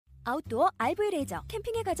아웃도어 RV 레저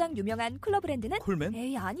캠핑에 가장 유명한 쿨러 브랜드는 콜맨?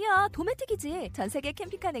 에이 아니야 도메틱이지. 전세계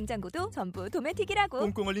캠핑카 냉장고도 전부 도메틱이라고.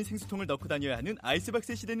 꽁꽁 얼린 생수통을 넣고 다녀야 하는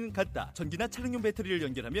아이스박스 시대는 갔다. 전기나 차량용 배터리를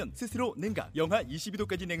연결하면 스스로 냉각, 영하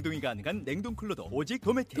 22도까지 냉동이 가능한 냉동 쿨러도 오직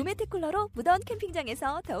도메틱. 도메틱 쿨러로 무더운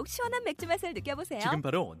캠핑장에서 더욱 시원한 맥주 맛을 느껴보세요. 지금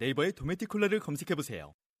바로 네이버에 도메틱 쿨러를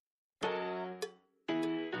검색해보세요.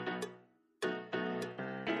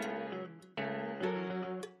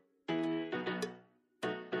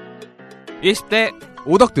 20대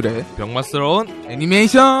오덕들의 병맛스러운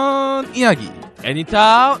애니메이션 이야기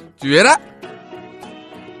애니타운 쭈에라.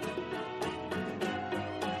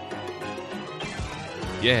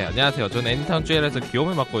 예, 안녕하세요. 저는 애니타운 쭈에라에서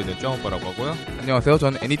귀여움을 맡고 있는 쭈앙오빠라고 하고요. 안녕하세요.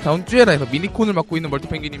 저는 애니타운 쭈에라에서 미니콘을 맡고 있는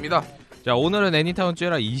멀티펭귄입니다. 자, 오늘은 애니타운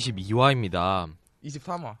쭈에라 22화입니다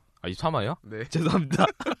 23화. 아, 23화요? 네. 죄송합니다.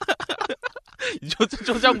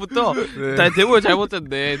 초장부터 네. 다 대본을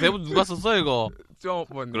잘못했네. 대본 누가 썼어 이거?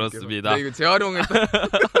 쭈앙오빠님. 그렇습니다. 네, 이거 재활용했다.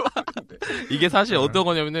 이게 사실 어떤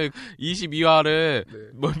거냐면은 22화를 네.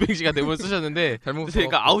 멀뱅씨가 대본을 쓰셨는데 잘못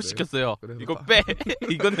제가 아웃 시켰어요. 그래서 이거 빼.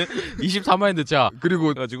 이거는 23화에 넣자. 그리고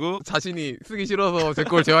그래가지고 자신이 쓰기 싫어서 제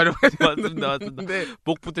걸 재활용했는데 맞습니다.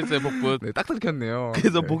 복붙했어요, 복붙. 네, 딱 들켰네요.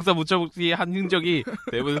 그래서 네. 복사 붙여붙기 한 흔적이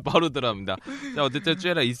대본에 바로 들어갑니다. 자, 어쨌든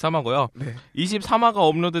쭈에라 23화고요. 네. 23화가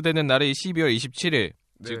업로드되는 날이 12월 27일.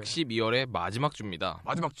 네. 즉 12월의 마지막 주입니다.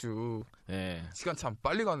 마지막 주. 네. 시간 참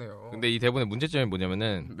빨리 가네요. 근데 이 대본의 문제점이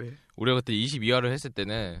뭐냐면은 네. 우리가 그때 22화를 했을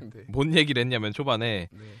때는 네. 뭔 얘기를 했냐면 초반에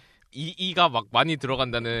네. 이가 막 많이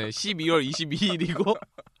들어간다는 12월 22일이고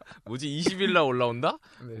뭐지 20일날 올라온다?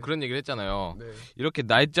 네. 그런 얘기를 했잖아요. 네. 이렇게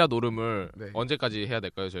날짜 노름을 네. 언제까지 해야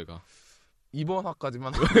될까요, 저희가? 이번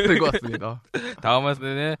화까지만 될 것 같습니다. 다음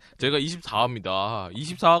화에는 저희가 24화입니다.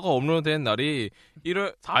 24화가 업로드된 날이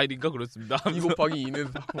 1월 4일인가 그렇습니다. 2 곱하기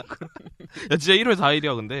 2는 4. 야, 진짜 1월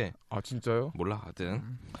 4일이야 근데. 아 진짜요? 몰라 하여튼.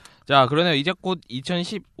 자, 그러네요. 이제 곧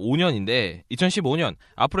 2015년인데 2015년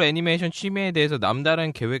앞으로 애니메이션 취미에 대해서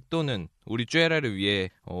남다른 계획 또는 우리 쭈에라를 위해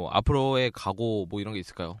앞으로의 각오 뭐 이런 게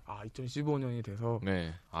있을까요? 아 2015년이 돼서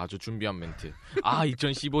네, 아주 준비한 멘트. 아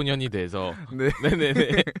 2015년이 돼서. 네.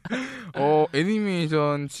 네네네.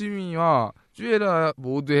 애니메이션 취미와 쭈에라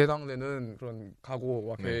모두에 해당되는 그런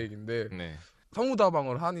각오와 네. 계획인데 네.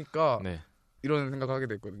 성우다방을 하니까 네. 이런 생각을 하게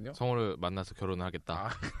됐거든요. 성우를 만나서 결혼을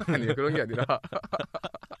하겠다. 아니요 그런 게 아니라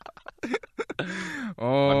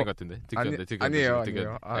맞는 것 같은데. 아니에요.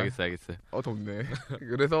 알겠어. 덥네.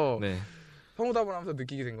 그래서 네. 성우다방을 하면서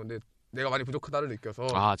느끼게 된 건데 내가 많이 부족하다를 느껴서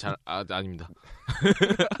아닙니다.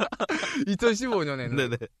 2015년에는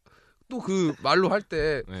네네. 또 그 말로 할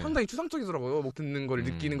때 네. 상당히 추상적이더라고요. 목 듣는 걸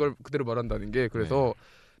느끼는 걸 그대로 말한다는 게. 그래서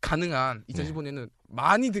가능한 2015년에는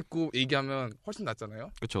많이 듣고 얘기하면 훨씬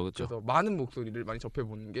낫잖아요. 그렇죠. 그래서 많은 목소리를 많이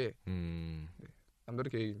접해보는 게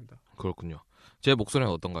남다른 계획입니다. 그렇군요. 제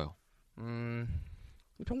목소리는 어떤가요?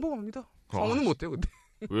 평범합니다. 성우는 못해요 근데.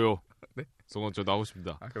 왜요? 네? 성우 저 나오고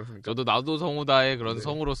싶습니다. 아 그렇습니까? 저도 나도 성우다의 그런 네.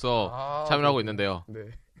 성우로서 참여를 하고 있는데요. 네.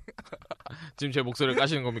 지금 제 목소리를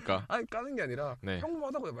까시는 겁니까? 아니 까는 게 아니라 네.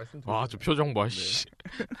 평범하다고 말씀드려요. 와, 저 표정 봐. 씨.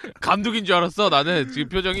 감독인 줄 알았어. 나는 지금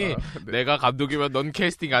표정이 네. 내가 감독이면 넌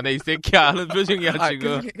캐스팅 안 해 이 새끼야 하는 표정이야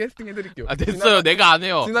지금. 캐스팅 해드릴게요. 됐어요. 내가 안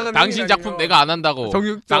해요. 지나가는 당신 행위 작품 아니에요. 내가 안 한다고.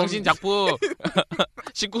 정육점. 당신 작품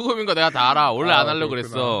 19금인 거 내가 다 알아. 원래 안 하려고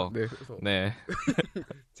그렇구나. 그랬어. 네. 그래서 네.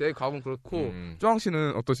 제 각오는 그렇고 쭈앙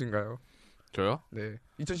씨는 어떠신가요? 저요? 네.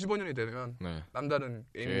 2015년이 되면 네. 남다른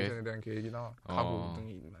애니메이션에 대한 계획이나 각오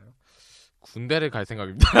등이 있나요? 군대를 갈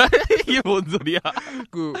생각입니다. 이게 뭔 소리야?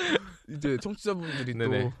 이제 청취자분들이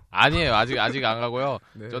네네. 또 아니에요. 아직 안 가고요.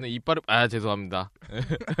 네. 저는 이빨을 죄송합니다.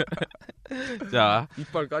 자,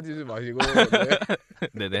 이빨 까지지 마시고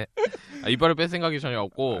네네. 이빨을 뺄 생각이 전혀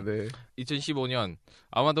없고 네. 2015년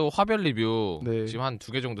아마도 화별 리뷰 네. 지금 한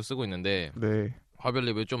 2개 정도 쓰고 있는데 네. 화별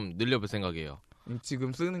리뷰 좀 늘려볼 생각이에요.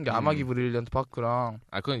 지금 쓰는 게 아마기 브릴리언트 파크랑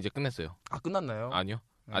그건 이제 끝냈어요. 끝났나요? 아니요.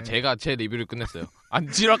 네. 제가 제 리뷰를 끝냈어요. 한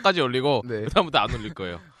 7화까지 올리고 네. 그다음부터 안 올릴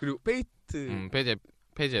거예요. 그리고 페이트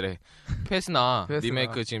페이지래. 페스나 페스나.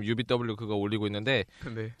 리메이크 지금 UBW 그거 올리고 있는데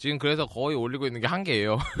네. 지금 그래서 거의 올리고 있는 게 한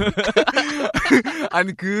개예요.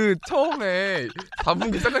 아니 처음에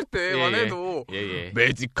 4분기 시작할 때만 해도 예.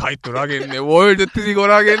 매직 카이토를 하겠네 월드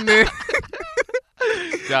트리거를 하겠네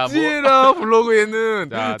자, 찌에라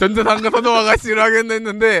블로그에는 전자상가 서동 아가씨를 하겠네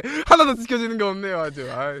했는데 하나도 지켜지는 게 없네요 아주.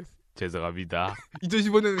 죄송합니다.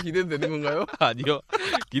 2015년은 기대는 되는 건가요? 아니요.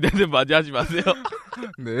 기대는 많이 하지 마세요.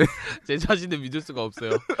 네. 제 자신을 믿을 수가 없어요.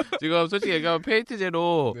 지금 솔직히 얘기하면 페이트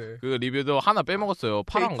제로 네. 그 리뷰도 하나 빼먹었어요.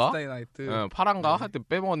 파란가? 나이트. 파란가? 네. 하여튼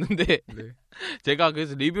빼먹었는데 네. 제가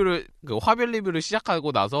그래서 리뷰를 그 화별 리뷰를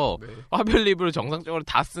시작하고 나서 네. 화별 리뷰를 정상적으로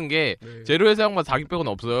다 쓴 게 네. 제로에서 형만 4기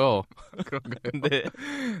빼고는 없어요. 그런가요? 근데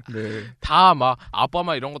네. 다 막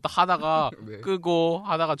아빠만 이런 것도 하다가 네. 끄고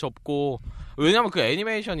하다가 접고 왜냐면 그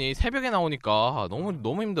애니메이션이 새벽에 나오니까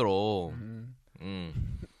너무 힘들어.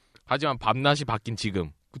 하지만 밤낮이 바뀐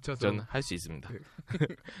지금 붙여서 저는 할 수 있습니다. 네.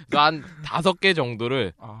 그래서 한 5개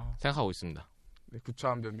정도를 아, 생각하고 있습니다. 네,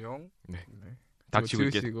 구차한 변명. 네. 네. 닥치고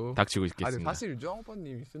지으시고. 닥치고 아, 있겠습니다. 근데 사실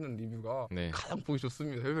쭈앙오빠님이 쓰는 리뷰가 네. 가장 보기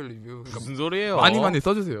좋습니다. 해외 리뷰. 그러니까 무슨 소리예요? 많이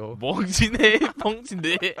써주세요. 멍치네.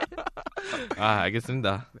 아,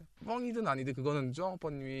 알겠습니다. 뻥이든 아니든 그거는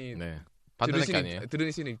쭈앙오빠님이 네. 판단할 게 아니에요.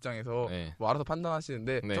 들으시는 입장에서 네. 뭐 알아서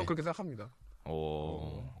판단하시는데 네. 전 그렇게 생각합니다.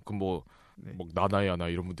 그럼 뭐 네. 나나야 나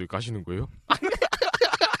이런 분들 까시는 거예요?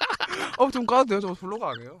 좀 까도 돼요. 저 블로그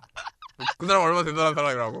안 해요. 그 사람 얼마나 대단한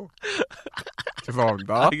사람이라고.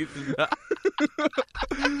 죄송합니다. 알겠습니다.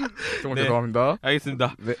 정말 네. 죄송합니다.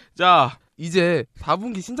 알겠습니다. 네. 자, 이제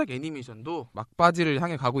 4분기 신작 애니메이션도 막바지를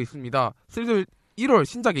향해 가고 있습니다. 슬슬 1월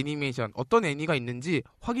신작 애니메이션 어떤 애니가 있는지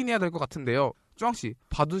확인해야 될 것 같은데요. 쭈앙씨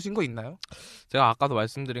봐두신 거 있나요? 제가 아까도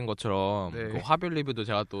말씀드린 것처럼 네. 그 화별 리뷰도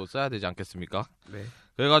제가 또 써야 되지 않겠습니까? 네.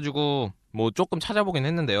 그래가지고 뭐 조금 찾아보긴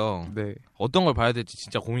했는데요. 네. 어떤 걸 봐야 될지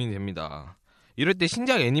진짜 고민이 됩니다. 이럴 때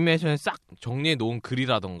신작 애니메이션을 싹 정리해 놓은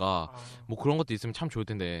글이라던가 뭐 그런 것도 있으면 참 좋을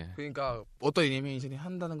텐데. 그러니까 어떤 애니메이션이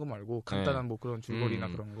한다는 거 말고 간단한 뭐 그런 줄거리나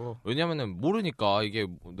그런 거. 왜냐면은 모르니까 이게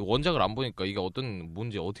원작을 안 보니까 이게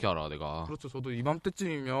뭔지 어떻게 알아 내가. 그렇죠. 저도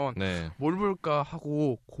이맘때쯤이면 네. 뭘 볼까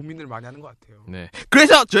하고 고민을 많이 하는 것 같아요. 네.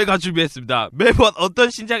 그래서 저희가 준비했습니다. 매번 어떤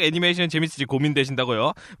신작 애니메이션이 재밌을지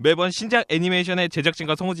고민되신다고요? 매번 신작 애니메이션의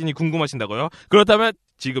제작진과 성우진이 궁금하신다고요? 그렇다면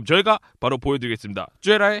지금 저희가 바로 보여드리겠습니다.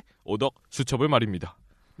 쭈에라의 오덕수첩을 말입니다.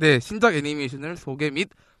 네, 신작 애니메이션을 소개 및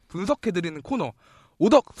분석해드리는 코너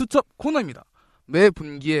오덕수첩 코너입니다. 매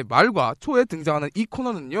분기의 말과 초에 등장하는 이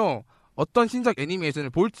코너는요, 어떤 신작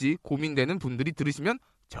애니메이션을 볼지 고민되는 분들이 들으시면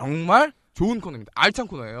정말 좋은 코너입니다. 알찬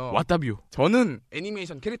코너예요. 왓다뷰. 저는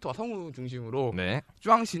애니메이션 캐릭터와 성우 중심으로, 네.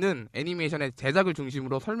 쭈앙씨는 애니메이션의 제작을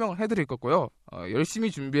중심으로 설명을 해드릴 거고요. 열심히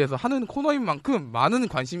준비해서 하는 코너인 만큼 많은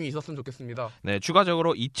관심이 있었으면 좋겠습니다. 네,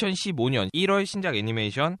 추가적으로 2015년 1월 신작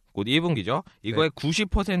애니메이션 곧 1분기죠. 이거의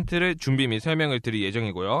 90%를 준비 및 설명을 드릴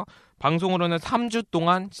예정이고요. 방송으로는 3주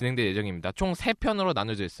동안 진행될 예정입니다. 총 3편으로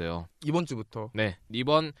나눠져 있어요. 이번 주부터. 네,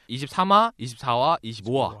 이번 23화, 24화,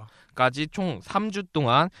 25화까지 총 3주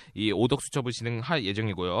동안 이 오덕수첩을 진행할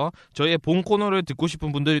예정이고요. 저희의 본 코너를 듣고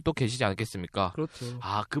싶은 분들이 또 계시지 않겠습니까? 그렇죠.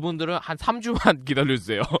 아, 그분들은 한 3주만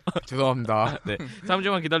기다려주세요. 죄송합니다. 네,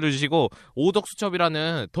 3주만 기다려주시고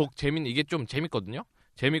오덕수첩이라는 더욱 이게 좀 재밌거든요.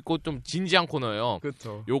 재밌고 좀 진지한 코너예요.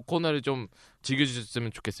 그렇죠. 요 코너를 좀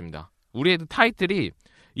즐겨주셨으면 좋겠습니다. 우리의 타이틀이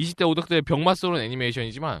 20대 오덕들의 병맛 쏘는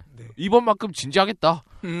애니메이션이지만 네. 이번만큼 진지하겠다.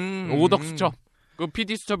 오덕수첩. 그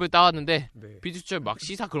PD 수첩을 따왔는데 네. PD 수첩 막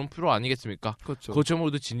시사 그런 프로 아니겠습니까? 그렇죠.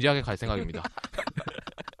 그것처럼도 진지하게 갈 생각입니다.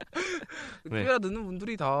 네. 쭈에라 듣는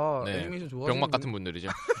분들이 다 네. 애니메이션 좋아하시고 병맛 같은 분들이죠.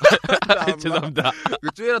 죄송합니다.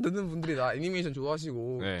 쭈에라 듣는 분들이 다 애니메이션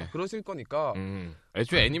좋아하시고 네. 그러실 거니까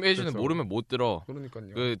애초에 애니메이션을 그렇죠. 모르면 못 들어.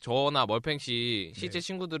 그러니까요. 그 저나 멀팽 씨 실제 네.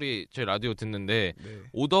 친구들이 저희 라디오 듣는데 네.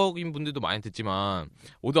 오덕인 분들도 많이 듣지만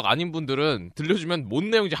오덕 아닌 분들은 들려주면 뭔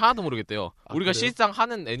내용인지 하나도 모르겠대요. 아, 우리가 그래요? 실상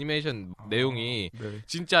하는 애니메이션 내용이 네.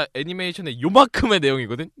 진짜 애니메이션의 요만큼의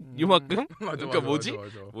내용이거든. 요만큼? 맞아, 그러니까 맞아, 뭐지? 맞아,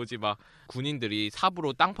 맞아. 뭐지 막 군인들이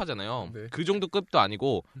삽으로 땅 파잖아요. 네. 그 정도 급도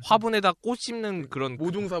아니고 화분에다 꽃 심는 그런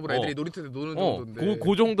모종삽으로 애들이 놀이터에 노는 정도인데.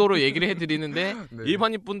 그 정도로 얘기를 해드리는데 네.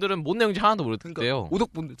 일반인 분들은 뭔 내용인지 하나도 모르겠대요. 그러니까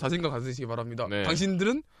오덕분들 자신감 가지시기 바랍니다. 네.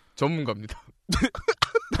 당신들은 전문가입니다.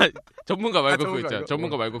 전문가 말고 전문가 그거 있잖아. 이거?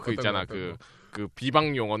 전문가 말고 그 어떤 있잖아. 거? 그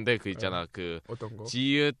비방 용어인데 그 있잖아. 그 어떤 거?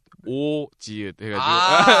 지읒 오 지읒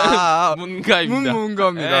해가지고 문가입니다.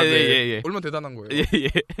 문가입니다. 예, 네. 예. 얼마나 대단한 거예요. 예, 예.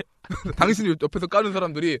 당신이 옆에서 까는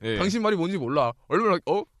사람들이 예. 당신 말이 뭔지 몰라. 얼마나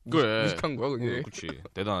그래. 무식한 거야 그게. 그렇지.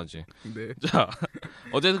 대단하지. 네. 자,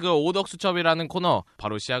 어쨌든 그 오덕수첩이라는 코너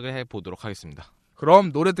바로 시작을 해보도록 하겠습니다.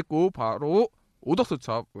 그럼 노래 듣고 바로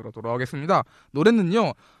오덕수첩으로 돌아오겠습니다.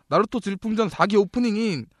 노래는요, 나루토 질풍전 4기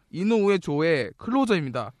오프닝인 이노우에 조의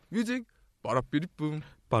클로저입니다. 뮤직 빠라삐리뿜.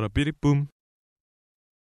 빠라삐리뿜.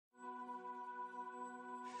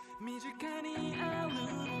 身近にある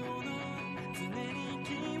もの常に気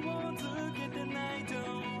をつけてないと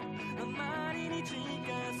あまりに近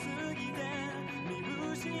すぎて見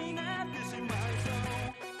失ってしまいそう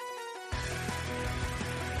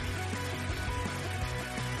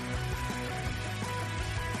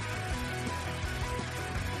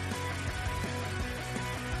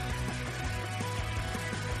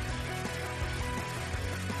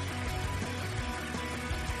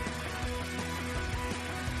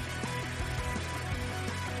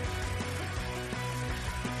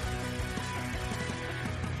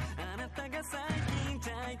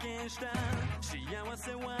現した幸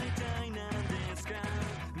せは一体何ですか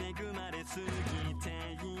恵まれすぎて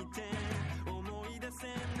いて思い出せ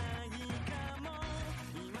ないかも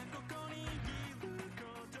今ここにいるこ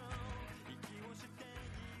と息をして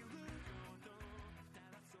いることた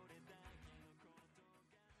だそれだけのこと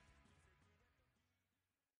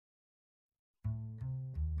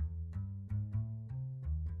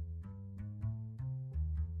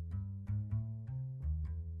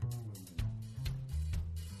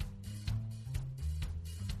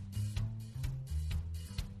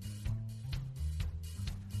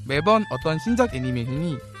매번 어떤 신작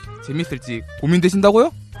애니메이션이 재밌을지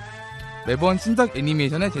고민되신다고요? 매번 신작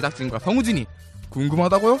애니메이션의 제작진과 성우진이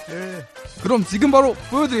궁금하다고요? 네. 그럼 지금 바로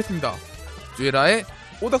보여드리겠습니다. 쭈에라의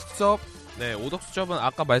오덕수첩. 네, 오덕수첩은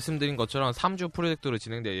아까 말씀드린 것처럼 3주 프로젝트로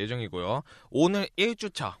진행될 예정이고요. 오늘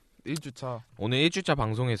 1주차. 1주차. 오늘 1주차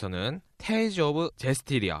방송에서는 테일즈 오브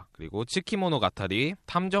제스티리아, 그리고 츠키모노가타리,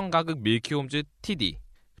 탐정가극 밀키홈즈td,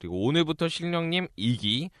 그리고 오늘부터 실령님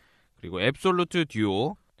 2기, 그리고 앱솔루트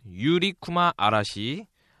듀오, 유리쿠마 아라시,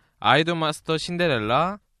 아이돌 마스터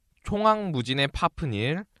신데렐라, 총학무진의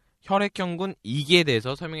파프닐, 혈액형군 2기에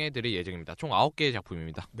대해서 설명해드릴 예정입니다. 총 9개의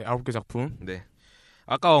작품입니다. 네, 9개 작품. 네.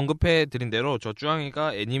 아까 언급해드린 대로 저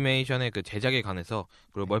쭈앙이가 애니메이션의 그 제작에 관해서,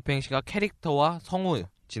 그리고 멀팽이씨가 캐릭터와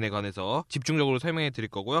성우진에 관해서 집중적으로 설명해드릴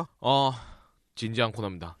거고요. 진지한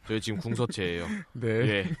코너입니다. 저희 지금 궁서체예요. 네.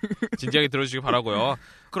 예, 진지하게 들어주시기 바라고요.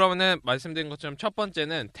 그러면은 말씀드린 것처럼 첫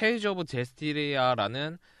번째는 테일즈 오브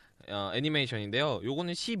제스티리아라는 애니메이션인데요.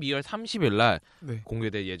 요거는 12월 30일 날 네.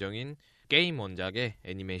 공개될 예정인 게임 원작의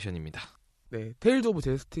애니메이션입니다. 네, 테일즈 오브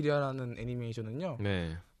제스티리아라는 애니메이션은요.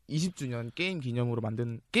 네. 20주년 게임 기념으로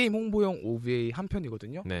만든 게임 홍보용 OVA 한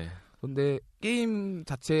편이거든요. 네. 근데 게임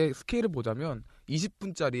자체의 스케일을 보자면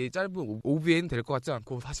 20분짜리 짧은 OVA는 될 것 같지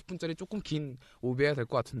않고 40분짜리 조금 긴 OVA가 될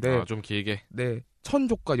것 같은데 좀 길게. 네,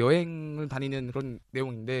 천족과 여행을 다니는 그런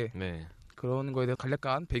내용인데 네. 그런 거에 대해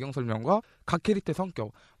간략한 배경 설명과 각 캐릭터의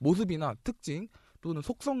성격, 모습이나 특징 또는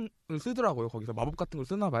속성을 쓰더라고요. 거기서 마법 같은 걸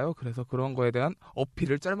쓰나 봐요. 그래서 그런 거에 대한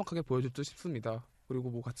어필을 짤막하게 보여줬죠 싶습니다. 그리고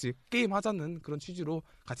뭐 같이 게임 하자는 그런 취지로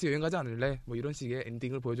같이 여행 가지 않을래? 뭐 이런 식의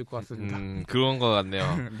엔딩을 보여줄 것 같습니다. 그런 것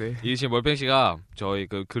같네요. 네. 이 지금 멀팽씨가 저희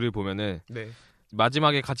그 글을 보면은 네.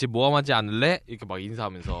 마지막에 같이 모험하지 않을래? 이렇게 막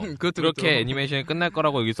인사하면서 그렇죠, 그렇게 그렇죠. 애니메이션이 끝날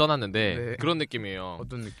거라고 여기 써놨는데 네. 그런 느낌이에요.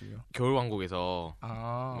 어떤 느낌이요? 겨울왕국에서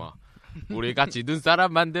아, 우리 같이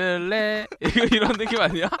눈사람 만들래? 이런 느낌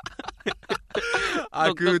아니야?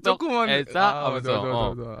 그 조그만 엘사? 맞아.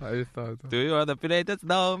 하면서, 엘사. Do you wanna play the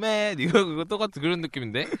snowman? 이거 똑같은 그런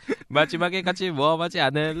느낌인데 마지막에 같이 모험하지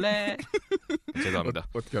않을래? 죄송합니다.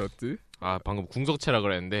 어떻게 알았지? 방금 궁석체라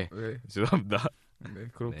그랬는데 네. 죄송합니다. 네,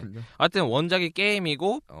 그렇군요. 하여튼 원작이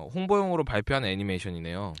게임이고 홍보용으로 발표한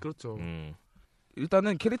애니메이션이네요. 그렇죠.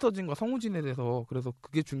 일단은 캐릭터진과 성우진에 대해서 그래서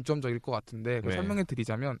그게 중점적일 것 같은데 네. 설명해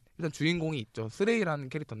드리자면 일단 주인공이 있죠. 스레이라는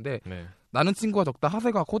캐릭터인데 네. 나는 친구가 적다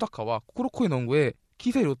하세가 코다카와 쿠로코의 농구에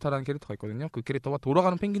키세 요타라는 캐릭터가 있거든요. 그 캐릭터와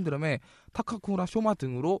돌아가는 펭귄 드럼의 타카쿠라 쇼마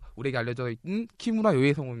등으로 우리에게 알려져 있는 키무라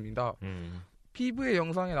요에 성우입니다. PV의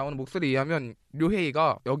영상에 나오는 목소리에 의하면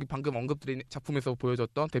료헤이가 여기 방금 언급드린 작품에서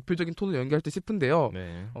보여줬던 대표적인 톤을 연기할 듯 싶은데요.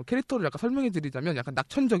 네. 캐릭터를 약간 설명해 드리자면 약간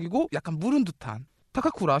낙천적이고 약간 무른 듯한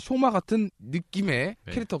타카쿠라 쇼마 같은 느낌의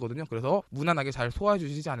네. 캐릭터거든요. 그래서 무난하게 잘 소화해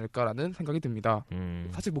주시지 않을까라는 생각이 듭니다.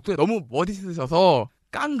 사실 목소리가 너무 멋있으셔서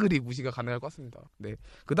깡그리 무시가 가능할 것 같습니다. 네.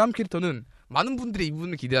 그 다음 캐릭터는 많은 분들이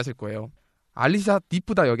이분을 기대하실 거예요. 알리샤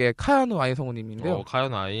디프다 역의 카야노 아이 성우님인데요.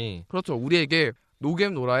 카야노 아이. 그렇죠. 우리에게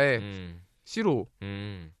노겜 노라의 시로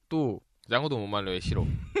또 짱구도 못 말려요 시로.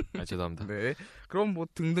 죄송합니다. 네. 그럼 뭐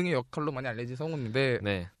등등의 역할로 많이 알려진 성우인데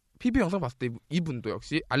네. PV 영상 봤을 때 이분도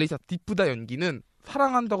역시 알리샤 디프다 연기는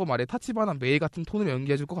사랑한다고 말해 타치바나 메이 같은 톤으로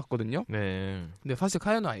연기해줄 것 같거든요. 네. 근데 사실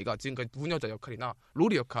카야노 아이가 지금까지 무녀자 역할이나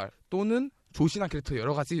로리 역할 또는 조신한 캐릭터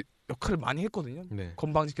여러 가지 역할을 많이 했거든요. 네.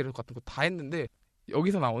 건방지 캐릭터 같은 거 다 했는데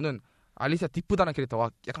여기서 나오는 알리샤 디프다라는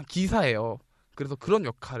캐릭터가 약간 기사예요. 그래서 그런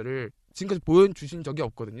역할을 지금까지 보여주신 적이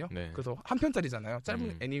없거든요. 네. 그래서 한 편짜리잖아요.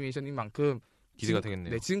 짧은 애니메이션인 만큼 기대가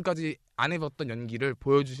되겠네요. 네, 지금까지 안 해봤던 연기를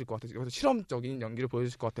보여주실 것 같아서 실험적인 연기를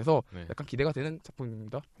보여주실 것 같아서 네. 약간 기대가 되는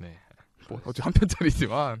작품입니다. 네. 뭐 어째 한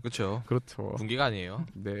편짜리지만 그렇죠. 그렇죠. 분기가 아니에요.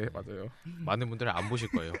 네, 맞아요. 많은 분들은 안 보실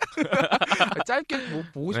거예요. 짧게 뭐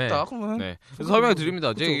보고 싶다. 네. 그러면 네. 그래서 설명해 드립니다.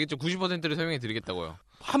 그쵸. 제가 이게 90%를 설명해 드리겠다고요.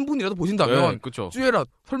 한 분이라도 보신다면 네, 그렇죠. 쭈에라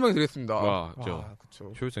설명해 드리겠습니다. 와, 그렇죠.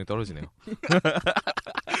 그렇죠. 효율성이 떨어지네요.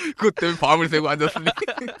 그것 때문에 밤을 새고 앉았으니.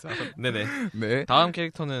 자, 네네. 네. 다음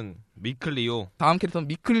캐릭터는 미클리오. 다음 캐릭터는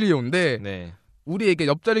미클리오인데 네. 우리에게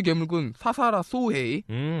옆자리 괴물군 사사라 소헤이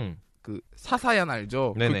그 사사얀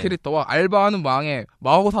알죠? 네네. 그 캐릭터와 알바하는 왕의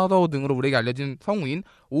마호사다오 등으로 우리에게 알려진 성우인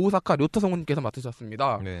오사카 료타 성우님께서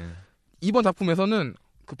맡으셨습니다. 네. 이번 작품에서는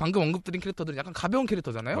그 방금 언급드린 캐릭터들은 약간 가벼운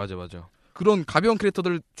캐릭터잖아요. 맞아. 그런 가벼운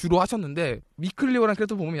캐릭터들을 주로 하셨는데 미클리오라는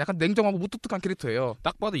캐릭터 보면 약간 냉정하고 무뚝뚝한 캐릭터예요.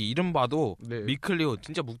 딱 봐도 이름 봐도 네. 미클리오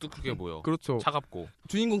진짜 묵뚝하게 보여. 그렇죠. 차갑고.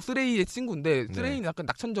 주인공 쓰레이의 친구인데 네. 쓰레이는 약간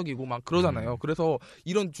낙천적이고 막 그러잖아요. 그래서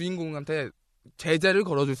이런 주인공한테 제재를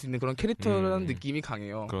걸어줄 수 있는 그런 캐릭터라는 느낌이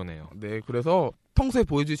강해요. 그러네요. 네, 그래서 평소에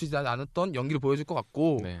보여주시지 않았던 연기를 보여줄 것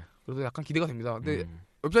같고 네. 그래서 약간 기대가 됩니다. 근데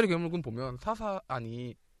옆자리 괴물군 보면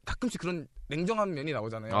사사안이 가끔씩 그런 냉정한 면이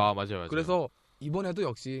나오잖아요. 아 맞아요. 그래서 이번에도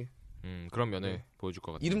역시 그런 면을 네. 보여줄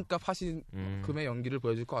것 같아요. 이름값 하신 금의 연기를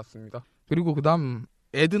보여줄 것 같습니다. 그리고 그다음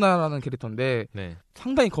에드나라는 캐릭터인데 네.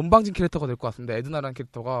 상당히 건방진 캐릭터가 될 것 같습니다. 에드나라는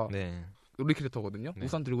캐릭터가 네. 우리 캐릭터거든요. 네.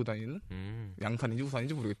 우산 들고 다니는 양산인지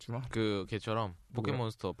우산인지 모르겠지만 그 걔처럼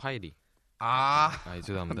포켓몬스터 파이리.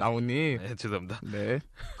 죄송합니다. 나오니. 네, 죄송합니다. 네.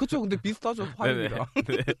 그렇죠. 근데 비슷하죠. 화일이랑.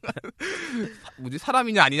 네. 뭐지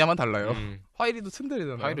사람이냐 아니냐만 달라요. 화일이도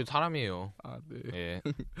츤데레잖아요. 파이리 사람이에요. 아, 네. 예.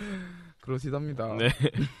 그러시답니다. 네.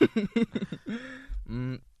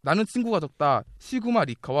 나는 친구가 적다. 시구마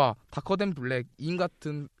리카와 다커덴 블랙 인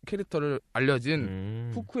같은 캐릭터를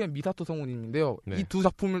알려진 후쿠의 미사토 성우님인데요. 네. 이 두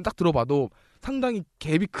작품을 딱 들어봐도 상당히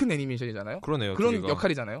갭이 큰 애니메이션이잖아요. 그러네요. 그런 저희가.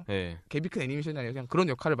 역할이잖아요. 네. 갭이 큰 애니메이션이 아니라 그냥 그런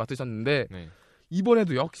역할을 맡으셨는데 네.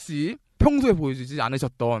 이번에도 역시 평소에 보여주지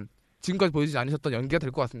않으셨던 지금까지 보여주지 않으셨던 연기가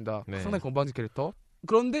될 것 같습니다. 네. 상당히 건방진 캐릭터.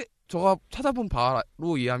 그런데 제가 찾아본 바로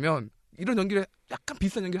의하면 이런 연기를 약간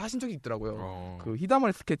비슷한 연기를 하신 적이 있더라고요. 그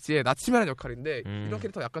히다마리 스케치의 나치메라는 역할인데 이런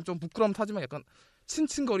캐릭터 약간 좀 부끄러움 타지만 약간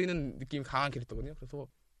친친거리는 느낌이 강한 캐릭터거든요. 그래서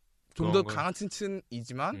좀 더 강한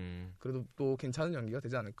친친이지만 그래도 또 괜찮은 연기가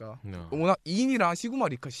되지 않을까. 워낙 이인이랑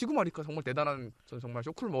시구마리카 정말 대단한, 저는 정말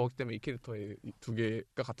쇼크를 먹었기 때문에 이 캐릭터의 두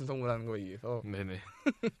개가 같은 성우라는 거에 의해서. 네네.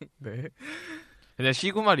 네. 그냥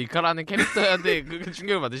시구마 리카라는 캐릭터한테 그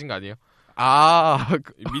충격을 받으신 거 아니에요?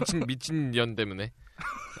 미친 년 때문에.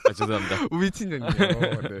 죄송합니다. 미친년이요.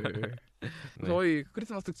 네. 저희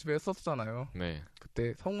크리스마스 특집에 했었잖아요. 네.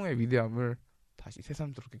 그때 성우의 위대함을 다시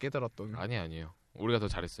새삼스럽게 깨달았던. 아니에요. 우리가 더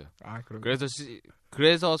잘했어요. 그럼.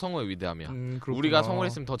 그래서 성우의 위대함이야. 우리가 성우를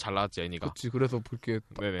했으면 더 잘 나왔지 애니가. 그렇지. 그래서 그렇게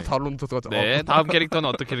네네. 다론토스가. 네. 다음 캐릭터는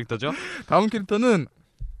어떤 캐릭터죠? 다음 캐릭터는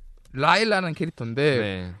라일라는 캐릭터인데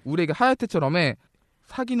네. 우리에게 하야테처럼의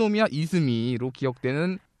사기노미야 이즈미로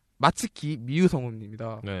기억되는 마츠키 미유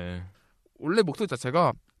성우입니다. 네. 원래 목소리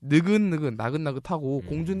자체가 느긋느긋 나긋나긋하고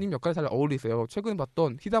공주님 역할에 잘 어울리세요. 최근에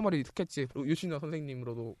봤던 히다마리 스케치 요시노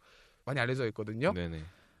선생님으로도 많이 알려져 있거든요. 네네.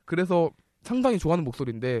 그래서 상당히 좋아하는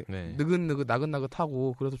목소리인데 네. 느긋느긋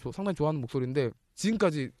나긋나긋하고 그래서 상당히 좋아하는 목소리인데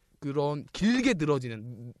지금까지 그런 길게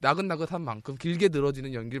늘어지는 나긋나긋한 만큼 길게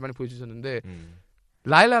늘어지는 연기를 많이 보여주셨는데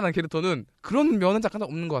라일라라는 캐릭터는 그런 면은 잠깐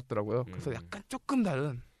없는 것 같더라고요. 그래서 약간 조금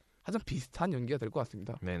다른 하여튼 비슷한 연기가 될 것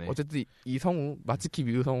같습니다. 네네. 어쨌든 이 성우 마츠키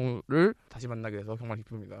미유 성우를 다시 만나게 돼서 정말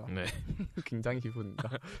기쁩니다. 네. 굉장히 기쁩니다.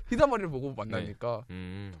 히다마리를 보고 만나니까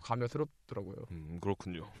감회스럽더라고요.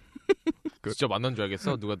 그렇군요. 진짜 만난 줄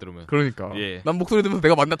알겠어 누가 들으면. 그러니까. 예. 난 목소리 들으면서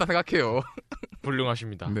내가 만났다 생각해요.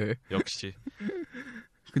 훌륭하십니다. 네. 역시.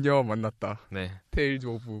 그녀와 만났다. 네. 테일즈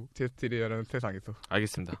오브 제스티리아라는 세상에서.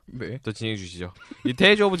 알겠습니다. 네. 또 진행해 주시죠. 이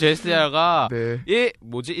테일즈 오브 제스티리아가 네.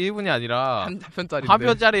 1분이 아니라 한 편짜리인데. 한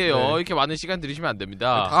편짜리예요. 네. 이렇게 많은 시간 들이시면 안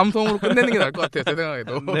됩니다. 다음 성으로 끝내는 게 나을 것 같아요. 제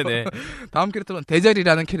생각에도. 네네. 다음 캐릭터는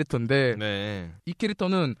데젤이라는 캐릭터인데 네. 이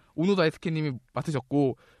캐릭터는 오노 다이스케님이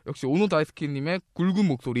맡으셨고 역시 오노 다이스케님의 굵은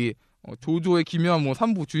목소리 조조의 기묘한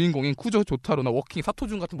 3부 주인공인 쿠조 조타로나 워킹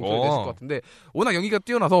사토준 같은 목소리가 되실 것 같은데 워낙 연기가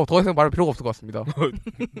뛰어나서 더 이상 말할 필요가 없을 것 같습니다.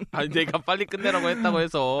 아니 내가 빨리 끝내라고 했다고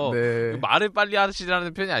해서 네. 말을 빨리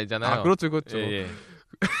하시라는 편이 아니잖아요. 그렇죠. 예.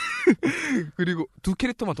 그리고 두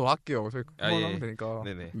캐릭터만 더 할게요. 저희 그만 예. 하면 되니까.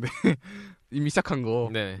 네네. 네. 이미 시작한 거.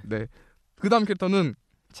 네. 그 다음 캐릭터는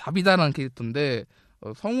자비다라는 캐릭터인데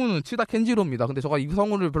성우는 치다 켄지로입니다. 근데 제가 이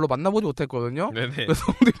성우를 별로 만나보지 못했거든요. 네네. 그래서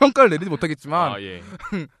성우의 평가를 내리지 못하겠지만 예.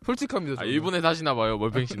 솔직합니다. 일본에 사시나 봐요,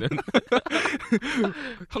 멀팽 씨는.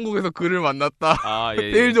 한국에서 그를 만났다.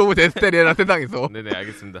 예. 테일즈 오브 데스테리아라는 세상에서. 네네,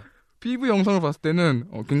 알겠습니다. 피부 영상을 봤을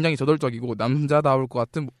때는 굉장히 저돌적이고 남자다울 것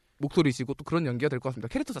같은 목소리시고 또 그런 연기가 될 것 같습니다.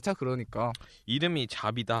 캐릭터 자체가 그러니까. 이름이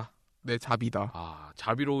자비다. 네, 자비다.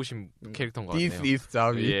 자비로우신 캐릭터인 것 같네요. This is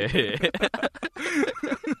자비. 예.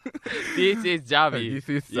 This is 자비.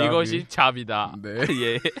 This is 자비. 이것이 자비다. 네.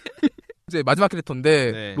 예. 이제 마지막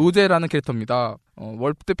캐릭터인데 네. 로제라는 캐릭터입니다.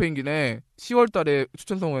 월드 펭귄의 10월달에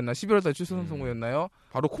추천 성우였나 11월달에 추천 성우였나요?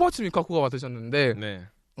 바로 코마츠 미카코가 맡으셨는데 네.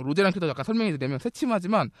 로제라는 캐릭터 약간 설명해 드리면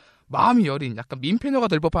새침하지만 마음이 여린 약간 민폐녀가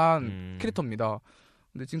될 법한 캐릭터입니다.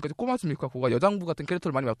 근데 지금까지 코마츠 미카코가 여장부 같은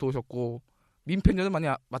캐릭터를 많이 맡아오셨고 민폐전을 많이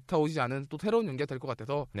맡아오지 않은 또 새로운 연기가 될 것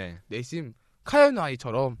같아서 네. 내심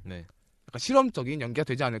카야노아이처럼 네. 약간 실험적인 연기가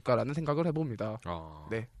되지 않을까라는 생각을 해봅니다. 아.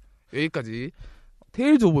 네. 여기까지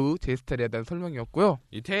테일즈 오브 제스티리아에 대한 설명이었고요.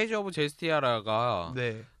 이 테일즈 오브 제스티리아가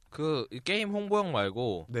네. 그 게임 홍보용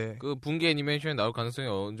말고 네. 그 분기 애니메이션에 나올 가능성이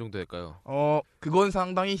어느 정도 될까요? 그건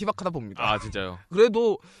상당히 희박하다 봅니다. 아 진짜요?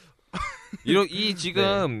 그래도 이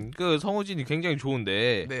지금 그 성우진이 굉장히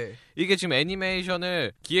좋은데 네. 이게 지금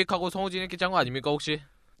애니메이션을 기획하고 성우진이 이렇게 짠 거 아닙니까 혹시?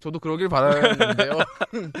 저도 그러길 바라는데요.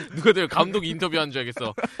 누가들 감독 인터뷰한 줄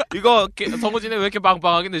알겠어. 이거 성우진이 왜 이렇게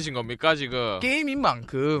빵빵하게 내신 겁니까 지금? 게임인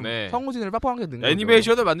만큼 네. 성우진을 빡빡하게 넣는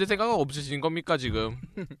애니메이션을 만들 생각은 없으신 겁니까 지금?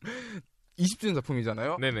 20주년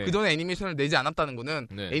작품이잖아요. 네네. 그 전에 애니메이션을 내지 않았다는 거는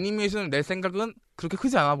네. 애니메이션을 낼 생각은 그렇게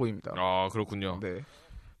크지 않아 보입니다. 아 그렇군요. 네.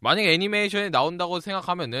 만약에 애니메이션이 나온다고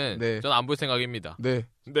생각하면은 네. 전 안 볼 생각입니다. 네.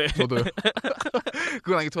 네. 저도요.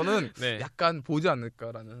 그건 아니고 저는 네. 약간 보지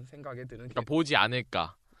않을까라는 생각이 드는. 그러니까 보지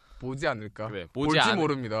않을까. 보지 않을까. 그래, 볼지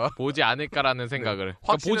모릅니다. 보지 않을까라는 생각을. 네.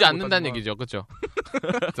 그러니까 보지 않는다는 못하지만. 얘기죠, 그렇죠?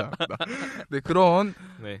 자, 네, 그런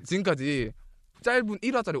네. 지금까지 짧은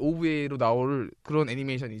 1화짜리 OVA로 나올 그런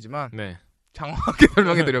애니메이션이지만 네. 장황하게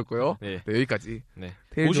설명해드렸고요. 네. 네, 여기까지. 네.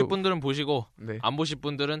 테일즈 보실 분들은 보시고 네. 안 보실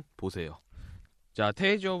분들은 보세요. 자,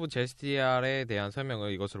 테일즈 오브 제스티리아에 대한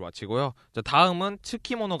설명을 이것으로 마치고요. 자, 다음은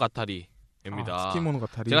츠키모노가타리입니다.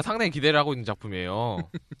 츠키모노가타리. 제가 상당히 기대를 하고 있는 작품이에요.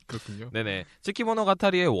 그렇군요. 네네.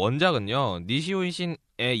 츠키모노가타리의 원작은요, 니시오 이신의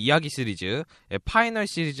이야기 시리즈의 파이널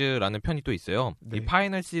시리즈라는 편이 또 있어요. 네. 이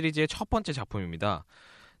파이널 시리즈의 첫 번째 작품입니다.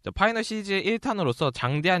 자, 파이널 시리즈의 1탄으로서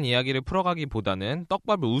장대한 이야기를 풀어가기보다는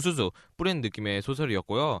떡밥을 우수수 뿌리는 느낌의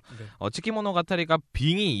소설이었고요. 네. 츠키모노가타리가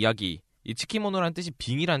빙의 이야기, 이 츠키모노라는 뜻이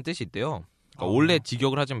빙이라는 뜻이 있대요. 그러니까 원래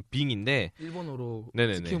직역을 하자면 빙인데 일본어로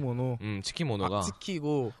네네네. 츠키모노. 츠키모노가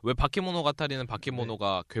츠키고 왜 바케모노가타리는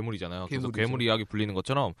바케모노가 괴물이잖아요. 그래서 괴물이죠. 괴물 이야기 불리는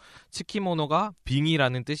것처럼 츠키모노가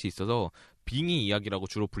빙이라는 뜻이 있어서 빙의 이야기라고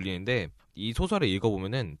주로 불리는데 이 소설을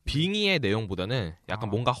읽어보면은 빙의의 내용보다는 약간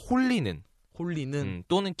뭔가 홀리는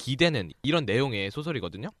또는 기대는 이런 내용의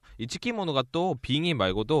소설이거든요. 이 츠키모노가 또 빙의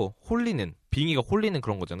말고도 홀리는 빙의가 홀리는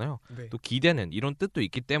그런 거잖아요. 네. 또 기대는 이런 뜻도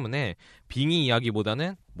있기 때문에 빙의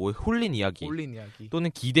이야기보다는 뭐 홀린 이야기 홀린 이야기.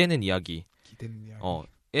 또는 기대는 이야기 기대는 이야기.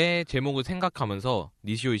 의 제목을 생각하면서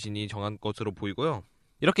니시오 이신이 정한 것으로 보이고요.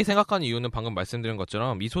 이렇게 생각하는 이유는 방금 말씀드린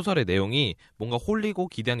것처럼 이 소설의 내용이 뭔가 홀리고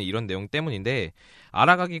기대하는 이런 내용 때문인데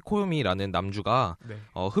아라가기 코요미라는 남주가 네.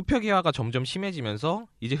 흡혈귀화가 점점 심해지면서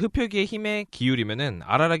이제 흡혈귀의 힘에 기울이면은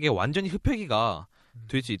아라라기가 완전히 흡혈귀가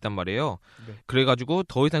될 수 있단 말이에요. 네. 그래가지고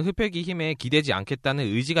더 이상 흡혈귀 힘에 기대지 않겠다는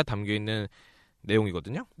의지가 담겨있는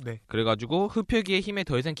내용이거든요. 네. 그래가지고 흡혈귀의 힘에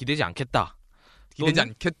더 이상 기대지 않겠다. 기대지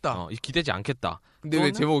또는, 않겠다. 기대지 않겠다. 근데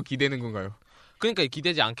왜 제목을 기대는 건가요? 그러니까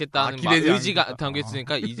기대지 않겠다는 기대지 의지가 않겠다.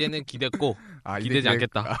 담겨있으니까 이제는 기댔고 이제 기대지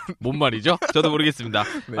않겠다. 뭔 말이죠? 저도 모르겠습니다.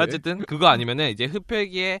 네. 어쨌든 그거 아니면은 이제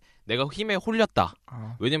흡혈귀에 내가 힘에 홀렸다.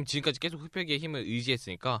 아, 왜냐면 지금까지 계속 흡혈귀의 힘을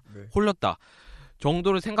의지했으니까 네. 홀렸다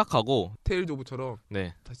정도를 생각하고 테일즈 오브처럼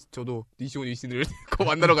네. 다시 저도 니시오 이신을 거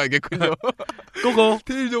만나러 가야겠군요. 고고.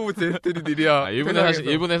 테일즈 오브 제스티리아.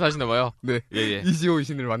 일본에 사시나 봐요. 네. 예. 니시오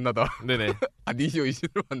이신을 만나다. 네네. 니시오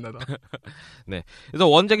이신을 만나다. 그래서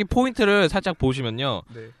원작의 포인트를 살짝 보시면요.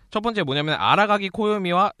 네. 첫 번째 뭐냐면 아라가기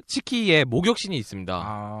코요미와 치키의 목욕신이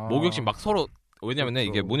있습니다. 목욕신 막 서로 왜냐면은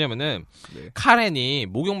그렇죠. 이게 뭐냐면은 네. 카렌이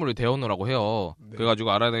목욕물을 데워놓으라고 해요. 네.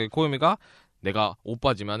 그래가지고 아라가기 코요미가 내가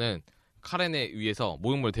오빠지만은 카렌에 의해서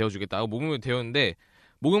목욕물을 데워주겠다 하고 목욕물을 데웠는데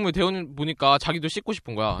목욕물 데우는 보니까 자기도 씻고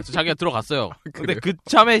싶은 거야. 그래서 자기가 들어갔어요. 근데 그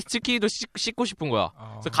참에 치키도 씻고 싶은 거야.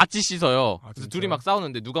 그래서 같이 씻어요. 그래서 진짜요? 둘이 막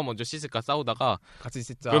싸우는데 누가 먼저 씻을까 싸우다가 같이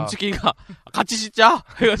씻자. 그럼 치키가 같이 씻자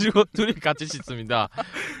해가지고 둘이 같이 씻습니다.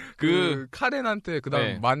 그 카렌한테 그다음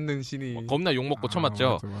네. 맞는 신이 겁나 욕 먹고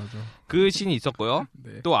쳐맞죠. 맞아. 그 씬이 있었고요.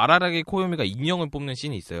 네. 또 아라라기 코요미가 인형을 뽑는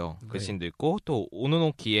씬이 있어요. 그 네. 씬도 있고 또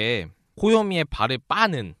오노노키의 코요미의 발을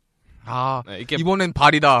빠는 이렇게 이번엔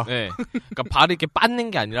발이다. 네. 그러니까 발을 이렇게 빻는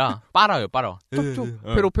게 아니라 빨아요. 쪽쪽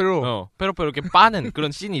페로페로. 페로페로 이렇게 빠는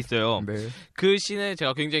그런 씬이 있어요. 네. 그 씬을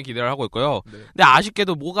제가 굉장히 기대를 하고 있고요. 네. 근데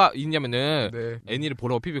아쉽게도 뭐가 있냐면은 네. 애니를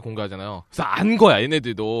보라고 PB 공개하잖아요. 그래서 안 거야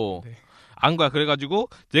얘네들도. 네. 안 거야. 그래가지고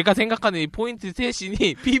제가 생각하는 이 포인트 세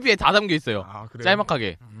씬이 PB에 다 담겨 있어요. 그래요?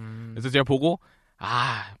 짤막하게. 그래서 제가 보고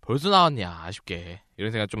벌써 나왔냐 아쉽게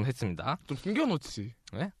이런 생각 좀 했습니다. 좀 숨겨놓지.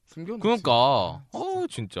 네? 숨겨놓지. 그러니까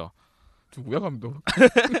진짜 누구야 감독?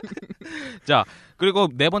 자, 그리고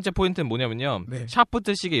네 번째 포인트는 뭐냐면요. 네.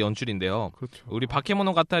 샤프트식의 연출인데요. 그렇죠. 우리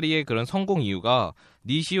바케모노가타리의 그런 성공 이유가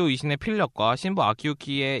니시오 이신의 필력과 신부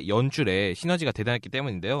아키유키의 연출에 시너지가 대단했기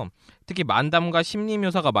때문인데요. 특히 만담과 심리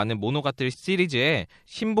묘사가 많은 모노가타리 시리즈에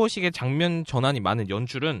신보식의 장면 전환이 많은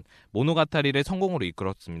연출은 모노가타리를 성공으로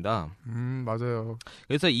이끌었습니다. 맞아요.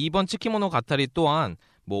 그래서 이번 츠키모노가타리 또한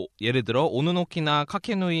뭐 예를 들어 오노노키나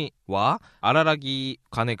카케누이와 아라라기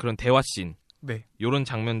간의 그런 대화씬 네. 이런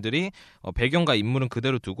장면들이 배경과 인물은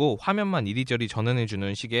그대로 두고 화면만 이리저리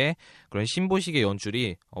전환해주는 식의 그런 신보식의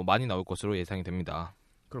연출이 많이 나올 것으로 예상이 됩니다.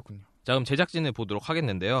 그렇군요. 자, 그럼 제작진을 보도록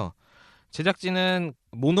하겠는데요. 제작진은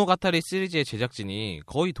모노가타리 시리즈의 제작진이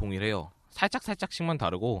거의 동일해요. 살짝씩만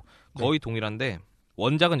다르고 거의 동일한데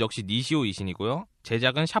원작은 역시 니시오 이신이고요.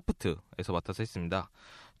 제작은 샤프트에서 맡아서 했습니다.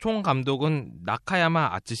 총 감독은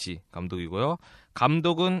나카야마 아츠시 감독이고요.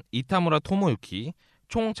 감독은 이타무라 토모유키,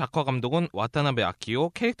 총 작화 감독은 와타나베 아키오,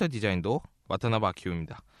 캐릭터 디자인도 와타나베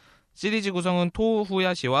아키오입니다. 시리즈 구성은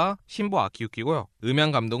토후야시와 신보 아키유키고요.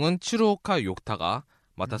 음향 감독은 츠루오카 요타가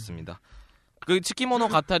맡았습니다. 그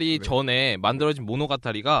츠키모노가타리 네. 전에 만들어진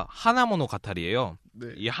모노가타리가 하나모노가타리예요. 네.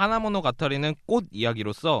 이 하나모노가타리는 꽃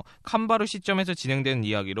이야기로서 칸바루 시점에서 진행되는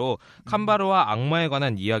이야기로 칸바루와 악마에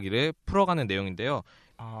관한 이야기를 풀어가는 내용인데요.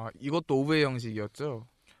 이것도 오브의 형식이었죠?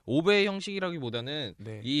 오베 형식이라기보다는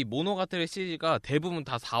네. 이 모노가타리 시리즈가 대부분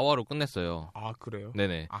다 4화로 끝냈어요. 그래요?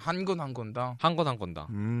 네네. 한 건당? 한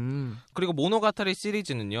건당. 그리고 모노가타리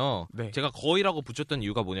시리즈는요. 네. 제가 거의라고 붙였던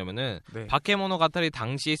이유가 뭐냐면은 네. 바케모노가타리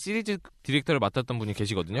당시에 시리즈 디렉터를 맡았던 분이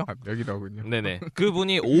계시거든요. 여기라군요. 네네.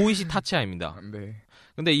 그분이 오이시 타치야입니다. 네.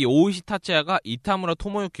 근데 이 오이시 타치야가 이타무라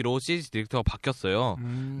토모유키로 시리즈 디렉터가 바뀌었어요.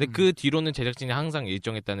 근데 그 뒤로는 제작진이 항상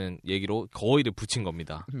일정했다는 얘기로 거의를 붙인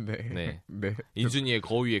겁니다. 네. 네. 네. 인순이의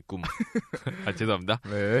거위의 꿈. 죄송합니다.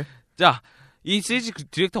 네. 자, 이 시리즈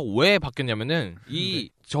디렉터가 왜 바뀌었냐면은 이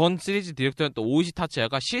전 시리즈 디렉터였던 오이시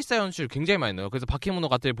타치야가 실사 연출을 굉장히 많이 넣어요. 그래서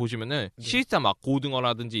바케모노가타리 보시면은 실사 막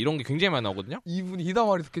고등어라든지 이런 게 굉장히 많이 나오거든요. 이분이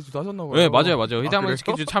히다마리 스케치도 하셨나봐요. 네, 맞아요. 히다마리 그래요?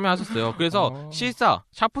 스케치 참여하셨어요. 그래서 실사,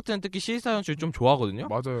 샤프트는 특히 실사 연출 좀 좋아하거든요.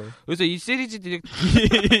 맞아요. 그래서 이 시리즈 디렉터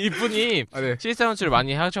이분이 네. 실사 연출을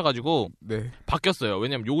많이 하셔가지고 네. 바뀌었어요.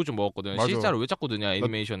 왜냐면 요거 좀 먹었거든요. 맞아. 실사를 왜 자꾸 넣냐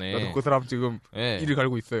애니메이션에. 나도 그 사람 지금 네. 이를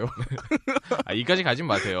갈고 있어요. 이까지 가진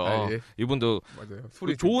마세요. 예. 이분도 맞아요.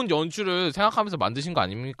 그 좋은 연출을 생각하면서 만드신 거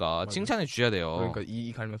아닙니까? 칭찬해 주셔야 돼요. 그러니까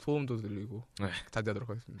이 갈면 소음도 들리고 네. 자제하도록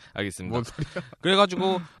하겠습니다. 알겠습니다. 뭔 소리야?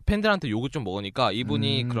 그래가지고 팬들한테 욕을 좀 먹으니까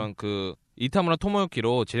이분이 그런 그 이타무라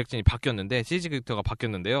토모유키로 제작진이 바뀌었는데 시리즈 디렉터가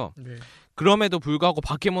바뀌었는데요. 네. 그럼에도 불구하고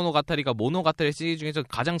바케모노가타리가 모노가타리 시리즈 중에서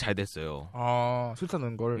가장 잘 됐어요. 실사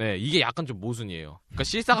넣은 걸. 네, 이게 약간 좀 모순이에요. 그러니까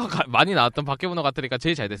실사가 많이 나왔던 바케모노가타리가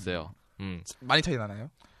제일 잘 됐어요. 많이 차이 나나요?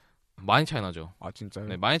 많이 차이 나죠. 진짜요?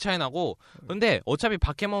 네, 많이 차이 나고 근데 어차피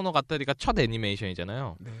바케모노가타리가 첫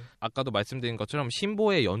애니메이션이잖아요. 네. 아까도 말씀드린 것처럼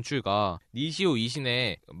신보의 연출과 니시오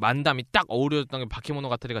이신의 만담이 딱 어우러졌던 게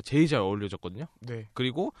바케모노가타리가 제일 잘 어울려졌거든요. 네.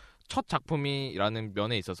 그리고 첫 작품이라는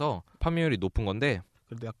면에 있어서 판매율이 높은 건데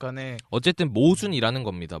그래도 약간의 어쨌든 모순이라는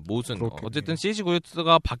겁니다. 모순. 그렇겠네요. 어쨌든 시리즈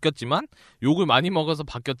구조가 바뀌었지만 욕을 많이 먹어서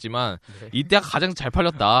바뀌었지만 네. 이때가 가장 잘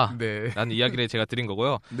팔렸다. 네. 라는 이야기를 제가 드린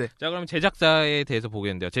거고요. 네. 자, 그럼 제작사에 대해서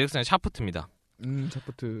보겠는데요. 제작사는 샤프트입니다.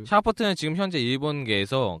 샤프트. 샤프트는 지금 현재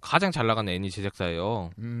일본계에서 가장 잘 나가는 애니 제작사예요.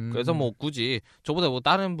 그래서 뭐 굳이 저보다 뭐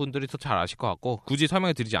다른 분들이 더 잘 아실 것 같고 굳이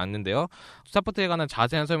설명을 드리지 않는데요. 샤프트에 관한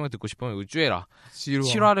자세한 설명을 듣고 싶으면 우리 쭈에라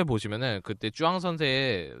 7화를 보시면은 그때 쭈앙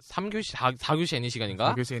선생의 3교시 4교시 애니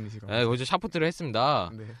시간인가? 4교시 애니 시간. 네, 거기서 샤프트를 했습니다.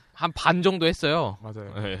 네. 한 반 정도 했어요.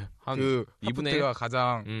 맞아요. 네, 한 그 2분의 샤프트가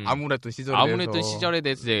가장 암울했던 시절에 암울했던 시절에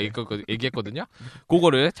대해서 제가 얘기했거든요.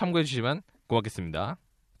 그거를 참고해 주시면 고맙겠습니다.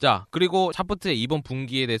 자, 그리고 샤프트의 이번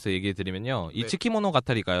분기에 대해서 얘기해 드리면요. 이 네.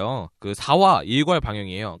 츠키모노가타리가요. 그 4화 일괄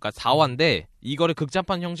방영이에요. 그러니까 4화인데 이거를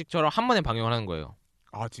극장판 형식처럼 한 번에 방영을 하는 거예요.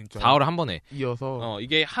 진짜. 4화를 한 번에. 이어서.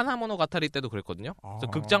 이게 하나모노가타리 때도 그랬거든요. 그래서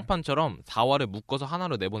극장판처럼 4화를 묶어서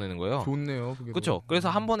하나로 내보내는 거예요. 좋네요. 그게 그렇죠. 그래서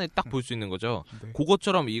한 번에 딱 볼 수 있는 거죠. 네.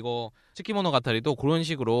 그것처럼 이거 츠키모노가타리도 그런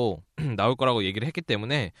식으로 나올 거라고 얘기를 했기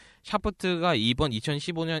때문에 샤프트가 이번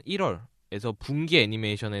 2015년 1월에서 분기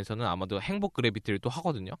애니메이션에서는 아마도 행복 그래비티를 또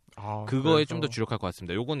하거든요. 그거에 좀 더 주력할 것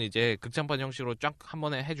같습니다. 요거는 이제 극장판 형식으로 쫙 한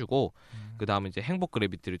번에 해주고 그 다음에 이제 행복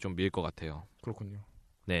그래비티를 좀 밀 것 같아요. 그렇군요.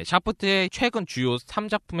 네, 샤프트의 최근 주요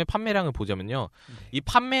 3작품의 판매량을 보자면요. 이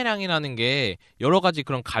판매량이라는 게 여러 가지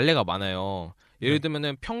그런 갈래가 많아요. 예를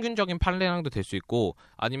들면은 평균적인 판매량도 될 수 있고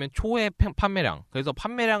아니면 초의 판매량. 그래서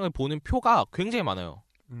판매량을 보는 표가 굉장히 많아요.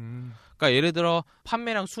 그러니까 예를 들어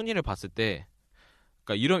판매량 순위를 봤을 때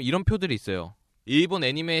그러니까 이런 표들이 있어요. 일본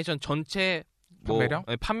애니메이션 전체 판매량?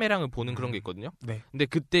 네, 판매량을 보는 그런 게 있거든요. 네. 근데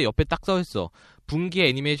그때 옆에 딱 써 있어. 분기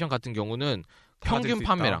애니메이션 같은 경우는 평균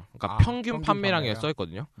판매량, 그러니까 평균 판매량에 써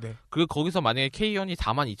있거든요. 네. 그 거기서 만약에 K-1이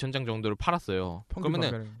 42,000장 정도를 팔았어요. 그러면은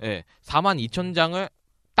판매량. 예, 42,000장을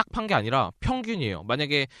딱 판 게 아니라 평균이에요.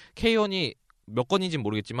 만약에 K-1이 몇 건인지는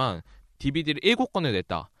모르겠지만 DVD를 7건을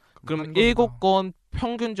냈다. 그럼 7건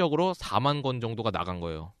평균적으로 4만 건 정도가 나간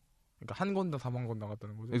거예요. 그러니까 한 건당 4만 건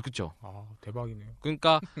나갔다는 거죠? 네, 그렇죠. 아, 대박이네요.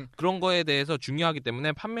 그러니까 그런 거에 대해서 중요하기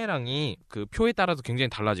때문에 판매량이 그 표에 따라서 굉장히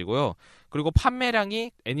달라지고요. 그리고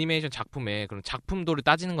판매량이 애니메이션 작품의 그런 작품도를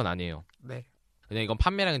따지는 건 아니에요. 네. 그냥 이건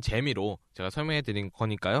판매량은 재미로 제가 설명해 드린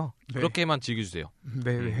거니까요. 네. 그렇게만 즐겨주세요.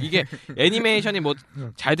 네. 이게 애니메이션이 뭐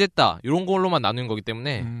잘 됐다 이런 걸로만 나누는 거기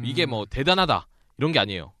때문에 이게 뭐 대단하다 이런 게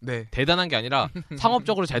아니에요. 네. 대단한 게 아니라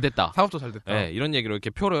상업적으로 잘 됐다. 사업도 잘 됐다. 네, 이런 얘기로 이렇게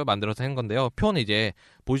표를 만들어서 한 건데요. 표는 이제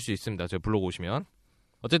보실 수 있습니다. 저희 블로그 오시면.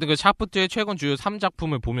 어쨌든 그 샤프트의 최근 주요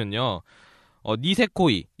 3작품을 보면요.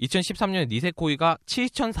 니세코이 2013년에 니세코이가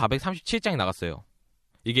 7,437장이 나갔어요.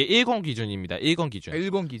 이게 1권 기준입니다. 1권 기준.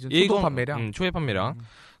 1권 기준. 초도 판매량. 초회 판매량.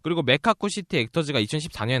 그리고 메카쿠 시티 액터즈가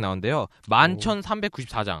 2014년에 나온데요.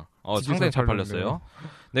 11,394장. 상당히 잘 팔렸어요.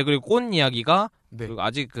 네, 그리고 꽃 이야기가 네. 그리고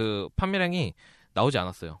아직 그 판매량이 나오지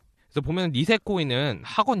않았어요. 그래서 보면 니세코이는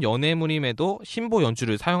학원 연애물임에도 신보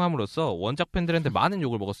연출을 사용함으로써 원작 팬들한테 많은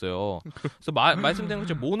욕을 먹었어요. 그래서 말씀드린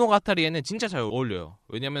것처럼 모노가타리에는 진짜 잘 어울려요.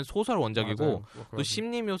 왜냐하면 소설 원작이고 또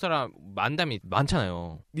심리 묘사랑 만담이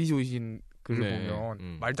많잖아요. 니시오이신 글을 네.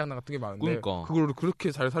 보면 말장난 같은 게 많은데 그러니까. 그걸 그렇게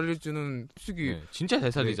잘 살려주는 솔직히 네, 진짜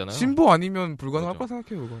잘 살리잖아요. 신보 아니면 불가능할 그렇죠. 거라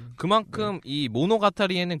생각해요. 그거는. 그만큼 이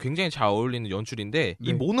모노가타리에는 굉장히 잘 어울리는 연출인데 이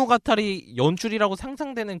네. 모노가타리 연출이라고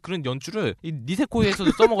상상되는 그런 연출을 이 니세코이에서도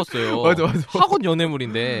써먹었어요. 맞아. 학원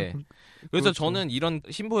연애물인데 그래서 그렇죠. 저는 이런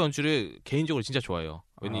신보 연출을 개인적으로 진짜 좋아해요.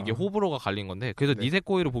 왜냐면 이게 호불호가 갈린 건데 그래서 네.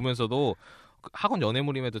 니세코이를 보면서도 학원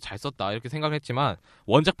연애물임에도 잘 썼다 이렇게 생각을 했지만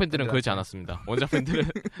원작 팬들은 그렇지 않았습니다. 원작 팬들은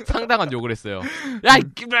상당한 욕을 했어요. 야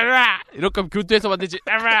이렇게 하면 교토에서 만들지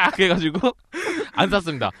그래가지고 안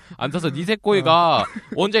샀습니다. 안 사서 니세코이가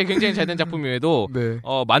원작이 굉장히 잘 된 작품임에도 네.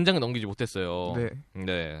 만장을 넘기지 못했어요. 네.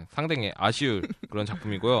 네, 상당히 아쉬울 그런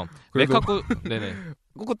작품이고요. 그래도 메카쿠 네네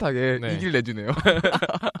꿋꿋하게 네. 이길 내주네요.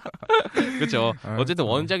 그렇죠. 어쨌든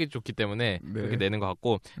원작이 좋기 때문에 네. 그렇게 내는 것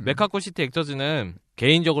같고 메카쿠 시티 액터즈는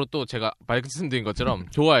개인적으로 또 제가 말씀드린 것처럼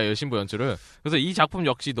좋아해요 신보 연출을. 그래서 이 작품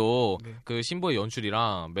역시도 네. 그 신보의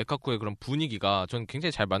연출이랑 메카쿠의 그런 분위기가 저는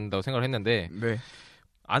굉장히 잘 맞는다고 생각을 했는데 네.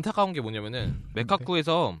 안타까운 게 뭐냐면은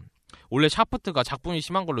메카쿠에서 원래 샤프트가 작품이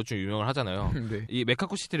심한 걸로 좀 유명을 하잖아요. 네. 이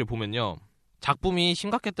메카쿠 시티를 보면요. 작품이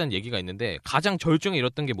심각했다는 얘기가 있는데 가장 절정에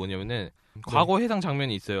이뤘던 게 뭐냐면은 과거 해당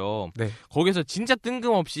장면이 있어요. 네. 거기서 진짜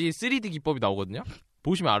뜬금없이 3D 기법이 나오거든요.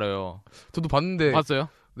 보시면 알아요. 저도 봤는데 봤어요?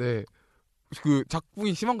 네. 그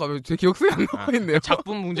작품이 심한가 봐요. 제 기억 속에 안 나와 있네요.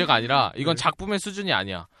 작품 문제가 아니라 이건 네. 작품의 수준이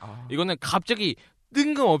아니야. 아. 이거는 갑자기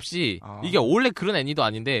뜬금없이 아. 이게 원래 그런 애니도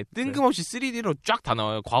아닌데 뜬금없이 3D로 쫙 다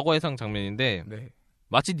나와요. 과거 해상 장면인데 네.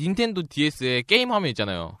 마치 닌텐도 DS에 게임 화면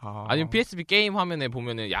있잖아요. 아. 아니면 PSP 게임 화면에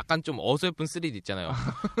보면은 약간 좀 어설픈 3D 있잖아요.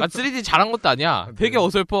 3D 잘한 것도 아니야. 네. 되게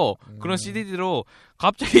어설퍼. 그런 3D로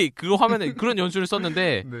갑자기 그 화면에 그런 연출을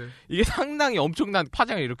썼는데 네. 이게 상당히 엄청난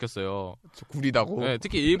파장을 일으켰어요. 저 구리다고. 네,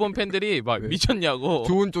 특히 일본 팬들이 막 네. 미쳤냐고.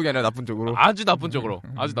 좋은 쪽이 아니라 나쁜 쪽으로. 아주 나쁜 쪽으로.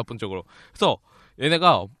 아주 나쁜 쪽으로. 그래서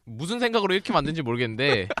얘네가 무슨 생각으로 이렇게 만든지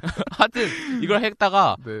모르겠는데 하여튼 이걸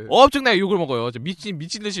했다가 네. 엄청나게 욕을 먹어요. 미친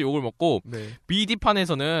듯이 욕을 먹고 네.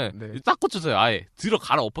 BD판에서는 네. 딱 꽂혔어요. 아예 들어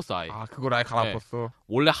갈아엎었어 아예. 아, 그걸 아예 갈아엎었어.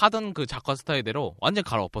 원래 하던 그 작가 스타일대로 완전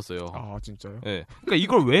갈아엎었어요. 아, 진짜요? 예. 그러니까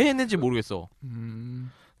이걸 왜 했는지 모르겠어.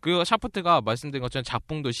 음. 그 샤프트가 말씀드린 것처럼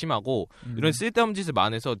작품도 심하고 이런 쓸데없는 짓을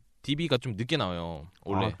많이 해서 DB가 좀 늦게 나와요.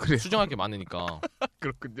 원래 아, 그래요? 수정할 게 많으니까.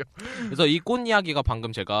 그렇군요. 그래서 이 꽃 이야기가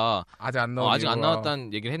방금 제가 아직 안 나온 아직 안 이유가-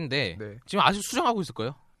 나왔다는 얘기를 했는데 네. 지금 아직 수정하고 있을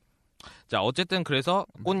거예요. 자, 어쨌든 그래서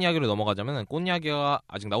꽃 이야기로 넘어가자면 꽃 이야기가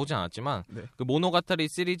아직 나오진 않았지만 네. 그 모노가타리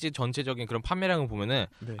시리즈 전체적인 그런 판매량을 보면은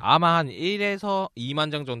네. 아마 한 1에서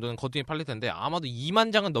 2만 장 정도는 거뜬히 팔릴 텐데 아마도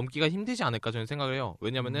 2만 장은 넘기가 힘들지 않을까 저는 생각을 해요.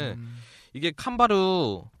 왜냐면은 이게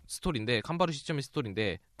칸바루 스토리인데 칸바루 시점의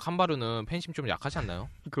스토리인데 칸바루는 팬심 좀 약하지 않나요?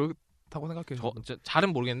 그렇다고 생각해요.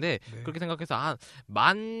 잘은 모르겠는데 네. 그렇게 생각해서 한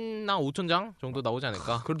 15,000장 정도 나오지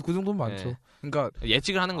않을까? 그래도 그 정도는 많죠. 네. 그러니까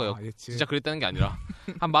예측을 하는 거예요. 아, 예측. 진짜 그랬다는 게 아니라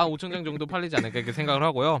한 15,000장 정도 팔리지 않을까 이렇게 생각을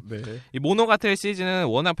하고요. 네. 이 모노가타리 시리즈는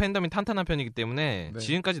워낙 팬덤이 탄탄한 편이기 때문에 네.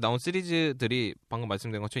 지금까지 나온 시리즈들이 방금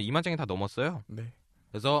말씀드린 것처럼 2만 장이 다 넘었어요. 네.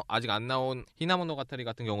 그래서 아직 안 나온 히나모노가타리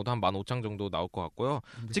같은 경우도 한 15,000장 정도 나올 것 같고요.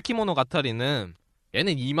 네. 츠키모노가타리는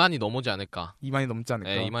얘는 2만이 넘어지 않을까. 2만이 넘지 않을까.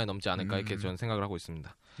 네, 2만이 넘지 않을까 이렇게 저는 생각을 하고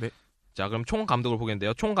있습니다. 네. 자, 그럼 총 감독을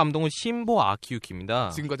보겠는데요. 총 감독은 신보 아키유키입니다.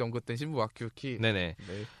 지금까지 언급된 신부 아키유키. 네네.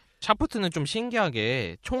 네. 샤프트는 좀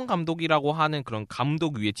신기하게 총감독이라고 하는 그런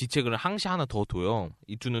감독 위에 지책을 항시 하나 더 둬요.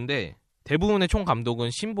 두는데 대부분의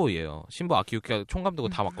총감독은 신보예요. 신보 아키유키가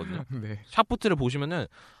총감독을 다 맡거든요. 네. 샤프트를 보시면은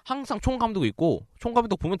항상 총감독이 있고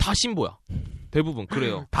총감독 보면 다 신보야. 대부분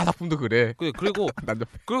그래요. 다 작품도 그래. 그리고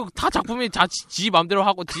다 작품이 지 맘대로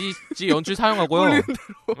하고 지 연출 사용하고요.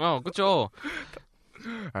 그렇죠.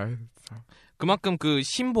 그만큼 그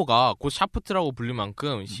신보가 곧 샤프트라고 불릴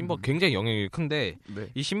만큼 신보가 굉장히 영향력이 큰데 네.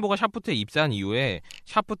 이 신보가 샤프트에 입사한 이후에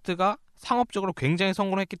샤프트가 상업적으로 굉장히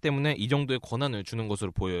성공했기 때문에 이 정도의 권한을 주는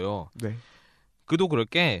것으로 보여요. 네. 그도 그럴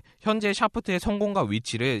게 현재 샤프트의 성공과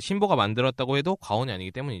위치를 신보가 만들었다고 해도 과언이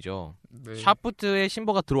아니기 때문이죠. 네. 샤프트에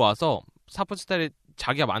신보가 들어와서 샤프트 스타일을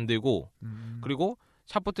자기가 만들고 그리고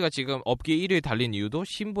샤프트가 지금 업계 1위에 달린 이유도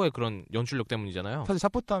신보의 그런 연출력 때문이잖아요. 사실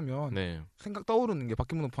샤프트 하면 네. 생각 떠오르는 게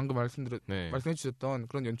박기문 방금 네. 말씀해 주셨던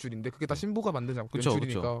그런 연출인데 그게 다 신보가 만든 그쵸,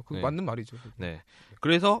 연출이니까 그게 네. 맞는 말이죠. 네.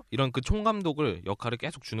 그래서 이런 그 총감독을 역할을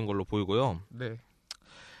계속 주는 걸로 보이고요. 네.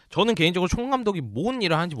 저는 개인적으로 총감독이 뭔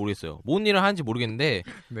일을 하는지 모르겠어요. 뭔 일을 하는지 모르겠는데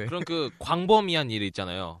네. 그런 그 광범위한 일이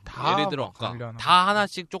있잖아요. 다 예를 들어 관리하나 다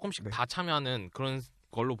하나씩 조금씩 네. 다 참여하는 그런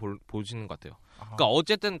걸로 보시는 것 같아요. 아. 그러니까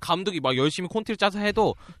어쨌든 감독이 막 열심히 콘티를 짜서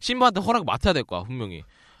해도 신부한테 허락 맡아야 될 거야 분명히.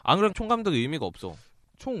 안 그러면 총감독의 의미가 없어.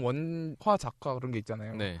 총 원화 작가 그런 게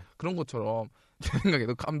있잖아요. 네. 그런 것처럼 제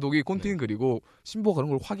생각에도 감독이 콘티는 그리고 신보가 그런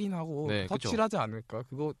걸 확인하고 네, 그쵸. 터치하지 않을까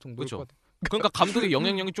그거 정도일 그쵸. 것 같아요. 그러니까 감독의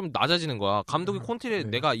영향력이 좀 낮아지는 거야. 감독이 콘티를 네.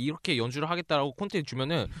 내가 이렇게 연주를 하겠다라고 콘티를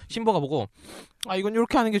주면은 신보가 보고 이건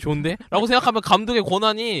이렇게 하는 게 좋은데? 라고 생각하면 감독의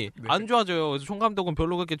권한이 네. 안 좋아져요. 그래서 총감독은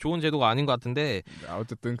별로 그렇게 좋은 제도가 아닌 것 같은데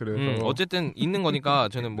어쨌든 그래서 어쨌든 있는 거니까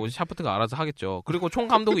저는 뭐 샤프트가 알아서 하겠죠. 그리고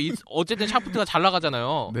총감독이 어쨌든 샤프트가 잘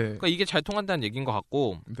나가잖아요. 네. 그러니까 이게 잘 통한다는 얘기인 것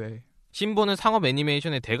같고 네. 신보는 상업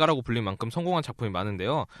애니메이션의 대가라고 불릴 만큼 성공한 작품이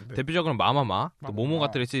많은데요. 네. 대표적으로 마마마, 또 마마마.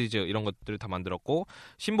 모모가타리 시리즈 이런 것들을 다 만들었고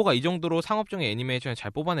신보가 이 정도로 상업적인 애니메이션을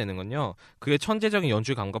잘 뽑아내는 건요. 그의 천재적인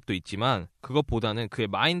연출 감각도 있지만 그것보다는 그의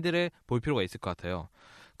마인드를 볼 필요가 있을 것 같아요.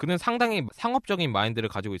 그는 상당히 상업적인 마인드를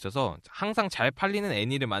가지고 있어서 항상 잘 팔리는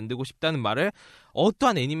애니를 만들고 싶다는 말을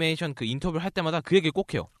어떠한 애니메이션 그 인터뷰를 할 때마다 그 얘기를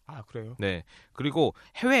꼭 해요. 아 그래요? 네. 그리고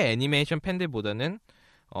해외 애니메이션 팬들보다는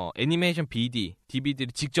애니메이션 BD,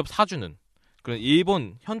 DVD를 직접 사주는 그런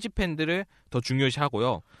일본 현지 팬들을 더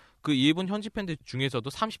중요시하고요. 그 일본 현지 팬들 중에서도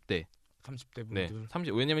 30대 30대 분들. 네,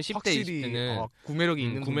 30 왜냐면 10대, 확실히 20대는 구매력이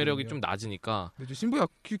있는 구매력이 분들이요. 좀 낮으니까 근데 신부야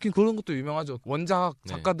큐킨 그런 것도 유명하죠. 원작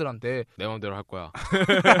네. 작가들한테 내 마음대로 할 거야.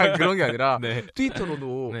 그런 게 아니라 네.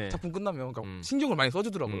 트위터로도 네. 작품 끝나면 그러니까 음. 신경을 많이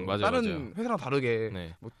써주더라고요. 맞아요, 다른 맞아요. 회사랑 다르게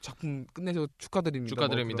네. 뭐 작품 끝내서 축하드립니다.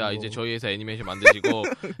 축하드립니다. 뭐 이제 그런 저희 회사 애니메이션 만드시고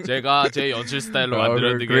제가 제 연출 스타일로 거.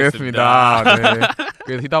 만들어 드리겠습니다. 그랬습니다. 네.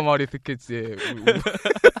 그래서 히다마리 스케치에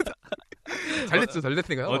잘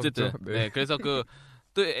됐으니까요. 어쨌든 네. 네, 그래서 그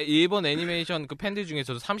또 일본 애니메이션 그 팬들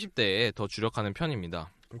중에서도 30대에 더 주력하는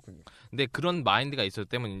편입니다. 그렇군요. 근데 그런 마인드가 있었기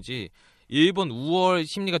때문인지 일본 우월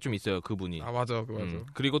심리가 좀 있어요, 그분이. 아 맞아, 그 맞아.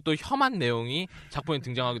 그리고 또 혐한 내용이 작품에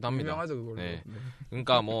등장하기도 합니다. 유명하죠 그걸로. 네. 네.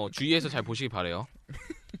 그러니까 뭐 주의해서 잘 보시기 바래요.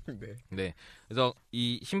 네. 네. 그래서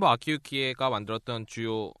이 신보 아키유키가 만들었던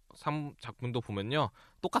주요 3작품도 보면요.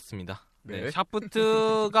 똑같습니다. 네. 네.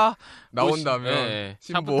 샤프트가 나온다면 네.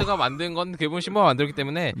 신보. 샤프트가 만든 건 대부분 신보가 만들었기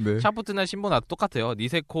때문에 네. 샤프트나 신보나 똑같아요.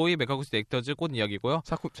 니세코이 메카구스 액터즈 꽃 이야기고요.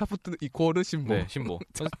 샤프트 이코르 신보. 네, 신보.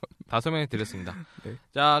 다 설명해 드렸습니다. 네.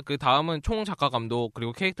 자, 그 다음은 총 작가 감독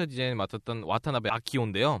그리고 캐릭터 디자인을 맡았던 와타나베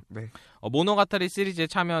아키오인데요. 네. 모노가타리 시리즈에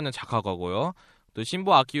참여하는 작가가고요. 또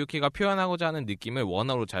신보 아키유키가 표현하고자 하는 느낌을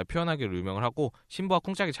원어로 잘 표현하기로 유명을 하고 신보와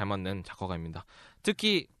쿵짝이 잘 맞는 작가가입니다.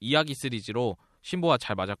 특히 이야기 시리즈로 신보와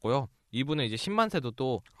잘 맞았고요. 이분은 이제 10만세도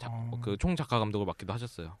또 그 총 작가 감독을 맡기도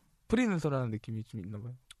하셨어요. 프리랜서라는 느낌이 좀 있나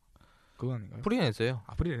봐요. 그거 아닌가요? 프리랜서예요.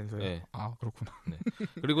 아 프리랜서요? 네. 아 그렇구나.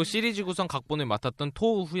 그리고 시리즈 구성 각본을 맡았던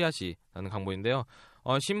토우 후야시라는 강본인데요.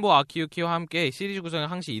 신보 아키유키와 함께 시리즈 구성에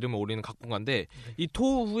항시 이름을 올리는 각본가인데 이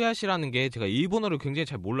토우 후야시라는 게 제가 일본어를 굉장히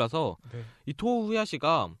잘 몰라서 네. 이 토우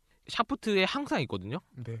후야시가 샤프트에 항상 있거든요.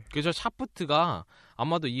 네. 그래서 샤프트가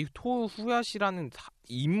아마도 이 토우 후야시라는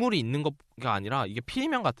인물이 있는 것가 아니라 이게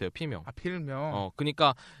필명 같아요. 필명. 아 필명.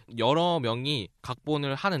 그러니까 여러 명이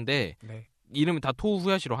각본을 하는데 네. 이름을 다 토우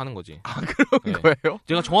후야시로 하는 거지. 아 그런 네. 거예요?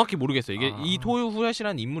 제가 정확히 모르겠어요. 이게 아. 이 토우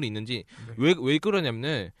후야시라는 인물이 있는지 네. 왜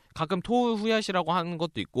그러냐면은 가끔 토우 후야시라고 하는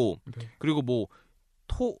것도 있고 네. 그리고 뭐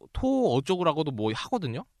토 어쩌고라고도 뭐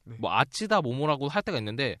하거든요. 네. 뭐 아치다 모모라고 할 때가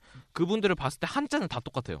있는데 그분들을 봤을 때 한자는 다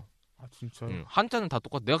똑같아요. 아 진짜요? 한자는 다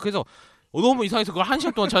똑같아. 내가 그래서 너무 이상해서 그걸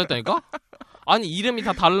 1시간 동안 찾았다니까? 아니 이름이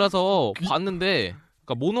다 달라서 봤는데 그러니까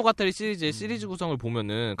그러니까 모노가타리 시리즈의 시리즈 구성을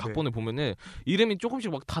보면은 각본을 보면은 이름이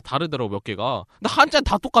조금씩 막 다 다르더라고 몇 개가. 근데 한자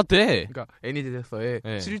다 똑같아. 그러니까 애니제서의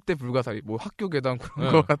쉴 때 불가사리, 뭐 학교 괴담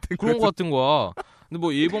그런 거 같은 그런 거 같은 거야. 근데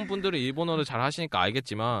뭐 일본 분들은 일본어를 잘 하시니까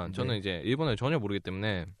알겠지만 저는 이제 일본어를 전혀 모르기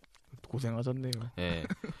때문에 고생하셨네요. 예.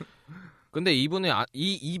 근데 이분은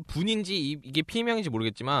이 분인지 이게 필명인지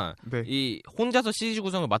모르겠지만 이 혼자서 시리즈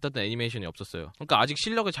구성을 맡았던 애니메이션이 없었어요. 그러니까 아직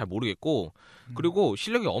실력을 잘 모르겠고 그리고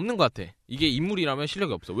실력이 없는 것 같아. 이게 인물이라면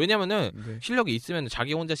실력이 없어. 왜냐면은 실력이 있으면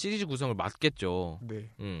자기 혼자 시리즈 구성을 맡겠죠.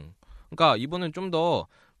 그러니까 이분은 좀 더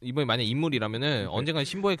이번에 만약 인물이라면은 언젠간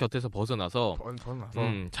신보의 곁에서 벗어나서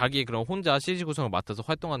자기의 그런 혼자 시리즈 구성을 맡아서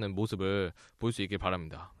활동하는 모습을 볼 수 있길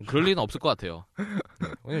바랍니다. 그럴 리는 없을 것 같아요.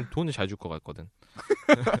 왜냐면 돈을 잘 줄 것 같거든.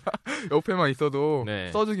 옆에만 있어도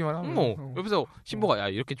써주기만 하면 옆에서 신보가 야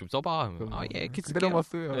이렇게 좀 써봐. 예,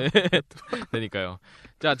 기다려봤어요. 그러니까요.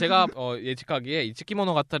 자, 제가 예측하기에 이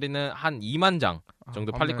츠키모노가타리는 한 2만 장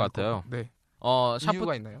정도 팔릴 것 같아요.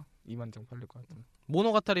 이유가 있나요? 2만 장 팔릴 것 같은.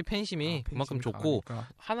 모노가타리 팬심이 그만큼 좋고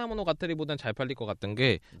하나 모노가타리보단 잘 팔릴 것 같던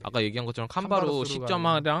게 아까 얘기한 것처럼 칸바루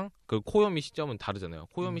시점이랑 그 코요미 시점은 다르잖아요.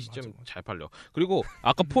 코요미 시점 잘 팔려. 그리고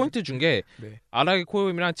아까 포인트 준 게 아라기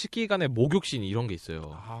코요미랑 치키 간의 목욕신 이런 게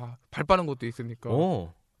있어요. 발 빠는 것도 있으니까.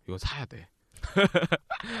 이거 사야 돼.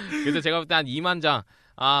 그래서 제가 볼 때 한 2만 장,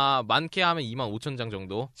 많게 하면 2만 5천 장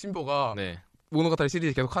정도. 신보가 모노가타리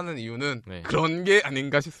시리즈 계속 하는 이유는 그런 게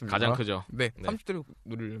아닌가 싶습니다. 가장 크죠. 30대를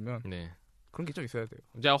누리려면 그런 게 좀 있어야 돼요.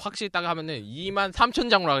 제가 확실히 딱 하면은 2만 3천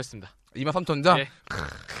장으로 하겠습니다. 2만 3천 장? 네.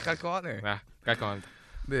 깔끔하네. 깔끔합니다.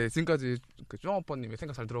 네, 지금까지 그 쭈앙오빠님의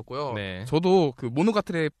생각 잘 들었고요. 저도 그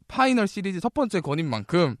모노가타리 파이널 시리즈 첫 번째 권인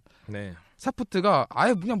만큼 샤프트가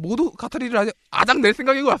아예 그냥 모노가타리를 아작 낼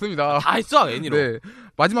생각인 것 같습니다. 다 했어, 애니로.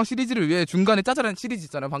 마지막 시리즈를 위해 중간에 짜잘한 시리즈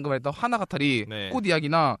있잖아요. 방금 했던 하나가타리, 꽃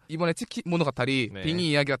이야기나 이번에 츠키모노가타리, 빙의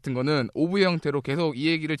이야기 같은 거는 오브의 형태로 계속 이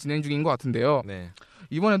얘기를 진행 중인 것 같은데요.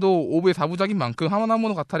 이번에도 오브의 4부작인 만큼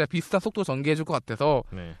하나모노가타리와 비슷한 속도 전개해줄 것 같아서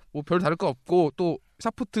뭐 별 다를 거 없고 또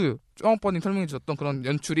샤프트, 쭈앙오빠님 설명해 주셨던 그런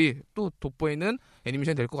연출이 또 돋보이는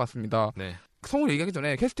애니메이션이 될 것 같습니다. 성우를 얘기하기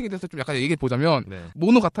전에 캐스팅에 대해서 좀 약간 얘기해 보자면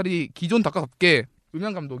모노가타리 기존 작가답게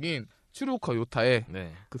음향 감독인 츠루오카 요타의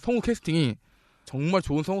그 성우 캐스팅이 정말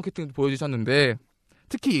좋은 성우 캐스팅을 보여주셨는데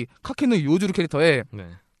특히 카케누 요주루 캐릭터의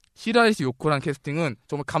시라이시 요코라는 캐스팅은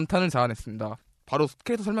정말 감탄을 자아냈습니다. 바로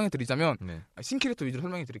캐릭터 설명해 드리자면 신캐릭터 위주로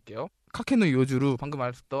설명해 드릴게요. 카케누 요주루 방금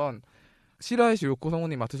말했던 시라이시 요코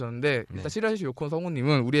성우님 맡으셨는데 일단 시라이시 요코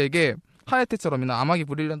성우님은 우리에게 하야테처럼이나 아마기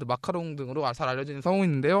브릴리언트 마카롱 등으로 잘 알려진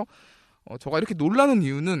성우인데요. 저가 이렇게 놀라는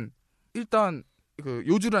이유는 일단 그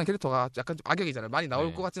요주라는 캐릭터가 약간 좀 악역이잖아요. 많이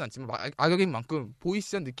나올 것 같진 않지만 악역인 만큼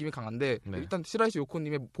보이시한 느낌이 강한데 일단 시라이시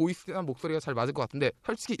요코님의 보이시한 목소리가 잘 맞을 것 같은데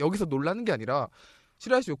솔직히 여기서 놀라는 게 아니라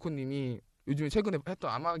시라이시 요코님이 요즘에 최근에 했던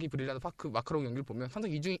아마기 브릴리언트 파크 마카롱 연기를 보면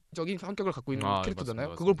상당히 이중적인 성격을 갖고 있는 캐릭터잖아요.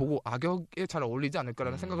 맞습니다. 그걸 보고 악역에 잘 어울리지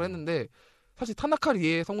않을까라는 생각을 했는데 사실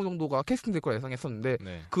타나카리의 성우 정도가 캐스팅될 거라 예상했었는데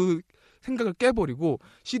그 생각을 깨버리고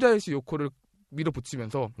시라이시 요코를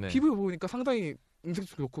밀어붙이면서 피부에 보니까 상당히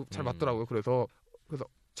음색도 좋고 잘 맞더라고요. 그래서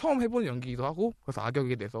처음 해보는 연기이기도 하고 그래서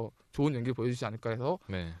악역에 대해서 좋은 연기를 보여주지 않을까 해서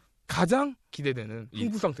가장 기대되는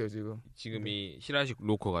흥부 상태예요 지금 이 시라이시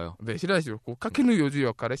요코가요. 네, 시라이시 요코 카케누 요주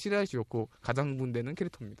역할의 시라이시 요코 가장 흥분되는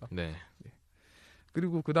캐릭터입니다.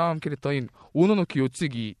 그리고 그 다음 캐릭터인 오노노키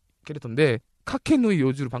요츠기 캐릭터인데 카케누이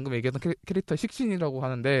요주로 방금 얘기했던 캐릭터 식신이라고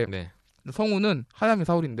하는데 성우는 하야미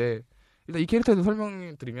사오리인데 일단 이 캐릭터에 대해서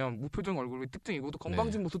설명드리면 무표정 얼굴의 특징이고 또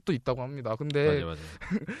건방진 모습도 있다고 합니다. 근데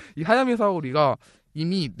이 하야미 사오리가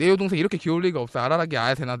이미 내 여동생이 이렇게 귀여울 리가 없어 아라라기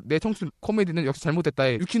아야세나 내 청춘 코미디는 역시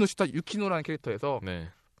잘못됐다에 유키노라는 캐릭터에서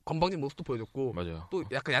건방진 모습도 보여줬고 또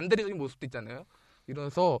약간 얀데리적인 모습도 있잖아요.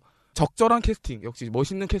 이러면서 적절한 캐스팅 역시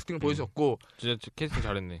멋있는 캐스팅을 보여주셨고 진짜 캐스팅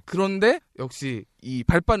잘했네. 그런데 역시 이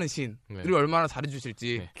발 빠는 신을 얼마나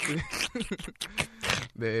잘해주실지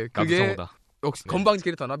그게 성우다. 역시 건방진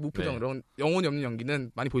캐릭터나 무표정 이런 영혼이 없는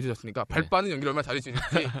연기는 많이 보여주셨으니까 발 빠는 연기를 얼마나 잘해주실지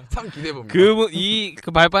참 기대해봅니다.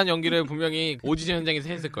 그 발 빠는 연기를 분명히 오디션 현장에서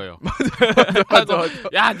했을 거예요. 맞아.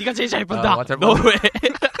 야 네가 제일 잘 빤다. 너 왜?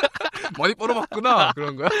 많이 뻘어봤구나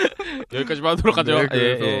그런 거야. 여기까지만 하도록 하죠.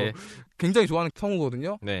 그래서 굉장히 좋아하는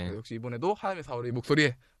성우거든요. 역시 이번에도 하야미 사오리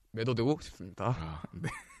목소리에 매도되고 싶습니다.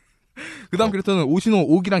 그 다음 캐릭터는 오시노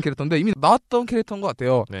오기라는 캐릭터인데 이미 나왔던 캐릭터인 것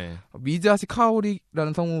같아요. 미즈하시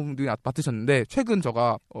카오리라는 성우분이 맡으셨는데 최근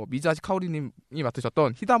저가 미즈하시 카오리님이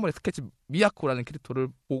맡으셨던 히다모리 스케치 미야코라는 캐릭터를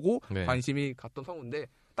보고 관심이 갔던 성우인데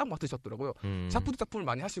딱 맡으셨더라고요. 샤프트 작품을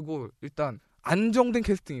많이 하시고 일단 안정된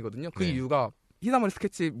캐스팅이거든요. 그 이유가 히다모리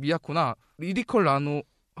스케치 미야코나 리리컬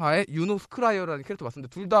라노하의 유노 스크라이어라는 캐릭터 맡았는데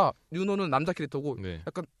둘 다 유노는 남자 캐릭터고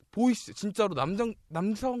약간 보이시죠? 진짜로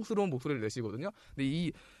남성스러운 목소리를 내시거든요. 근데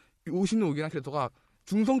이 오시노 우기라는 캐릭터가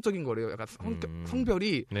중성적인 거래요. 약간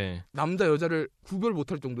성별이 네. 남자 여자를 구별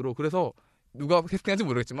못할 정도로. 그래서 누가 캐스팅한지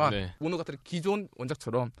모르겠지만 네. 모노가타리 기존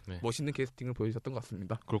원작처럼 네. 멋있는 캐스팅을 보여주셨던 것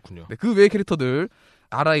같습니다. 그렇군요. 네, 그 외의 캐릭터들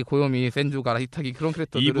아라이, 고요미, 센주, 가라, 히타기 그런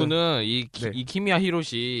캐릭터들은 이분은 이 네. 키미야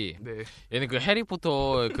히로시 네. 얘는 그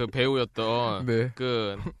해리포터 그 배우였던 네.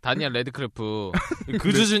 그 다니엘 레드크래프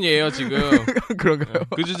그 수준이에요 지금. 그런가요?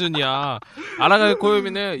 그 수준이야. 아라가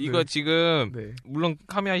고요미는 이거 네. 지금 네. 물론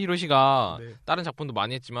카미야 히로시가 네. 다른 작품도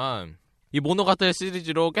많이 했지만 이 모노가타리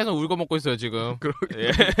시리즈로 계속 울고 먹고 있어요 지금.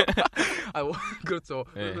 예. 그렇죠.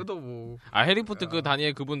 네. 그래도 뭐 해리포터 그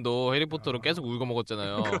다니엘 그분도 해리포터로 계속 울고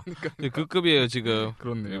먹었잖아요. 그러니까 그 급이에요 지금.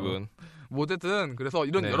 그렇네요. 이분. 뭐 어쨌든 그래서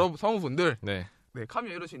이런 네. 여러 성우분들, 네. 네,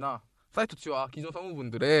 카미야 히로시나 사이토치와 기존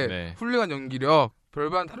성우분들의 네. 훌륭한 연기력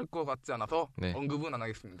별반 다를 것 같지 않아서 네. 언급은 안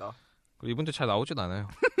하겠습니다. 이분도 잘 나오진 않아요.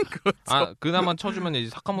 그렇죠. 그나마 쳐주면 이제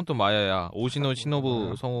사카모토 마야야 오시노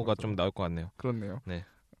시노부 성우가 좀 나올 것 같네요. 그렇네요. 네.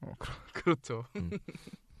 그렇죠. 음.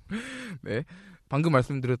 네, 방금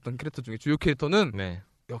말씀드렸던 캐릭터 중에 주요 캐릭터는 네.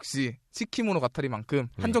 역시 츠키모노가타리만큼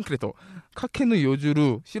네. 한정 캐릭터 카케누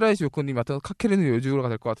요주루 시라이시 요코님이 맡은 카케누 요주루가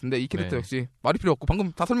될 것 같은데 이 캐릭터 네. 역시 말이 필요 없고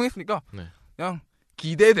방금 다 설명했으니까 네. 그냥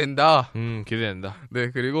기대된다. 기대된다. 네,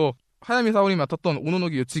 그리고 하야미 사오리 맡았던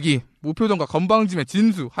오노노기 요치기 무표정과 건방짐의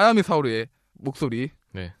진수 하야미 사오리의 목소리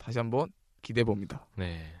네. 다시 한번 기대해 봅니다.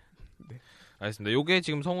 네. 네. 알겠습니다. 요게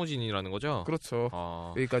지금 성우진이라는 거죠? 그렇죠.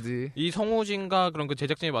 여기까지. 이 성우진과 그런 그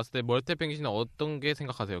제작진이 봤을 때 멀티펭귄은 어떤 게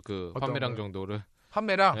생각하세요? 그 어떤 판매량 거요? 정도를.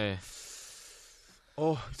 판매량. 네.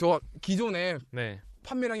 저 기존에 네.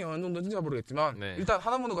 판매량이 어느 정도인지 모르겠지만 네. 일단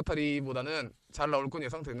하나모노가타리보다는 잘 나올 건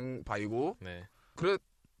예상되는 바이고 네.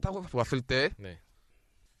 그렇다고 봤을 때 네.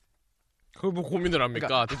 그걸 뭐 고민을 합니까?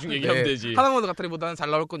 그러니까, 대충 얘기하면 네, 되지. 하나모노가타리보다는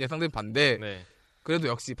잘 나올 건 예상되는 반대. 네. 그래도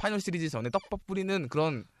역시 파이널 시리즈 전에 떡밥 뿌리는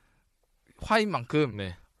그런 화인 만큼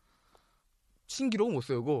네. 신기록은 못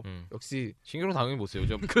세우고 역시 신기록 당연히 못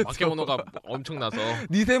세우죠. 그렇죠. 마케모노가 엄청나서.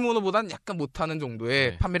 니세모노보단 약간 못하는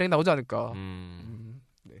정도의 네. 판매량이 나오지 않을까.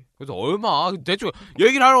 네. 그래서 얼마 대충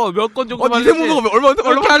얘기를 하러 몇 건 정도 니세모노가 얼마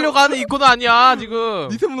그렇게 하려고 하는 이 코너 아니야 지금.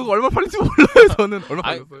 니세모노가 얼마 팔릴지 몰라요. 저는 얼마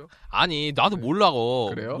아니, 팔렸어요? 아니 나도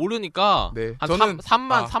몰라고. 그래요? 모르니까 네. 한 저는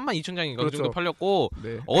 3만 2천 장인가 그렇죠. 그 정도 팔렸고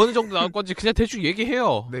네. 어느 정도 나올 건지 그냥 대충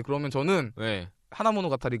얘기해요. 네, 그러면 저는 네.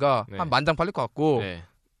 하나모노가타리가 네. 한 10,000장 팔릴 것 같고 네.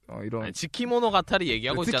 이런 아니, 츠키모노가타리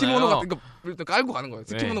얘기하고 있잖아요. 츠키모노가타리 그러니까 일단 깔고 가는 거예요.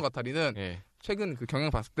 네. 츠키모노가타리는 네. 최근 그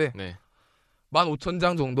경향 봤을 때 네.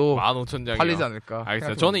 15,000장 정도 15,000장이요. 팔리지 않을까.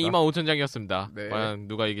 알겠어요. 저는 25,000장이었습니다. 네. 과연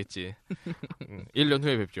누가 이겼지. 1년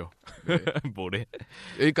후에 뵙죠. 네. 뭐래?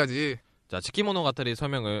 여기까지. 자, 츠키모노가타리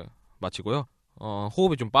설명을 마치고요.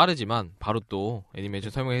 호흡이 좀 빠르지만 바로 또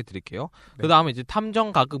애니메이션 설명해 드릴게요. 네. 그 다음에 이제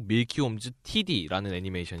탐정 가극 밀키홈즈td라는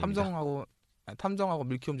애니메이션입니다. 탐정하고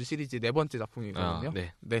밀키홈즈 시리즈 네 번째 작품이거든요.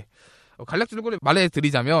 네. 간략 줄거리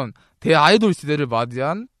말해드리자면 대아이돌 시대를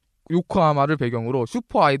맞이한 요코하마를 배경으로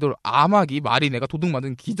슈퍼 아이돌 아마기 마리네가 도둑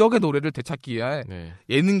맞은 기적의 노래를 되찾기 위해 네.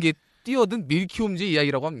 예능계에 뛰어든 밀키홈즈의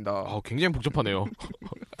이야기라고 합니다. 굉장히 복잡하네요.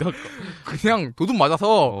 그냥 도둑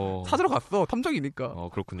맞아서 찾으러 갔어. 탐정이니까.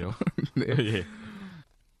 그렇군요. 네. 예.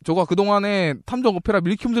 저가 그동안에 탐정 오페라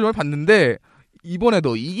밀키홈즈를 봤는데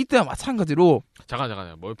이번에도 이기 때와 마찬가지로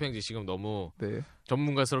잠깐. 멀팽지 지금 너무 네.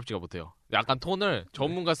 전문가스럽지가 못해요. 약간 톤을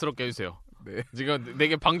전문가스럽게 해주세요. 네. 지금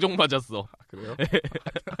내게 방정 맞았어. 그래요?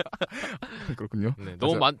 그렇군요. 네,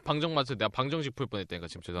 너무 방정 맞아서 내가 방정식 풀 뻔했다니까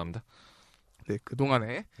지금 죄송합니다. 네,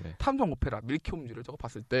 그동안에 네. 탐정 오페라 밀키홈즈를 저거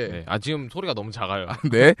봤을 때 네. 지금 소리가 너무 작아요.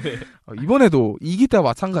 네. 이번에도 이기 때와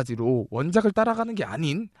마찬가지로 원작을 따라가는 게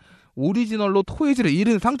아닌 오리지널로 토이즈를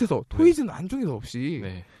잃은 상태에서 토이즈는 안중에도 없이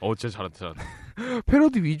네. 진짜 잘한다.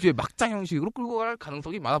 패러디 위주의 막장 형식으로 끌고 갈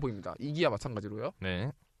가능성이 많아 보입니다. 이기와 마찬가지로요. 네.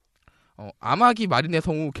 아마기 마리네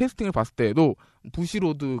성우 캐스팅을 봤을 때에도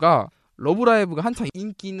부시로드가 러브라이브가 한창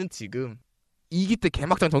인기 있는 지금 2기 때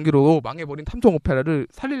개막장 전기로 망해버린 탐정 오페라를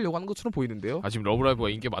살리려고 하는 것처럼 보이는데요. 지금 러브라이브가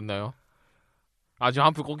인기 많나요? 지금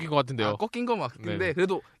한풀 꺾인 것 같은데요. 꺾인 건 맞는데 네네.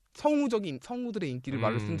 그래도 성우들의 인기를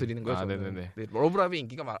말씀드리는 거예요. 저는. 네네네. 네, 러브라이브의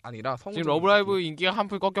인기가 아니라 지금 러브라이브 인기가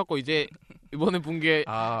한풀 꺾였고 이제 이번에 본 게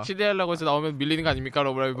신데렐라고 해서 나오면 밀리는 거 아닙니까?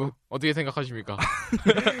 러브라이브 어떻게 생각하십니까?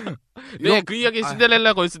 네, 그 이야기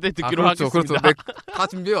신데렐라고 했을 때 듣기로 그렇죠, 하겠습니다. 그렇죠. 네, 다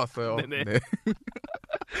준비해 왔어요. 네네. 네.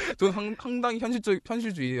 저는 상당히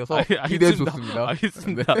현실주의여서 알겠습니다. 기대해 줬습니다.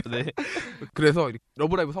 알겠습니다. 네. 그래서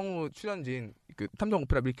러브라이브 성우 출연진 그 탐정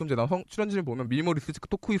오페라 밀키홈즈에 나온 출연진을 보면 밀모리스,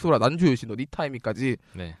 토쿠이소라, 난주요시노, 니타이미까지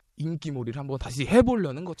네. 인기몰이를 한번 다시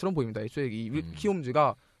해보려는 것처럼 보입니다. 애초에 이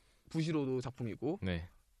밀키홈즈가 부시로도 작품이고 네.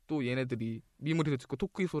 또 얘네들이 밀모리스,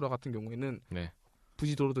 토쿠이소라 같은 경우에는 네.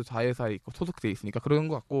 부시도로도 자회사에 있고 소속돼 있으니까 그런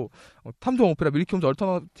것 같고 탐정 오페라 밀키홈즈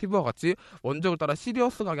얼터너티브와 같이 원작을 따라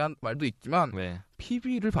시리어스하게 한 말도 있지만 네.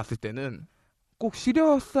 PB를 봤을 때는 꼭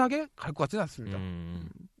시리어스하게 갈 것 같지는 않습니다.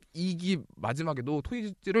 2기 마지막에도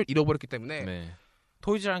토이즈를 잃어버렸기 때문에 네.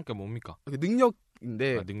 토이즈라는 게 뭡니까?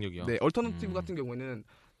 능력인데 능력이요? 네, 얼터너티브 같은 경우에는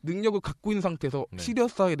능력을 갖고 있는 상태에서 네.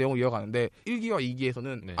 시리어스하게 내용을 이어가는데 1기와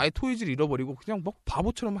 2기에서는 네. 아예 토이즈를 잃어버리고 그냥 막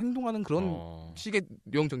바보처럼 행동하는 그런 식의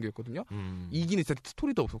내용 전개였거든요. 2기는 진짜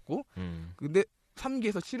스토리도 없었고 근데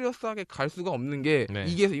 3기에서 시리어스하게 갈 수가 없는 게 네.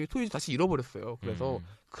 2기에서 이미 토이즈 다시 잃어버렸어요. 그래서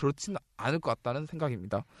그렇지는 않을 것 같다는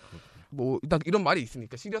생각입니다. 뭐 일단 이런 말이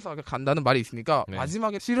있으니까 시리어스하게 간다는 말이 있으니까 네.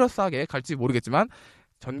 마지막에 시리어스하게 갈지 모르겠지만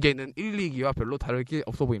전개는 1, 2기와 별로 다를 게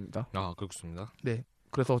없어 보입니다. 아 그렇습니다. 네.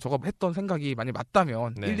 그래서 저가 했던 생각이 만약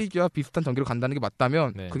맞다면 네. 1, 2기와 비슷한 전개로 간다는 게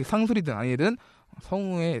맞다면 네. 그게 상술이든 아니든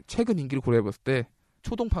성우의 최근 인기를 고려해봤을 때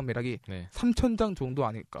초동 판매량이 네. 3,000장 정도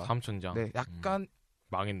아닐까. 3,000장. 네, 약간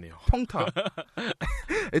망했네요. 평타.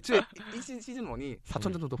 애초에 시즌 1이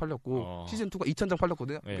 4,000장 정도 팔렸고 시즌 2가 2,000장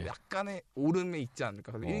팔렸거든요. 네. 약간의 오름에 있지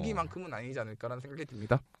않을까. 그래서 1기만큼은 아니지 않을까라는 생각이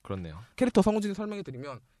듭니다. 그렇네요. 캐릭터 성우진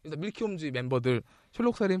설명해드리면 일단 밀키홈즈 멤버들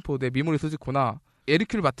셜록 사린포드의 미모리 스즈코나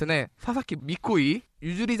에리큐르 바튼의 사사키 미코이,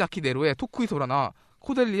 유즈리자키 네로의 토쿠이 소라나,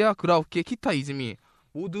 코델리아 그라우키의 키타 이즈미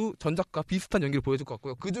모두 전작과 비슷한 연기를 보여줄 것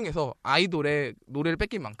같고요. 그 중에서 아이돌의 노래를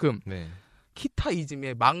뺏긴 만큼 네. 키타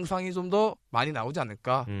이즈미의 망상이 좀 더 많이 나오지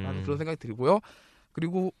않을까라는 그런 생각이 들고요.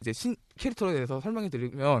 그리고 이제 신 캐릭터에 대해서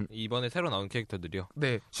설명해드리면 이번에 새로 나온 캐릭터들이요.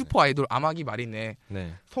 네, 슈퍼 아이돌 아마기 마리네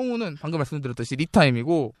네. 성우는 방금 말씀드렸듯이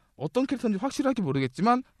리타임이고 어떤 캐릭터인지 확실하게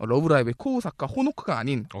모르겠지만 러브라이브의 코우사카 호노카가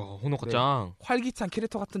아닌 호노카짱. 활기찬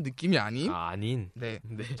캐릭터 같은 느낌이 아닌 아닌. 네,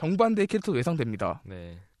 네. 정반대의 캐릭터도 예상됩니다.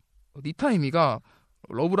 네. 리타임이가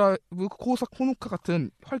러브라이브 코우사카 호노카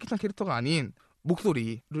같은 활기찬 캐릭터가 아닌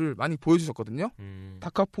목소리를 많이 보여주셨거든요.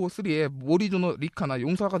 다카포 3의 모리조노 리카나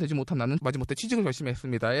용서가 되지 못한 나는 마지못해 취직을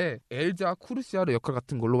결심했습니다의 엘자 쿠르시아르 역할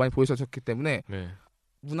같은 걸로 많이 보여주셨기 때문에 네.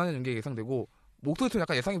 무난한 연기가 예상되고 목소리도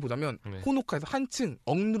약간 예상해보자면 네. 호노카에서 한층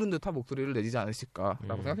억누른 듯한 목소리를 내지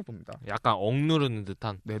않으실까라고 생각해봅니다. 약간 억누르는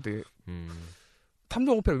듯한. 네네.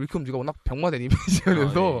 탐정 오페라 밀키홈즈가 워낙 병맛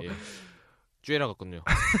애니메이션에서 아, 네, 예. 쭈에라 같군요.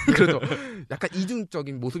 그래서 약간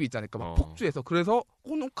이중적인 모습이 있지 않을까 막 폭주해서 그래서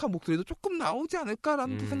호노카 목소리도 조금 나오지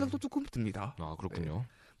않을까라는 생각도 조금 듭니다. 아 그렇군요.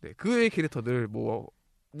 네, 그 외의 캐릭터들 뭐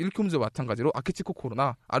밀키홈즈와 마찬가지로 아키치코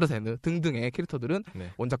코로나, 아르세느 등등의 캐릭터들은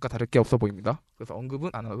네. 원작과 다를 게 없어 보입니다. 그래서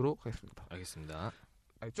언급은 안 하도록 하겠습니다. 알겠습니다.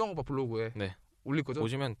 쭈앙오빠 블로그에 네. 올릴 거죠?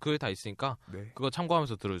 보시면 글 다 있으니까 네. 그거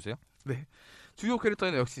참고하면서 들어주세요. 네. 주요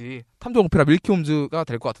캐릭터는 역시 탐정 오페라 밀키홈즈가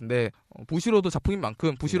될 것 같은데 부시로드 작품인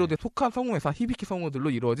만큼 부시로드에 속한 성우회사 히비키 성우들로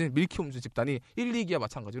이루어진 밀키홈즈 집단이 1, 2기와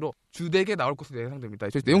마찬가지로 주되게 나올 것으로 예상됩니다.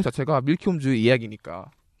 내용 자체가 밀키홈즈 이야기니까.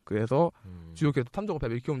 그래서 주요 캐릭터 탐정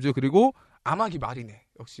오페라 밀키홈즈 그리고 아마기 마리네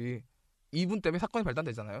역시 이분 때문에 사건이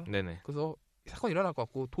발단되잖아요. 네네. 그래서 사건이 일어날 것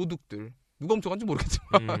같고 도둑들 누가 훔쳐간지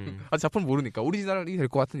모르겠지만 아직 작품을 모르니까 오리지널이 될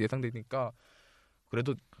것 같은 예상되니까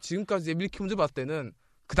그래도 지금까지 밀키홈즈 봤을 때는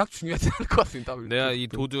그닥 중요하지 않을 것 같습니다. 내가 이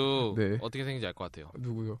도둑 네. 어떻게 생긴지 알 것 같아요.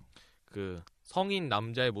 누구요? 그 성인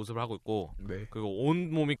남자의 모습을 하고 있고 네. 그리고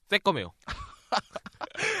온 몸이 새꺼매요.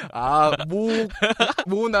 아,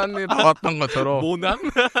 모난에 나왔던 것처럼. 모난?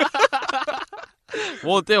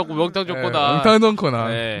 뭐 어때요? 명탕 좋거나. 명탕 좋거나.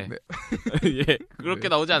 네. 네. 예, 그렇게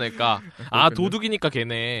나오지 않을까. 아, 도둑이니까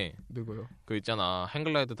걔네. 누구요? 그 있잖아.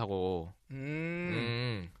 행글라이드 타고.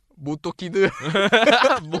 모토키드.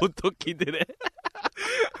 모토키드래.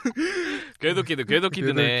 궤도키드네.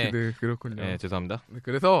 궤도키드, 그렇군요. 네, 죄송합니다. 네,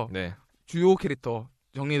 그래서 네. 주요 캐릭터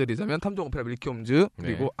정리해드리자면 탐정 오페라 밀키홈즈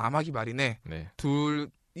그리고 네. 아마기 마리네 네. 둘이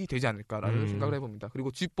되지 않을까라는 생각을 해봅니다.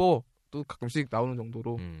 그리고 쥐뽀 또 가끔씩 나오는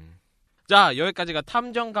정도로. 자, 여기까지가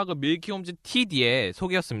탐정 가그 밀키홈즈 TD의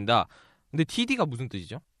소개였습니다. 근데 TD가 무슨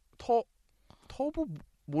뜻이죠? 터보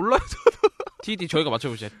몰라요. TD 저희가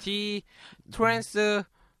맞춰보시죠. 트랜스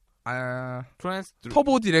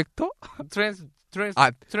터보 디렉터? 트랜스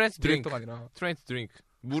드링크. 디렉터가 아니라 트랜스 드링크.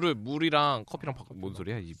 물이랑 커피랑 뭔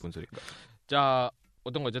소리야? 이 뭔 소리? 자,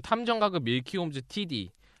 어떤 거죠? 탐정 가그 밀키홈즈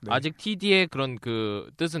TD. 네. 아직 TD의 그런 그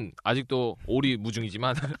뜻은 아직도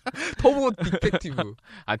오리무중이지만 터보 디텍티브.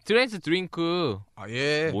 아, 트랜스 드링크. 아,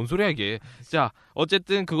 예. 뭔 소리야 이게. 자,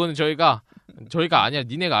 어쨌든 그거는 저희가 아니야.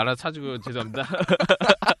 니네가 알아서 찾고 죄송합니다.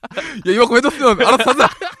 야, 이만큼 해줬으면 알아서 찾아.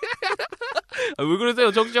 아, 왜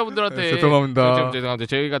그러세요, 청취자분들한테. 네, 죄송합니다. 죄송합니다.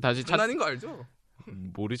 저희가 다시 장난인 거 알죠?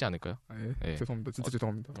 모르지 않을까요? 아, 예. 네. 죄송합니다. 진짜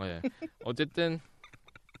죄송합니다. 예. 어쨌든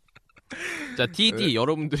자, TD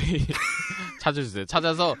여러분들이 찾아주세요.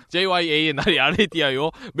 찾아서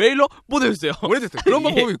JYANRADIO 메일로 보내주세요. 보내주세요. 그런 예.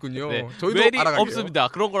 방법이 있군요. 네. 저희도 메일이 알아갈게요. 없습니다.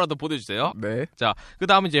 그런 거라도 보내주세요. 네. 자, 그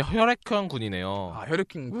다음은 이제 혈액형 군이네요. 아,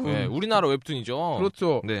 혈액형군. 네, 우리나라 웹툰이죠.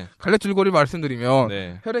 그렇죠. 네. 갈래줄거리 말씀드리면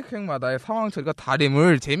네. 혈액형마다의 상황 처리가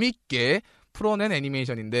다름을 재밌게 풀어낸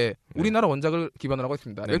애니메이션인데 우리나라 원작을 기반으로 하고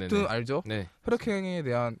있습니다. 네네네. 웹툰 알죠? 네. 혈액형에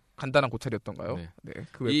대한 간단한 고찰이었던가요? 네. 네.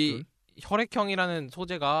 그 웹툰. 이 혈액형이라는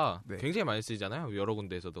소재가 네. 굉장히 많이 쓰이잖아요. 여러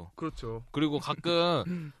군데에서도. 그렇죠. 그리고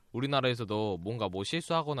가끔 우리나라에서도 뭔가 뭐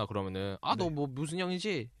실수하거나 그러면은 아, 너 네. 뭐 무슨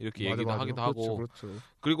형이지? 이렇게 맞아, 얘기도 맞아. 하기도 그렇죠, 하고. 그렇죠.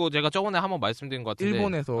 그리고 제가 저번에 한번 말씀드린 것 같은데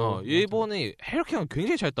일본에서 일본이 혈액형을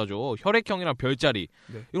굉장히 잘 따져. 혈액형이랑 별자리.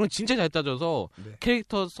 네. 이건 진짜 잘 따져서 네.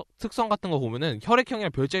 캐릭터 특성 같은 거 보면은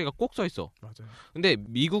혈액형이랑 별자리가 꼭 써 있어. 맞아요. 근데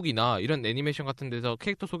미국이나 이런 애니메이션 같은 데서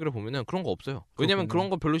캐릭터 소개를 보면은 그런 거 없어요. 왜냐면 그렇군요. 그런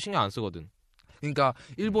거 별로 신경 안 쓰거든. 그러니까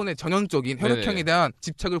일본의 전형적인 혈액형에 네네. 대한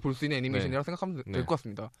집착을 볼 수 있는 애니메이션이라고 생각하면 네. 될 것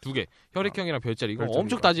같습니다. 두 개. 혈액형이랑 별자리. 이거 별자리가.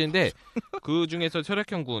 엄청 따지는데 그 중에서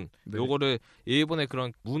혈액형군 네. 요거를 일본의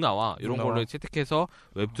그런 문화와 이런 문화와. 걸로 채택해서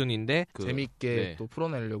웹툰인데 그 재밌게 네. 또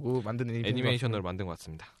풀어내려고 만든 애니메이션으로 만든 것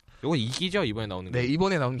같습니다. 요거 2기죠 이번에 나오는 게. 네,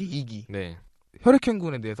 이번에 나온 게 2기. 네.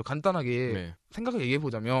 혈액형군에 대해서 간단하게 네. 생각을 얘기해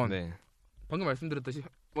보자면 네. 방금 말씀드렸듯이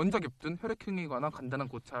원작 웹툰 혈액형에 관한 간단한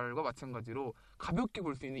고찰과 마찬가지로 가볍게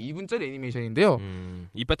볼 수 있는 2분짜리 애니메이션인데요.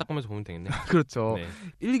 이빨 닦으면서 보면 되겠네. 그렇죠. 네.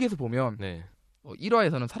 1기에서 보면 네.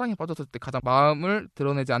 1화에서는 사랑에 빠졌을 때 가장 마음을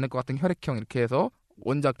드러내지 않을 것 같은 혈액형 이렇게 해서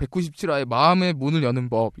원작 197화의 마음의 문을 여는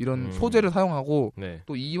법 이런 소재를 사용하고 네.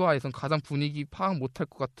 또 2화에서는 가장 분위기 파악 못할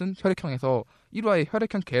것 같은 혈액형에서 1화의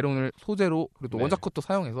혈액형 개론을 소재로 그리고 또 네. 원작 것도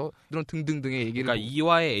사용해서 이런 등등등의 얘기를 그러니까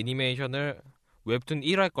 2화의 애니메이션을 웹툰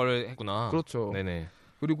 1화 걸 했구나. 그렇죠. 네네.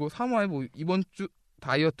 그리고 3화에 뭐 이번 주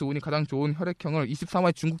다이어트 운이 가장 좋은 혈액형을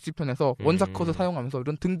 23화의 중국집 편에서 원작 컷을 사용하면서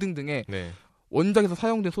이런 등등등의 네. 원작에서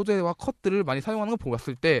사용된 소재와 컷들을 많이 사용하는 걸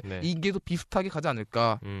보았을 때 네. 이게 더 비슷하게 가지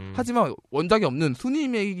않을까. 하지만 하지만 원작이 없는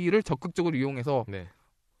순임 얘기를 적극적으로 이용해서 네.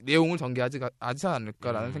 내용을 전개하지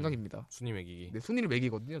않을까라는 생각입니다. 순위 매기기. 네, 순위를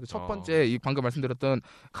매기거든요. 그 첫 어. 번째 이 방금 말씀드렸던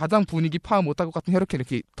가장 분위기 파악 못할 것 같은 혈액형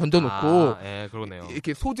이렇게 던져놓고 아, 예, 그러네요.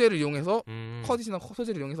 이렇게 소재를 이용해서 컷이나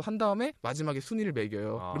소재를 이용해서 한 다음에 마지막에 순위를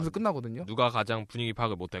매겨요. 아. 그러면서 끝나거든요. 누가 가장 분위기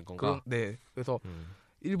파악을 못할 건가? 네, 그래서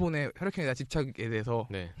일본의 혈액형에 대한 집착에 대해서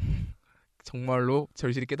네. 정말로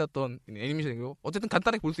절실히 깨닫던 애니메이션이고 어쨌든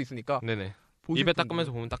간단하게 볼 수 있으니까 네네. 보실 입에 분들.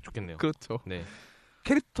 닦으면서 보면 딱 좋겠네요. 그렇죠. 네.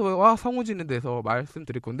 캐릭터와 성우진에 대해서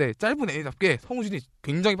말씀드릴 건데 짧은 애니답게 성우진이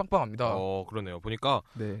굉장히 빵빵합니다. 그러네요. 보니까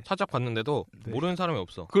네. 살짝 봤는데도 네. 모르는 사람이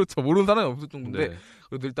없어. 그렇죠. 모르는 사람이 없을 정도인데 네.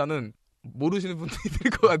 그래도 일단은 모르시는 분들이 있을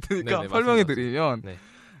것 같으니까 네네, 설명해 맞습니다. 드리면 네.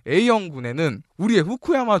 A형군에는 우리의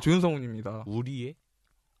후쿠야마 조윤성우입니다. 우리의?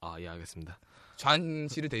 아, 예, 알겠습니다.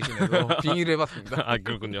 잔씨를 대신해서 빙의를 해봤습니다. 아,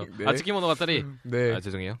 그렇군요. 네. 아, 츠키모노가타리. 네. 아,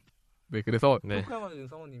 죄송해요. 네, 그래서 네. 후쿠야마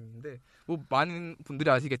조윤성우님인데 뭐 많은 분들이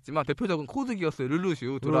아시겠지만 대표적인 코드기어스,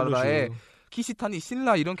 르루슈, 도라라의 키시타니,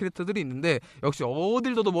 신라 이런 캐릭터들이 있는데 역시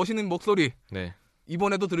어딜 둬도 멋있는 목소리 네.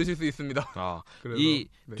 이번에도 들으실 수 있습니다. 아, 그래서, 이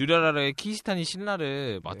네. 듀라라라의 키시타니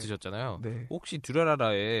신라를 맡으셨잖아요. 네. 혹시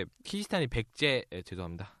듀라라라의 키시타니 백제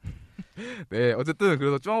죄송합니다. 네, 어쨌든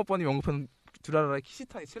그래서 쭈앙오빠님 연극한 듀라라의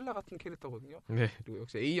키시타니 신라 같은 캐릭터거든요. 네. 그리고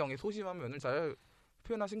역시 A형의 소심한 면을 잘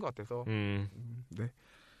표현하신 것 같아서 네.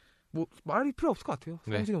 뭐 말이 필요 없을 것 같아요.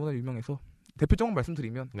 네. 성우진이 워낙 유명해서 대표적인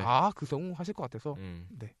말씀드리면 네. 그 성우 하실 것 같아서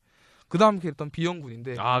네. 그 다음 캐릭터는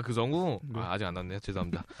B형군인데 아, 그 성우? 네. 아, 아직 안 났네요.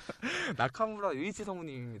 죄송합니다. 나카무라 유이치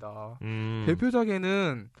성우님입니다. 대표작에는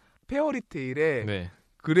대표작에는 페어리테일의 네.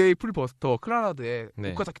 그레이 풀버스터, 클라라드의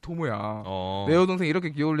네. 오카자키 토모야, 어. 내 여동생 이렇게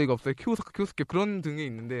귀여울 리가 없어요, 키오사카 키오스케 그런 등이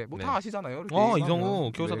있는데 뭐 네. 다 아시잖아요. 이렇게 이성우,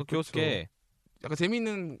 얘기하면. 키오사카 네, 키오스케. 그렇죠. 약간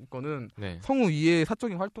재미있는 거는 네. 성우 이외의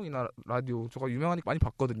사적인 활동이나 라디오 저가 유명하니까 많이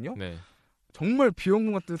봤거든요. 네. 정말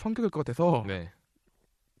비영군 같은 성격일 것 같아서 네.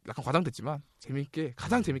 약간 과장됐지만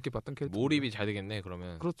가장 재밌게 봤던 캐릭터. 몰입이 잘 되겠네,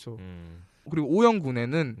 그러면. 그렇죠. 음. 그리고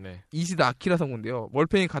O형군에는 네. 이시다 아키라 성우인데요.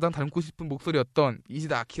 월팽이 가장 닮고 싶은 목소리였던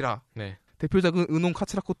이시다 아키라. 네. 대표작은 은혼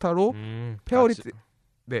카츠라 코타로,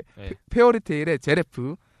 네. 페어리테일의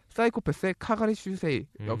제레프, 사이코패스의 카가리 슈세이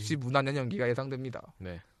역시 음. 무난한 연기가 예상됩니다.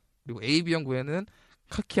 네. 그리고 AB형구에는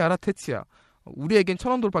카키아라 테치야, 우리에겐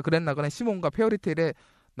천원 돌파 그랜나간의 시몬과 페어리테일의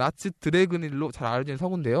나츠 드래그닐로 잘 알려진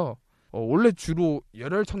성우인데요. 원래 주로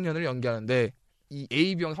열혈 청년을 연기하는데 이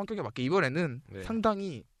AB형 성격에 맞게 이번에는 네.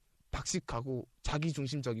 상당히 박식하고 자기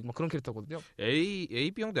중심적인 뭐 그런 캐릭터거든요.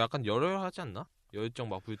 AB형도 약간 열혈하지 않나? 열정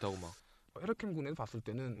막 불타고 막. 혈액형군에서 봤을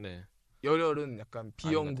때는 네. 열혈은 약간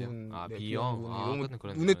B형. B형군, 아, 네, B형. B형군이 아, 너무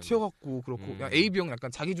그런 눈에 느낌이네. 튀어갖고 그렇고 그냥 AB형 약간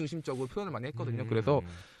자기 중심적으로 표현을 많이 했거든요. 그래서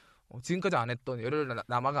지금까지 안 했던 열혈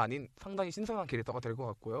남아가 아닌 상당히 신선한 캐릭터가 될 것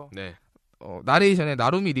같고요. 네. 나레이션에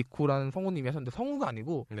나루미 리코라는 성우님이 하셨는데 성우가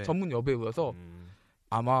아니고 네. 전문 여배우여서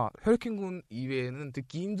아마 혈액형군 이외에는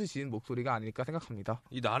듣기 힘드신 목소리가 아닐까 생각합니다.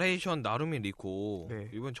 이 나레이션 나루미 리코 네.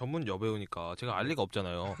 이번 전문 여배우니까 제가 알 리가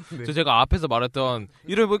없잖아요. 네. 그래서 제가 앞에서 말했던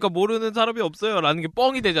이를 보니까 모르는 사람이 없어요 라는 게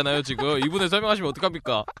뻥이 되잖아요. 지금 이분을 설명하시면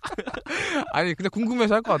어떡합니까? 아니 그냥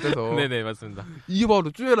궁금해서 할 것 같아서. 네네 맞습니다. 이게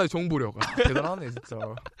바로 쭈엘라의 정보력. 대단하네 진짜.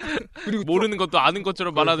 그리고 모르는 것도 아는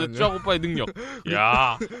것처럼 말하는 그러니까요. 쭈앙오빠의 능력.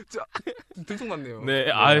 야, 들통났네요.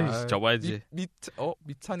 네, 아이 접어야지.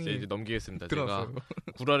 미찬이 이제 넘기겠습니다. 들어왔어요. 제가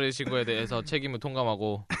구라를 신고에 대해서 책임을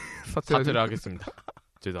통감하고 사퇴를 사퇴를 하겠습니다.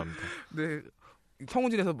 죄송합니다. 네.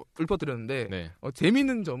 성우진에서 읊어드렸는데 네,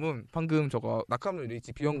 재미있는 점은 방금 저거 나카무라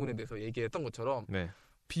류이치 비형군에 대해서 얘기했던 것처럼 네,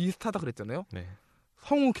 비슷하다 그랬잖아요. 네.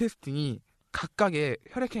 성우 캐스팅이 각각의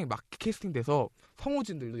혈액형에 맞게 캐스팅돼서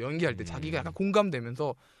성우진들도 연기할 때 자기가 약간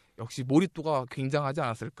공감되면서 역시 몰입도가 굉장하지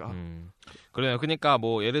않았을까. 그래요. 그러니까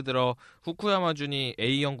뭐 예를 들어 후쿠야마 준이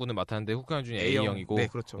A형 군을 맡았는데 후쿠야마 준이 A형이고, 네,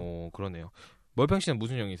 그렇죠. 그러네요. 멀팽 씨는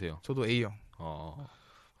무슨 형이세요? 저도 A형.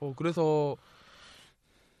 그래서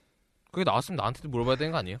그게 나왔으면 나한테도 물어봐야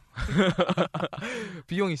되는 거 아니에요?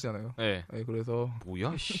 B형이시잖아요. 네. 네, 그래서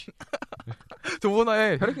뭐야? 씨.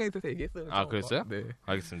 저번에 혈액형에 대해서 얘기했어요. 아, 그랬어요? 네.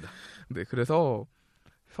 알겠습니다. 네, 그래서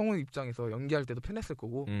성우 입장에서 연기할 때도 편했을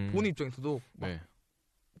거고 본인 입장에서도 네.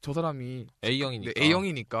 저 사람이 A형이니까. 네,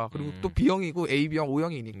 A형이니까 그리고 또 B형이고 AB형,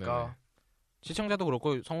 O형이니까 네네. 시청자도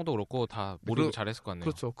그렇고 성우도 그렇고 다 몰입을 잘했을 것 같네요.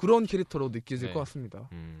 그렇죠. 그런 캐릭터로 느껴질 네. 것 같습니다.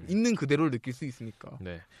 있는 그대로를 느낄 수 있으니까.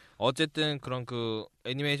 네. 어쨌든 그런 그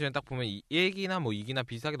애니메이션에 딱 보면 1기나 뭐 2기나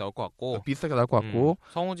비슷하게 나올 것 같고 비슷하게 나올 것 같고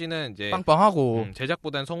성우진은 이제 빵빵하고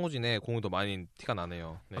제작보다는 성우진의 공이 더 많이 티가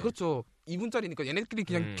나네요. 네. 그렇죠. 2분짜리니까 얘네들끼리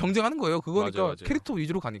그냥 경쟁하는 거예요. 그거니까 맞아요. 캐릭터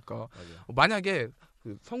위주로 가니까. 맞아요. 만약에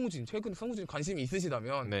그 성우진 최근 성우진 관심이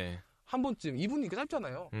있으시다면 네. 한 번쯤 2분이니까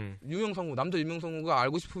짧잖아요. 음. 유명 성우 남자 유명 성우가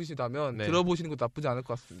알고 싶으시다면 네. 들어보시는 것도 나쁘지 않을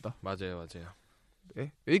것 같습니다. 맞아요.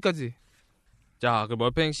 네, 여기까지. 자, 그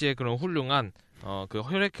멀팽 씨의 그런 훌륭한 그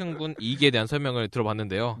혈액형군 2기에 대한 설명을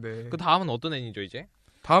들어봤는데요. 네. 그 다음은 어떤 애니죠 이제?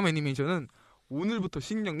 다음 애니메이션은 오늘부터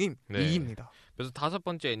신령님 네. 2입니다. 그래서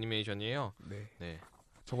 5번째 애니메이션이에요. 네. 네.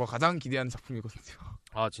 저가 가장 기대하는 작품이거든요.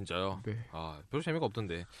 아 진짜요? 네. 별로 재미가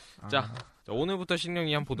없던데. 자, 오늘부터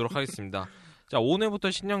신령이 한번 보도록 하겠습니다. 자,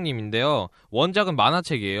 오늘부터 신령님인데요. 원작은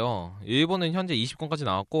만화책이에요. 일본은 현재 20권까지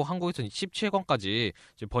나왔고 한국에서는 17권까지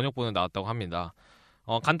번역본은 나왔다고 합니다.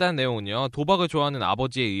 간단한 내용은요. 도박을 좋아하는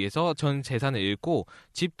아버지에 의해서 전 재산을 잃고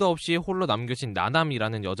집도 없이 홀로 남겨진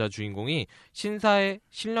나남이라는 여자 주인공이 신사의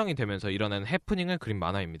신령이 되면서 일어나는 해프닝을 그린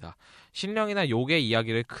만화입니다. 신령이나 욕의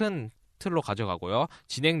이야기를 큰 틀로 가져가고요.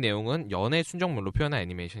 진행 내용은 연애 순정물로 표현한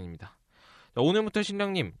애니메이션입니다. 자, 오늘부터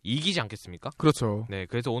신령님 2기지 않겠습니까? 그렇죠. 네,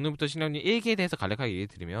 그래서 오늘부터 신령님 1기에 대해서 간략하게 얘기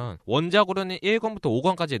드리면 원작으로는 1권부터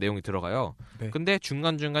 5권까지의 내용이 들어가요. 네. 근데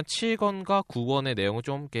중간중간 7권과 9권의 내용을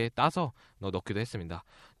좀 이렇게 따서 넣기도 했습니다.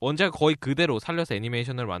 원작을 거의 그대로 살려서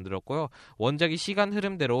애니메이션을 만들었고요. 원작이 시간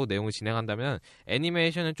흐름대로 내용을 진행한다면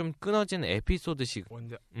애니메이션은 좀 끊어진 에피소드식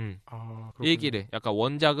원작. 1기를 약간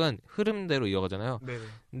원작은 흐름대로 이어가잖아요. 네.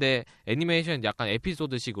 근데 애니메이션은 약간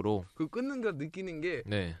에피소드식으로 그 끊는 거 느끼는 게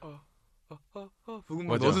네.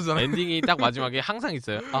 부금만 넣어주잖아요. 엔딩이 딱 마지막에 항상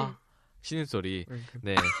있어요. 신음소리.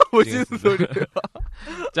 네. 멋있는 소리예요.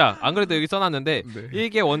 자, 안 그래도 여기 써놨는데 네.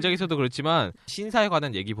 1기 원작에서도 그렇지만 신사에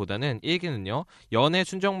관한 얘기보다는 1기는요. 연애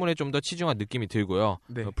순정물에 좀 더 치중한 느낌이 들고요.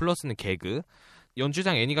 네. 플러스는 개그.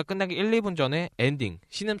 연출상 애니가 끝나기 1, 2분 전에 엔딩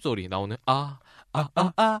신음소리 나오는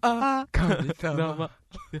감사합니다.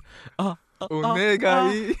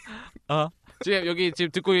 오메가이. 지금 여기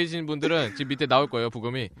지금 듣고 계신 분들은 지금 밑에 나올 거예요.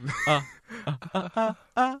 부금이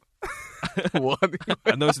뭐 하는 거야?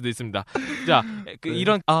 안 나올 수도 있습니다. 자,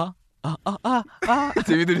 이런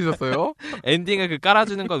재미 들으셨어요? 엔딩을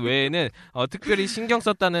깔아주는 것 외에는 특별히 신경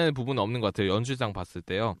썼다는 부분은 없는 것 같아요. 연출상 봤을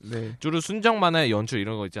때요. 네. 주로 순정 만화의 연출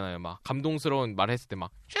이런 거 있잖아요. 막 감동스러운 말 했을 때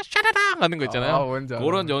막 샤샤라랑 하는 거 있잖아요.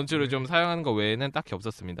 그런 연출을 좀 사용하는 것 외에는 딱히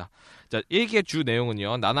없었습니다. 자, 1기의 주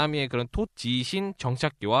내용은요. 나나미의 그런 토지신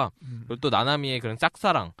정착기와 그리고 또 나나미의 그런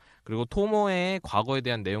짝사랑 그리고 토모의 과거에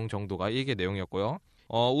대한 내용 정도가 1기의 내용이었고요.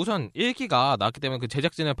 우선 1기가 나왔기 때문에 그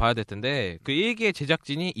제작진을 봐야 될 텐데 그 1기의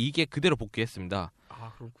제작진이 2기에 그대로 복귀했습니다.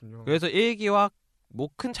 그렇군요. 그래서 1기와 뭐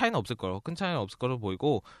큰 차이는 없을 거로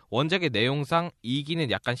보이고 원작의 내용상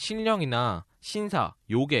 2기는 약간 신령이나 신사,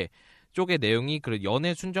 요괴 쪽의 내용이 그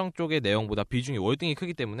연애 순정 쪽의 내용보다 비중이 월등히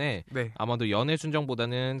크기 때문에 네. 아마도 연애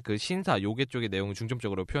순정보다는 그 신사, 요괴 쪽의 내용을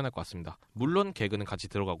중점적으로 표현할 것 같습니다. 물론 개그는 같이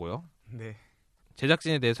들어가고요. 네.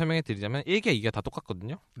 제작진에 대해 설명해 드리자면 1기, 2기가 다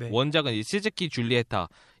똑같거든요. 네. 원작은 이 스즈키 줄리에타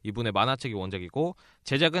이분의 만화책이 원작이고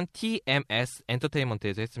제작은 TMS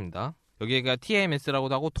엔터테인먼트에서 했습니다. 여기가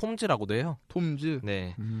TMS라고도 하고 톰즈라고도 해요. 톰즈.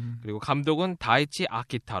 네. 그리고 감독은 다이치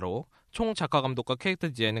아키타로, 총 작화 감독과 캐릭터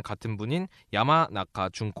디자인은 같은 분인 야마나카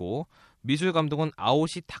준코, 미술 감독은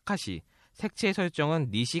아오시 타카시, 색채 설정은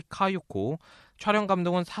니시 카유코, 촬영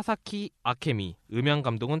감독은 사사키 아케미, 음향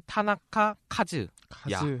감독은 타나카 카즈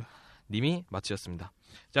님이 마치셨습니다.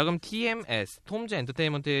 자, 그럼 TMS, 톰즈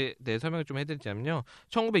엔터테인먼트에 대해 설명을 좀 해드리자면요.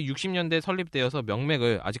 1960년대 설립되어서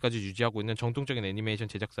명맥을 아직까지 유지하고 있는 정통적인 애니메이션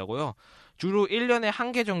제작사고요. 주로 1년에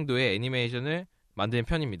 1개 정도의 애니메이션을 만드는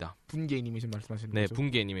편입니다. 분기 애니메이션 말씀하시는 네, 거죠?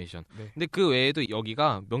 분기 애니메이션. 네. 근데 그 외에도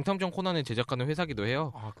여기가 명탐정 코난을 제작하는 회사기도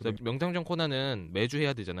해요. 아, 그래서 명탐정 코난은 매주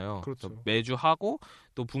해야 되잖아요. 그렇죠. 그래서 매주 하고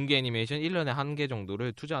또 분기 애니메이션 1년에 1개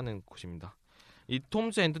정도를 투자하는 곳입니다. 이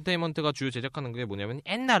톰즈 엔터테인먼트가 주요 제작하는 게 뭐냐면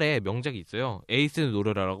옛날에 명작이 있어요. 에이스는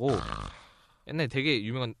노래라라고 옛날에 되게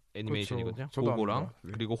유명한 애니메이션이거든요. 저도 그거랑 압니다.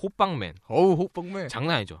 네. 그리고 호빵맨. 어우, 호빵맨.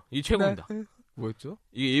 장난 아니죠. 이 최고입니다. 네. 뭐였죠?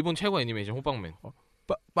 이게 일본 최고 애니메이션 호빵맨.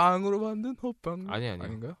 빵으로 만든 호빵. 아니요.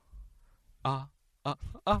 아닌가요?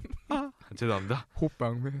 죄송합니다.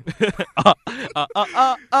 호빵맨.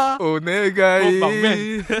 아. 오네가이.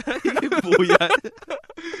 호빵맨. 이게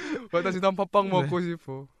뭐야? 다시 난 팥빵 먹고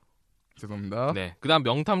싶어. 죄송합니다. 네. 그다음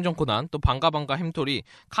명탐정 코난, 또 방가방가 햄토리,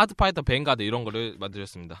 카드파이터 뱅가드 이런 거를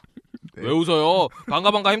만드셨습니다. 네. 왜 웃어요?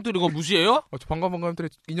 방가방가 햄토리 이거 무시해요? 저 방가방가 햄틀에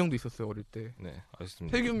인형도 있었어요, 어릴 때. 네,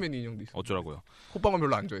 알겠습니다. 태균맨 인형도 있었어요. 어쩌라고요? 호빵은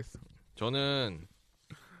별로 안 좋아했어. 저는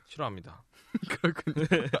싫어합니다. 그렇군요.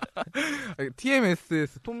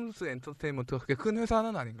 TMS, 톰스 엔터테인먼트가 그렇게 큰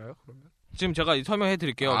회사는 아닌가요? 그러면? 지금 제가 설명해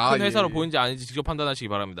드릴게요. 아, 큰 회사로 예. 보이는지 아닌지 직접 판단하시기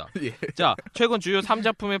바랍니다. 예. 자, 최근 주요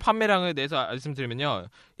 3작품의 판매량에 대해서 말씀드리면요.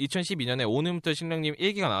 2012년에 오늘부터 신령님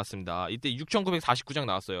 1기가 나왔습니다. 이때 6,949장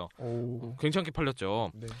나왔어요. 오. 괜찮게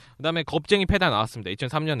팔렸죠. 네. 그다음에 겁쟁이 페달 나왔습니다.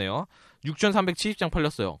 2003년에요. 6,370장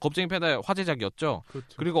팔렸어요. 겁쟁이 페달 화제작이었죠.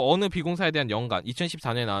 그렇죠. 그리고 어느 비공사에 대한 연관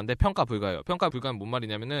 2014년에 나왔는데 평가 불가예요. 평가 불가는 뭔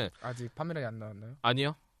말이냐면은 아직 판매량이 안 나왔나요?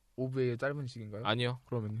 아니요. 오브의 짧은 시기인가요? 아니요.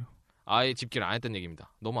 그러면요. 아예 집계를 안 했던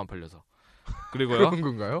얘기입니다. 너무 안 팔려서. 그리고요. 그런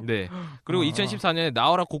건가요? 네. 그리고 2014년에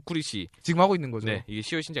나와라 고쿠리 씨. 지금 하고 있는 거죠? 네. 이게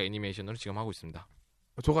시오 신작 애니메이션으로 지금 하고 있습니다.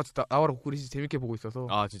 저가 진짜 나와라 고쿠리 씨 재밌게 보고 있어서.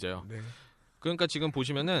 아, 진짜요? 네. 그러니까 지금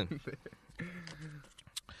보시면은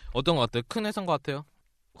어떤 것 같아요? 큰 회사인 것 같아요?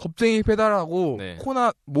 겁쟁이 페달하고 네.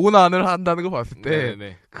 모난을 한다는 거 봤을 때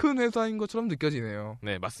네. 큰 회사인 것처럼 느껴지네요.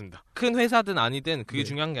 네, 맞습니다. 큰 회사든 아니든 그게 네.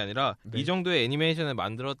 중요한 게 아니라 네. 이 정도의 애니메이션을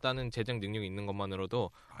만들었다는 제작 능력이 있는 것만으로도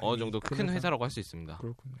어느 정도 큰 회사라고 할 수 있습니다.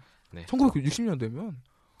 그렇군요. 네. 1960년대면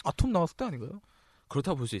아톰 나왔을 때 아닌가요?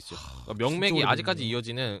 그렇다고 볼 수 있죠. 그러니까 명맥이 진짜 아직까지 오래됐네요.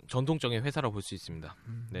 이어지는 전통적인 회사라고 볼 수 있습니다.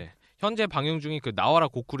 네. 현재 방영 중인 그 나와라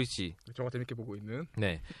고쿠리 씨. 저가 재밌게 보고 있는.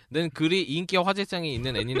 네. 는 글이 인기와 화제성이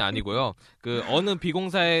있는 애니는 아니고요. 그 어느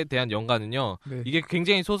비공사에 대한 연관은요. 네. 이게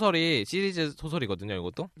굉장히 소설이 시리즈 소설이거든요.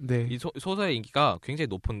 이것도. 네. 이 소설의 인기가 굉장히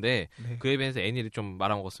높은데 네. 그에 비해서 애니를 좀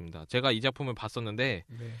말아먹었습니다. 제가 이 작품을 봤었는데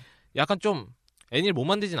네. 약간 좀 애니를 못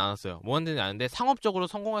만들진 않았어요. 못 만들진 않았는데 상업적으로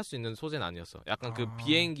성공할 수 있는 소재는 아니었어. 약간 그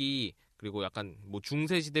비행기 그리고 약간 뭐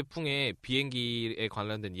중세시대 풍의 비행기에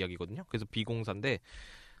관련된 이야기거든요. 그래서 비공사인데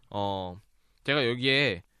제가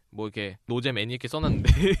여기에 뭐 이렇게 노잼 애니 이렇게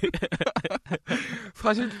써놨는데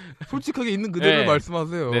사실 솔직하게 있는 그대로 네.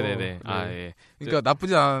 말씀하세요. 네네네. 네. 아 예. 그러니까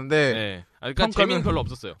나쁘지 않은데 네. 그러니까 평가는- 재미는 별로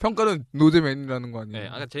없었어요. 평가는 노잼맨이라는 거 아니에요? 네,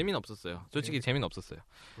 아까 재미는 없었어요. 솔직히 네. 재미는 없었어요.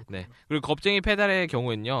 네. 그리고 겁쟁이 페달의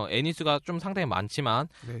경우에는요, 애니수가 좀 상당히 많지만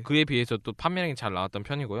네. 그에 비해서 또 판매량이 잘 나왔던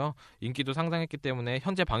편이고요. 인기도 상당했기 때문에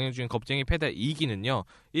현재 방영 중인 겁쟁이 페달 2기는요,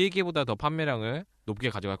 1기보다 더 판매량을 높게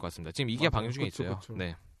가져갈 것 같습니다. 지금 2기가 맞아요. 방영 중에 그쵸, 있어요. 그쵸.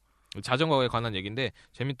 네. 자전거에 관한 얘기인데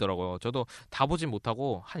재밌더라고요. 저도 다 보진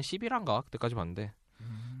못하고 한 11화인가 그때까지 봤는데,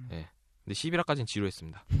 네. 근데 11화까지는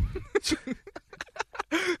지루했습니다.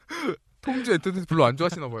 톰즈 엔터테인먼트 별로 안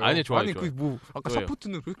좋아하시나 봐요. 아니, 좋아요, 아니 좋아요. 그 뭐 아까 왜요?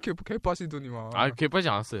 샤프트는 그렇게 개빠시더니만. 아, 개빠지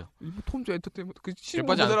않았어요. 뭐 톰즈 엔터테인먼트 그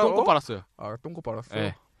개빠지 않았어요. 똥꼬 빨았어요. 아, 똥꼬 빨았어.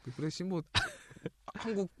 네. 그래 신부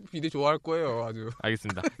한국 비대 좋아할 거예요, 아주.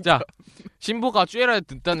 알겠습니다. 자, 신보가 쭈에라를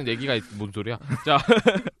듣다는 얘기가 뭔 소리야? 자,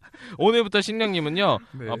 오늘부터 신령님은요,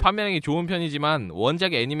 네. 판매량이 좋은 편이지만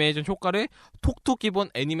원작의 애니메이션 효과를 톡톡 기본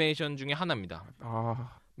애니메이션 중에 하나입니다.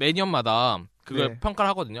 아, 매년마다 그걸 네. 평가를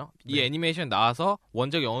하거든요. 이 네. 애니메이션 나와서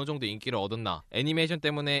원작이 어느 정도 인기를 얻었나, 애니메이션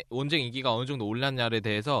때문에 원작 인기가 어느 정도 올랐냐에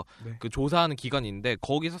대해서 네. 그 조사하는 기관이 있는데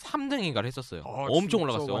거기서 3등인가를 했었어요. 아, 엄청 진짜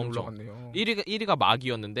올라갔어요. 많이 엄청. 올라갔네요. 1위가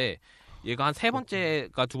막이었는데 얘가 한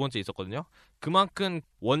 3번째가 2번째 있었거든요. 그만큼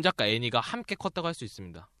원작과 애니가 함께 컸다고 할 수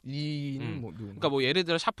있습니다. 이는 뭐 누구? 그러니까 뭐 예를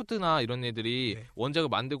들어 샤프트나 이런 애들이 네. 원작을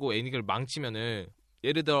만들고 애니를 망치면은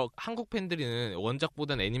예를 들어 한국 팬들은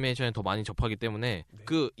원작보다는 애니메이션에 더 많이 접하기 때문에 네.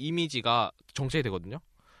 그 이미지가 정체가 되거든요.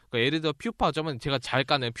 그러니까 예를 들어 퓨파, 저번 제가 잘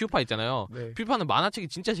까는 퓨파 있잖아요. 네. 퓨파는 만화책이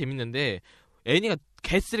진짜 재밌는데 애니가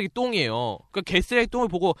개쓰레기 똥이에요. 그 개쓰레기 똥을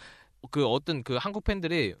보고 그 어떤 그 한국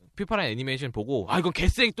팬들이 피파라는 애니메이션 보고 아 이건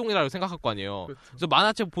개쓰레기 똥이라고 생각할 거 아니에요. 그렇죠. 그래서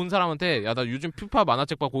만화책 본 사람한테 야 나 요즘 피파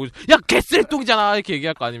만화책 봐 보고 야 개쓰레기 똥이잖아 이렇게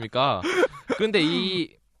얘기할 거 아닙니까? 근데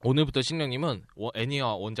이 오늘부터 신령님은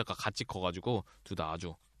애니와 원작과 같이 커가지고 둘 다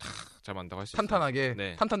아주 잘 만든다고 할 수 있어요. 탄탄하게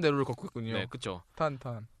네. 탄탄대로를 걷고 있군요. 네, 그렇죠.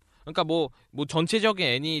 탄탄. 그러니까 뭐 전체적인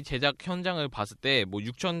애니 제작 현장을 봤을 때 뭐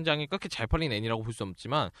 6천 장이 그렇게 잘 팔린 애니라고 볼 수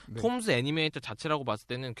없지만 네. 톰즈 애니메이터 자체라고 봤을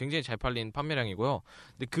때는 굉장히 잘 팔린 판매량이고요.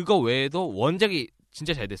 근데 그거 외에도 원작이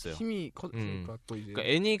진짜 잘 됐어요. 힘이 컸으니까 또 이제.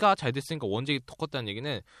 그러니까 애니가 잘 됐으니까 원작이 더 컸다는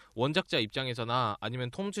얘기는 원작자 입장에서나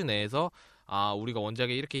아니면 톰즈 내에서 아 우리가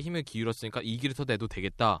원작에 이렇게 힘을 기울였으니까 이 길을 더 내도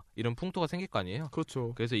되겠다 이런 풍토가 생길 거 아니에요.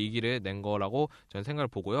 그렇죠. 그래서 이 길을 낸 거라고 저는 생각을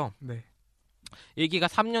보고요. 네. 1기가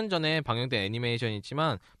 3년 전에 방영된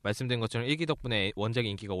애니메이션이지만 말씀드린 것처럼 1기 덕분에 원작의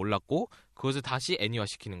인기가 올랐고 그것을 다시 애니화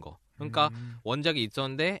시키는 거. 그러니까 원작이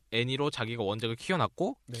있었는데 애니로 자기가 원작을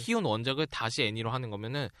키워놨고 네. 키운 원작을 다시 애니로 하는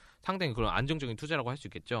거면은 상당히 그런 안정적인 투자라고 할 수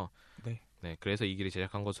있겠죠. 네. 그래서 이 길을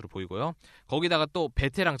제작한 것으로 보이고요. 거기다가 또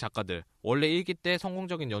베테랑 작가들 원래 1기 때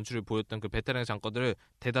성공적인 연출을 보였던 그 베테랑 작가들을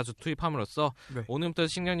대다수 투입함으로써 네. 오늘부터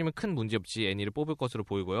신령님은 큰 문제 없이 애니를 뽑을 것으로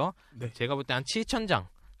보이고요. 네. 제가 볼 때 한 7,000장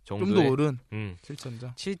좀 정도의 더 오른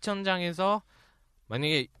 7,000장. 7,000장. 7,000장에서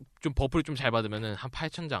만약에 좀 버프를 좀 잘 받으면은 한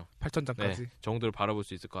 8,000장 8,000장까지. 정도를 바라볼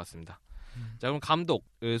수 있을 것 같습니다. 자, 그럼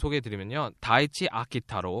감독을 소개해드리면요. 다이치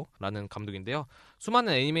아키타로라는 감독인데요.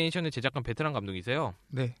 수많은 애니메이션을 제작한 베테랑 감독이세요.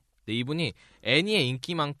 네. 근데 이분이 애니의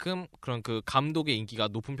인기만큼 그런 그 감독의 인기가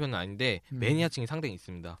높은 편은 아닌데 매니아층이 상당히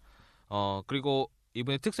있습니다. 그리고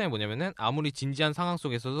이분의 특성이 뭐냐면은 아무리 진지한 상황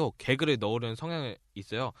속에서도 개그를 넣으려는 성향이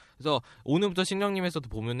있어요. 그래서 오늘부터 신령님에서도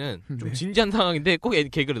보면은 좀 네. 진지한 상황인데 꼭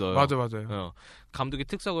개그를 넣어요. 맞아요. 감독의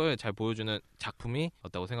특성을 잘 보여주는 작품이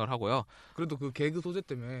었다고 생각을 하고요. 그래도 그 개그 소재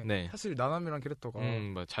때문에 네. 사실 나남이란 캐릭터가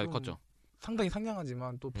잘 좀 컸죠. 상당히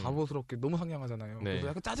상냥하지만 또 바보스럽게 너무 상냥하잖아요. 네. 그래서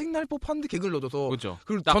약간 짜증날 법한데 개그를 넣어줘서 그렇죠.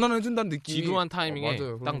 그걸 딱 전환해준다는 느낌이 지루한 타이밍에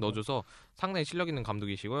맞아요. 딱 그러니까. 넣어줘서 상당히 실력 있는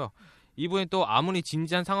감독이시고요. 이분이 또 아무리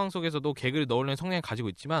진지한 상황 속에서도 개그를 넣으려는 성향을 가지고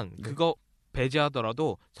있지만 네. 그거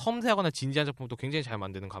배제하더라도 섬세하거나 진지한 작품도 굉장히 잘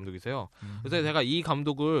만드는 감독이세요. 그래서 제가 이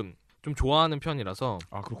감독을 좀 좋아하는 편이라서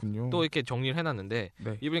아 그렇군요. 또 이렇게 정리를 해놨는데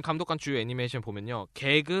네. 이분이 감독한 주요 애니메이션 보면요.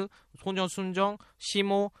 개그, 소녀 순정,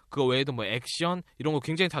 시모, 그거 외에도 뭐 액션 이런 거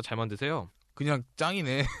굉장히 다 잘 만드세요. 그냥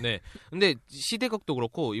짱이네. 네. 근데 시대극도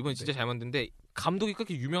그렇고 이분이 진짜 잘 만드는데 감독이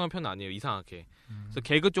그렇게 유명한 편은 아니에요. 이상하게. 그래서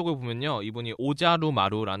개그 쪽을 보면요. 이분이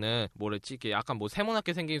오자루마루라는 뭐랬지? 이게 약간 뭐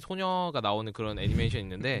세모나게 생긴 소녀가 나오는 그런 애니메이션이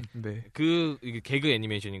있는데 네. 이게 개그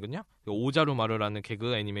애니메이션이거든요. 오자루마루라는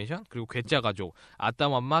개그 애니메이션 그리고 괴짜가족,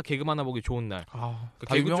 아따맘마 개그 만화 보기 좋은 날. 그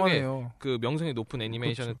다 개그 쪽에 유명하네요. 그 명성이 높은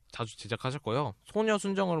애니메이션을 자주 제작하셨고요. 소녀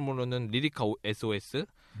순정으로 부르는 리리카 SOS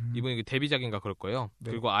이분이 그 데뷔작인가 그럴 거예요.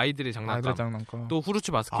 네. 그리고 아이들의 장난감. 아이들 장난감. 또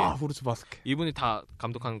후르츠 바스켓. 후르츠 바스켓. 이분이 다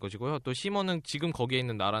감독하는 것이고요. 또 시모는 지금 거기에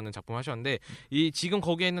있는 나라는 작품 하셨는데 이 지금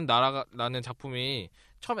거기에 있는 나라라는 작품이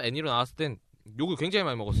처음 애니로 나왔을 땐 욕을 굉장히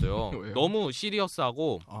많이 먹었어요. 왜요? 너무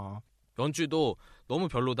시리어스하고 아, 연출도 너무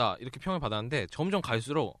별로다 이렇게 평을 받았는데 점점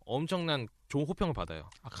갈수록 엄청난 좋은 호평을 받아요.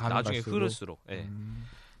 나중에 흐를수록. 네.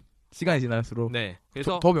 시간이 지날수록 네.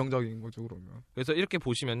 그래서 더 명작인 거죠 그러면. 그래서 이렇게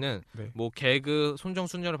보시면은 네. 뭐 개그 손정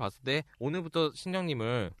순정을 봤을 때 오늘부터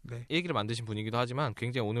신정님을 네. 얘기를 만드신 분이기도 하지만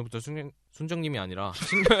굉장히 오늘부터 순정님이 아니라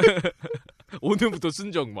오늘부터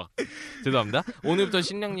순정 막 죄송합니다. 오늘부터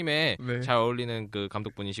신령님의 네. 잘 어울리는 그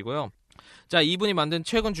감독분이시고요. 자, 이분이 만든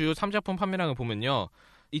최근 주요 3작품 판매량을 보면요.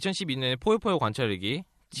 2012년에 포요포요 관찰일기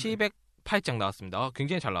 708장 나왔습니다.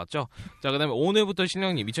 굉장히 잘 나왔죠. 자, 그다음에 오늘부터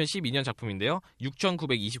신령님 2012년 작품인데요.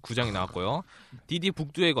 6,929장이 나왔고요. 디디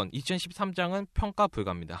북두의건 2013장은 평가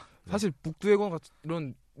불가입니다. 사실 북두의건 같은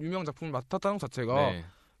이런 유명 작품을 맡았다는 것 자체가 네,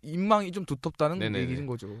 인망이 좀 두텁다는 네네네. 얘기인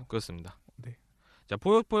거죠. 그렇습니다. 네. 자,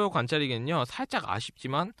 포요포요 관찰이기는요. 살짝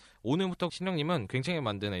아쉽지만 오늘부터 신령님은 굉장히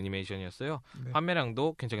만든 애니메이션이었어요. 네.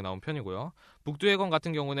 판매량도 굉장히 나온 편이고요. 북두의건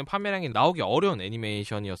같은 경우는 판매량이 나오기 어려운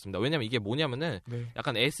애니메이션이었습니다. 왜냐면 이게 뭐냐면은 네.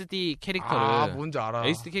 약간 SD 캐릭터를 뭔지 알아.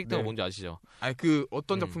 SD 캐릭터가 네. 뭔지 아시죠? 아니 그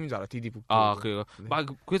어떤 작품인지 알아. 디디 북두. 네.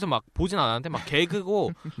 그래서 막 보진 않았는데 막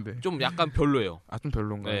개그고 네. 좀 약간 별로예요. 좀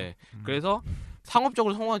별론가요? 네. 그래서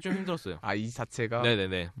상업적으로 성공하기 좀 힘들었어요. 이 자체가.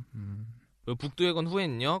 네네네. 북두의건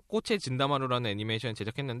후에는요 꽃의 진다마루라는 애니메이션을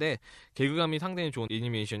제작했는데 개그감이 상당히 좋은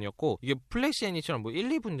애니메이션이었고 이게 플래시 애니처럼 뭐 1,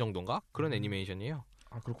 2분 정도인가 그런 애니메이션이에요.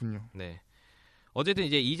 그렇군요. 네. 어쨌든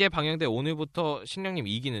이제 방영된 오늘부터 신령님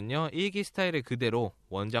 2기는요 1기 스타일을 그대로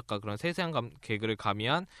원작과 그런 세세한 개그를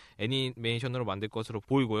가미한 애니메이션으로 만들 것으로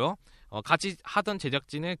보이고요. 같이 하던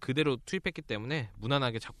제작진을 그대로 투입했기 때문에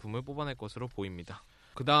무난하게 작품을 뽑아낼 것으로 보입니다.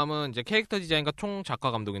 그 다음은 이제 캐릭터 디자인과 총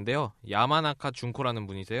작화 감독인데요. 야마나카 준코라는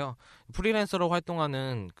분이세요. 프리랜서로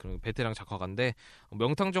활동하는 그 베테랑 작화가인데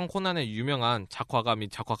명탐정 코난의 유명한 작화가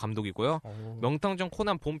및 작화 감독이고요. 명탐정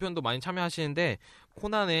코난 본편도 많이 참여하시는데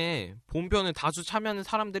코난의 본편을 다수 참여하는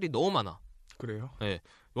사람들이 너무 많아. 그래요? 네.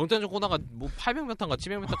 명탐정 코난가 뭐 800몇 탄가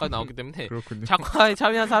 700몇 탄까지 나오기 때문에 그렇군요. 작화에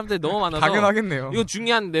참여한 사람들이 너무 많아서 당연하겠네요. 이거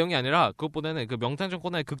중요한 내용이 아니라 그것보다는 그 명탐정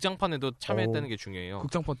코난의 극장판에도 참여했다는 게 중요해요.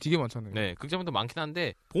 극장판 되게 많잖아요. 네, 극장판도 많긴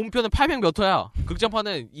한데 본편은 800 몇 호야.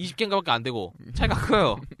 극장판은 20개인가밖에 안 되고 차이가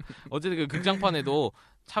커요. 어쨌든 그 극장판에도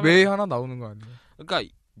매 하나 나오는 거 아니에요?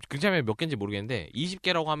 그러니까 극장판이 몇 개인지 모르겠는데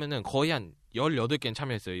 20개라고 하면은 거의 한 18개는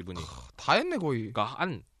참여했어요, 이분이. 다 했네 거의. 그러니까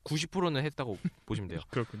한 90%는 했다고 보시면 돼요.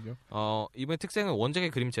 그렇군요. 이번의 특징은 원작의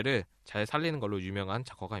그림체를 잘 살리는 걸로 유명한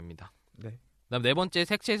작가가입니다. 네. 그다음 네 번째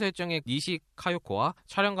색채 설정의 니시 카요코와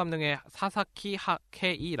촬영 감독의 사사키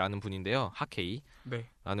하케이라는 분인데요. 하케이. 네.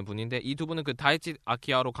 라는 분인데 이 두 분은 그 다이치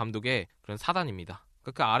아키하로 감독의 그런 사단입니다.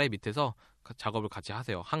 그 아래 밑에서 작업을 같이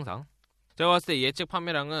하세요. 항상. 제가 봤을 때 예측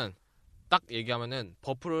판매량은 딱 얘기하면은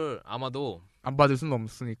버프를 아마도 안 받을 수는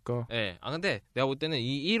없으니까. 네. 근데 내가 볼 때는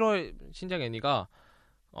이 1월 신작 애니가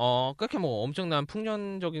그렇게 뭐 엄청난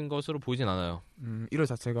풍년적인 것으로 보이진 않아요. 1월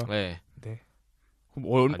자체가. 네. 네.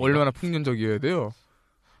 그럼 얼마나 풍년적이어야 돼요?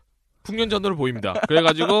 풍년전으로 보입니다.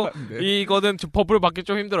 그래가지고 네. 이거는 버프를 받기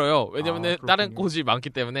좀 힘들어요. 왜냐면은 그렇군요. 다른 곳이 많기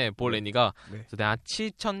때문에 볼 애니가 네. 그래서 한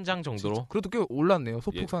 7,000장 정도로 그래도 꽤 올랐네요.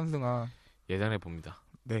 소폭 상승한. 예상해 봅니다.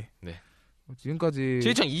 네. 네. 지금까지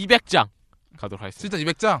 7,200장 가도록 하겠습니다.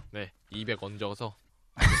 7,200장. 네, 200 얹어서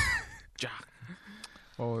쫙.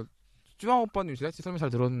 쭈앙오빠님 제작진 설명 잘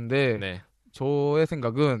들었는데 네. 저의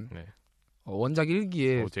생각은 네. 원작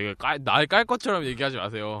 1기에 제가 날 깔 것처럼 얘기하지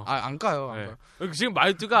마세요. 안 까요. 네. 안 까요. 지금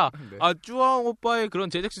말투가 네. 쭈앙오빠의 그런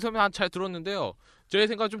제작진 설명 잘 들었는데요. 제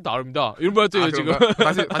생각 좀 다릅니다. 이런 말투예요 지금.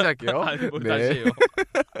 다시 할게요. 아니 뭘 네. 다시 해요.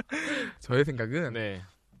 저의 생각은 네.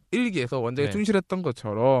 1기에서 원작에 네. 충실했던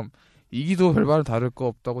것처럼 2기도 별반 다를 거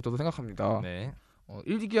없다고 저도 생각합니다. 네.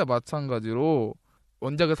 1기와 마찬가지로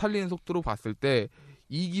원작을 살리는 속도로 봤을 때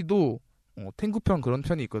 2기도 탱구편 그런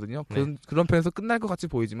편이 있거든요. 네. 그런 편에서 끝날 것 같이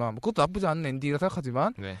보이지만 그것도 나쁘지 않은 엔딩이라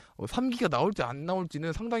생각하지만 네. 3기가 나올지 안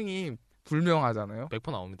나올지는 상당히 불명하잖아요.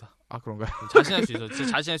 100% 나옵니다. 그런가요? 자신할 수 있어요.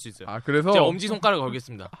 진짜 자신할 수 있어요. 그래서 제가 엄지손가락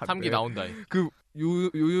걸겠습니다. 3기 네. 나온다.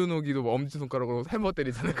 요요노기도 뭐 엄지손가락으로 해머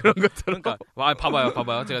때리잖아요. 그런 것처럼. 그러니까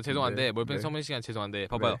봐봐요. 제가 죄송한데 네. 몰팽 네. 서문 시간 죄송한데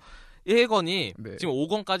봐봐요. 1권이 네. 지금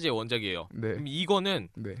 5권까지의 원작이에요. 네. 그럼 2권은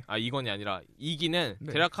네. 2권이 아니라 2기는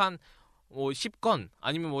네. 대략 한 10건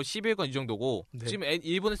아니면 11건 이 정도고 네. 지금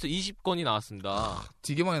일본에서 20건이 나왔습니다.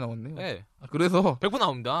 되게 많이 나왔네요. 네. 그래서 100%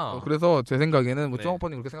 나옵니다. 그래서 제 생각에는 네.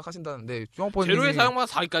 쭈앙오빠님 그렇게 생각하신다는데 쭈앙오빠님 재료의 사용만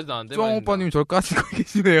 4기까지 나왔는데 쭈앙오빠님 저를 까시고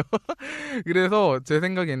계시네요. 그래서 제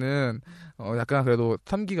생각에는 약간 그래도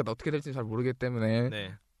 3기가 어떻게 될지 잘 모르기 때문에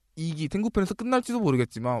네. 2기 탱구편에서 끝날지도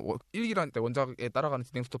모르겠지만 1기란 때 원작에 따라가는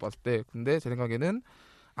진행 속도 봤을 때 근데 제 생각에는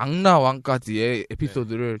악라 왕까지의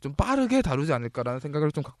에피소드를 좀 빠르게 다루지 않을까라는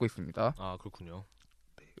생각을 좀 갖고 있습니다. 그렇군요.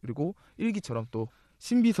 그리고 1기처럼 또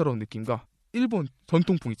신비스러운 느낌과 일본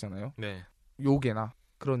전통풍 있잖아요. 네. 요괴나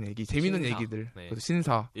그런 얘기, 재밌는 신사. 얘기들, 네. 그래서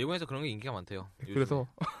신사. 일본에서 그런 게 인기가 많대요. 그래서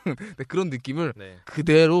네, 그런 느낌을 네.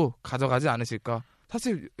 그대로 가져가지 않으실까.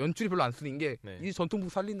 사실 연출이 별로 안 쓰는 게 이 네. 전통풍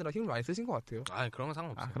살리느라 힘을 많이 쓰신 것 같아요. 그런 건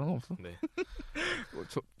상관없어요. 그런 건 없어? 네.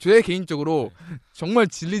 제 개인적으로 정말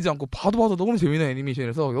질리지 않고 봐도 너무 재미있는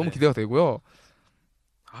애니메이션이라서 너무 네. 기대가 되고요.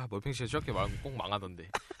 몰팽 씨가 저렇게 말하면 꼭 망하던데.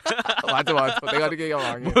 맞아. 내가 이렇게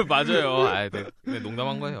얘기하면 망해. 맞아요. 네,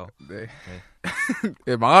 농담한 거예요. 네.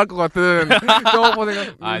 네, 망할 것 같은 쭈앙오빠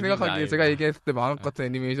아닙니다. 생각하기에 제가 얘기했을 때 망할 것 같은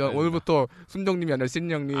애니메이션 아닙니다. 오늘부터 순정님이 아니라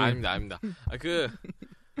신령님. 아닙니다.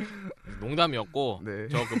 농담이었고 네.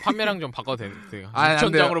 저 그 판매량 좀 바꿔도 됩니까? 안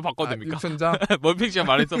 6,000장으로 바꿔도 됩니까? 6,000장? 몰팽 씨가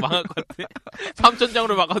말해서 망할 것 같아.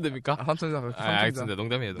 3,000장으로 바꿔도 됩니까? 3,000장. 알겠습니다.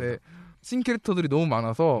 농담이에요. 네. 신캐릭터들이 너무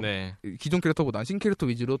많아서 네. 기존 캐릭터보다는 신캐릭터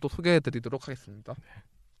위주로 또 소개해드리도록 하겠습니다.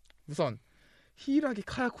 우선 히이라기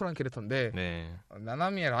카야코라는 캐릭터인데 네.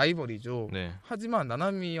 나나미의 라이벌이죠. 네. 하지만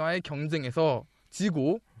나나미와의 경쟁에서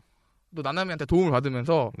지고 또 나나미한테 도움을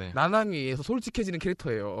받으면서 네. 나나미에 의해서 솔직해지는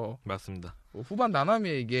캐릭터예요. 맞습니다. 후반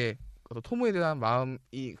나나미에게 토모에 대한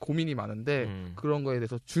마음이 고민이 많은데 그런 거에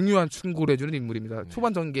대해서 중요한 충고를 해주는 인물입니다. 네.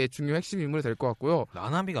 초반 전개의 중요 핵심 인물이 될 것 같고요.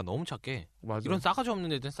 나나미가 너무 착해. 맞아. 이런 싸가지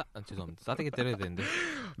없는 애들은 죄송합니다. 싸대기 때려야 되는데.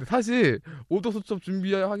 근데 사실 오덕수첩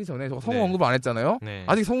준비하기 전에 저 성우 네. 언급 안 했잖아요. 네.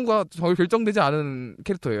 아직 성우가 저희 결정되지 않은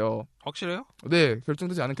캐릭터예요. 확실해요? 네,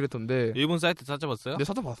 결정되지 않은 캐릭터인데. 일본 사이트 찾아봤어요? 네,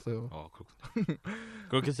 찾아봤어요. 그렇구나.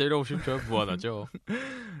 그렇게 세려오시면 저 무한하죠.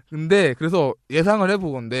 근데 그래서 예상을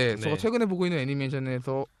해보건데 네. 제가 최근에 보고 있는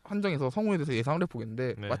애니메이션에서 한정해서 성우에 대해서 예상을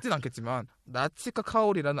해보겠는데 네. 맞진 않겠지만 나치카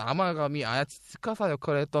카오리라는 아마가미 아야치 츠카사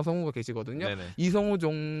역할을 했던 성우가 계시거든요. 네네. 이 성우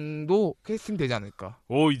정도 캐스팅 되지 않을까.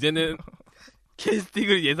 오 이제는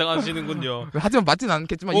캐스팅을 예상하시는군요. 하지만 맞진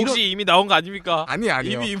않겠지만 혹시 이미 나온 거 아닙니까? 아니에요.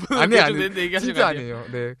 이미 이분은 아니 결정됐는데 얘기하신 거 진짜 아니에요?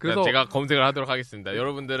 아니에요. 네, 그래서 제가 검색을 하도록 하겠습니다.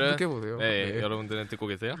 여러분들은 해보세요. 네, 여러분들은 듣고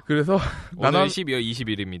계세요? 그래서 오늘 12월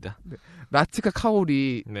 20일입니다. 나치카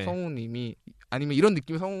카오리 네. 성우님이 아니면 이런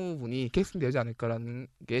느낌의 성우분이 캐스팅되지 않을까라는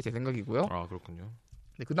게 제 생각이고요. 아 그렇군요.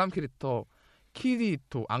 네, 그 다음 캐릭터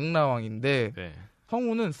키리토 악라왕인데 네.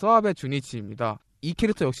 성우는 스와베 주니치입니다. 이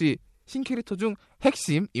캐릭터 역시 신캐릭터 중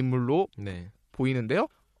핵심 인물로 네. 보이는데요.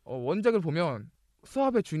 원작을 보면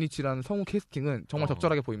스와베 주니치라는 성우 캐스팅은 정말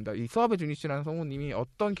적절하게 보입니다. 이 스와베 주니치라는 성우님이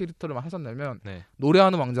어떤 캐릭터를 하셨냐면 네.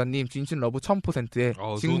 노래하는 왕자님, 진신 러브 1000%의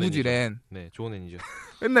좋은 진구지렌, 네, 좋은 애니죠.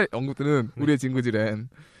 맨날 언급드는 우리의 진구지렌,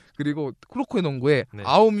 그리고 쿠로코의 농구의 네.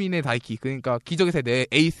 아오미네 다이키, 그러니까 기적의 세대의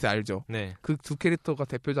에이스 알죠? 네. 그 두 캐릭터가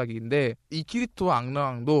대표작인데 이 키리토와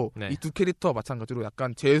악라왕도 네. 이 두 캐릭터와 마찬가지로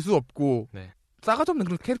약간 재수 없고 네. 싸가지 없는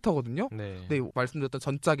그런 캐릭터거든요. 네. 근데 말씀드렸던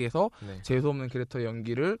전작에서 네. 재수 없는 캐릭터의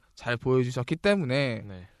연기를 잘 보여주셨기 때문에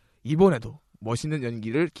네. 이번에도 멋있는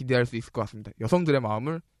연기를 기대할 수 있을 것 같습니다. 여성들의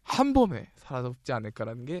마음을 한 번에 사로잡지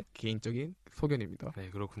않을까라는 게 개인적인 소견입니다. 네,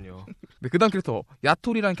 그렇군요. 네, 그 다음 캐릭터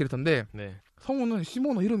야토리라는 캐릭터인데 네. 성우는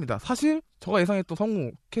시모노 히로입니다. 사실 제가 예상했던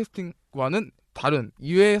성우 캐스팅과는 다른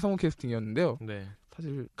이외의 성우 캐스팅이었는데요. 네.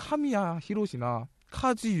 사실 카미야 히로시나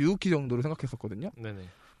카지 유우키 정도로 생각했었거든요. 네네.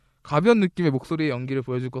 가벼운 느낌의 목소리의 연기를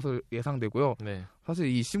보여줄 것을 예상되고요. 네. 사실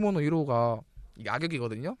이 시모노 히로가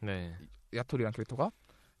악역이거든요. 네. 야토리라는 캐릭터가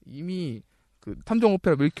이미 그 탐정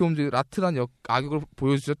오페라 밀키홈즈 라트라는 악역을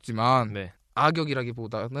보여주셨지만 네.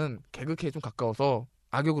 악역이라기보다는 개그캐에 좀 가까워서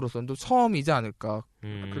악역으로서는 또 처음이지 않을까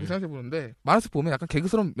그렇게 생각해보는데 말해서 보면 약간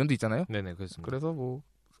개그스러운 면도 있잖아요. 네네, 그렇습니다. 그래서 뭐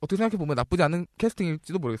어떻게 생각해보면 나쁘지 않은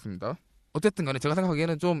캐스팅일지도 모르겠습니다. 어쨌든 간에 제가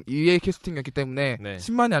생각하기에는 좀 이외의 캐스팅이었기 때문에 네.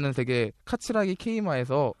 10만이 않은 세계 카츠라기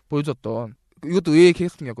케이마에서 보여줬던 이것도 의외의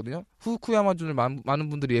캐스팅이었거든요. 후쿠야마준을 많은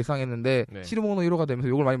분들이 예상했는데 네. 시르모노 1호가 되면서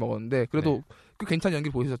욕을 많이 먹었는데 그래도 네. 꽤 괜찮은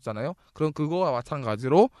연기를 보여주셨잖아요. 그럼 그거와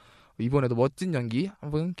마찬가지로 이번에도 멋진 연기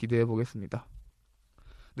한번 기대해 보겠습니다.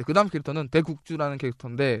 네, 그 다음 캐릭터는 대국주라는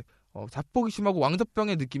캐릭터인데 자뻑이 심하고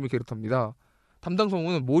왕자병의 느낌의 캐릭터입니다. 담당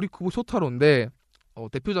성우는 모리쿠보 쇼타로인데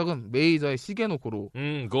대표작은 메이저의 시게노 고로,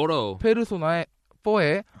 고로. 페르소나의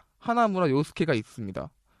 4의 하나무라 요스케가 있습니다.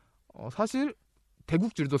 사실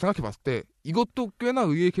대국주도 생각해봤을 때 이것도 꽤나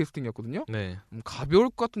의외의 캐스팅이었거든요. 네. 가벼울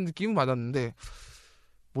것 같은 느낌은 맞았는데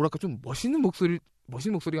뭐랄까 좀 멋있는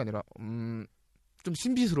목소리가 아니라 좀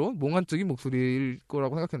신비스러운 몽환적인 목소리일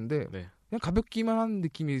거라고 생각했는데 네. 그냥 가볍기만 한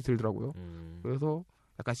느낌이 들더라고요. 그래서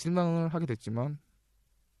약간 실망을 하게 됐지만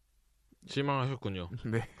실망하셨군요.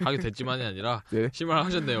 네. 하게 됐지만이 아니라 네.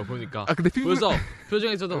 실망하셨네요. 보니까. 근데 벌써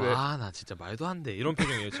표정에서도 네. 나 진짜 말도 안 돼. 이런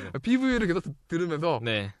표정이에요 지금. PV를 계속 들으면서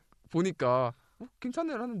네. 보니까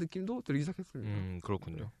괜찮네라는 느낌도 들기 시작했습니다.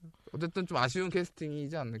 그렇군요. 어쨌든 좀 아쉬운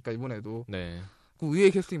캐스팅이지 않을까 이번에도. 네. 그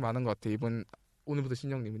의외의 캐스팅이 많은 것 같아요. 오늘부터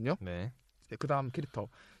신영님은요. 네. 네, 그 다음 캐릭터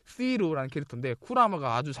스이로라는 캐릭터인데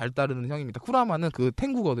쿠라마가 아주 잘 따르는 형입니다. 쿠라마는 그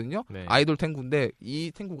탱구거든요. 네. 아이돌 탱구인데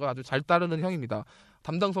이 탱구가 아주 잘 따르는 형입니다.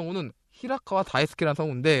 담당 성우는 히라카와 다이스케라는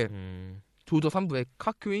성우인데 조조 3부의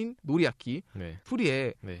카큐인 노리야키, 네.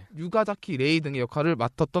 프리의 네. 유가자키 레이 등의 역할을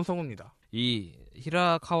맡았던 성우입니다. 이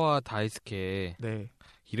히라카와 다이스케 네,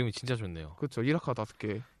 이름이 진짜 좋네요. 그렇죠. 히라카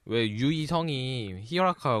다이스케. 왜 유이 성이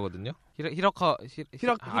히라카거든요. 히라카와.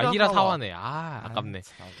 히라사와네. 아깝네.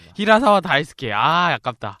 히라사와 다이스케.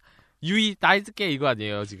 아깝다. 유이 다이스케 이거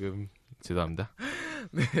아니에요 지금. 죄송합니다.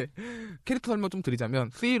 네, 캐릭터 설명 좀 드리자면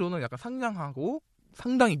스이로는 약간 상냥하고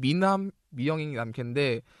상당히 미형인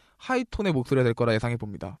남캐인데 하이톤의 목소리가 될 거라 예상해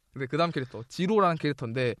봅니다. 근데 그 다음 캐릭터 지로라는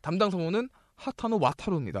캐릭터인데 담당 성우는 하타노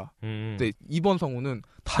와타루입니다. 근데 이번 성우는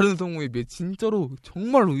다른 성우에 비해 진짜로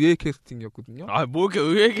정말 의외의 캐스팅이었거든요. 뭐 이렇게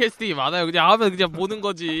의외의 캐스팅이 많아요. 그냥 하면 그냥 보는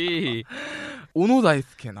거지. 오노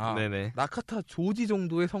다이스케나 네네. 나카타 조지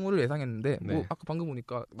정도의 성우를 예상했는데 네. 뭐 아까 방금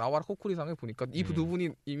보니까 나와라 코쿠리상을 보니까 이 두 분이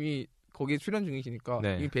이미 거기에 출연 중이시니까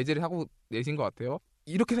네. 이미 배제를 하고 내신 것 같아요.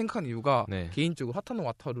 이렇게 생각한 이유가 네. 개인적으로 하타노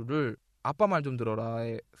와타루를 아빠 말 좀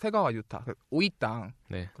들어라의 세가와 유타, 오이땅,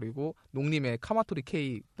 네. 그리고 농림의 카마토리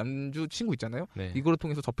케이 남주 친구 있잖아요. 네. 이거를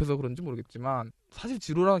통해서 접해서 그런지 모르겠지만 사실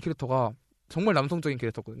지로라는 캐릭터가 정말 남성적인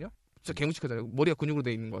캐릭터거든요. 진짜 개무식하잖아요. 머리가 근육으로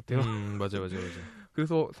돼 있는 것 같아요. 맞아요.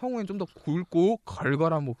 그래서 성우엔 좀 더 굵고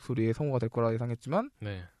걸걸한 목소리의 성우가 될 거라 예상했지만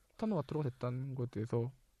네. 하타노 와타루가 됐다는 것에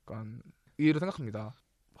대해서 약간 의외로 생각합니다.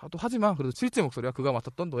 하지만 그래도 실제 목소리가 그가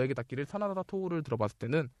맡았던 너에게 닿기를 사나다 토우를 들어봤을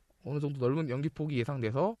때는 어느 정도 넓은 연기 폭이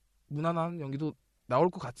예상돼서 무난한 연기도 나올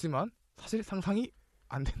것 같지만 사실 상상이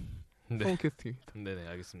안 된 네. 성우 캐스팅입니다. 네네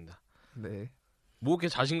알겠습니다. 네. 뭐 이렇게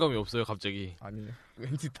자신감이 없어요 갑자기. 아니에요.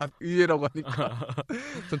 왠지 다 의외라고 하니까.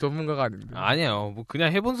 전 전문가가 아닌데. 아니에요. 뭐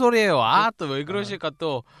그냥 해본 소리예요. 아 또 왜 그러실까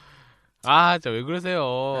또. 아 진짜 왜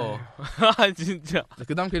그러세요. 아 진짜.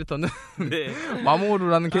 그 다음 캐릭터는 네.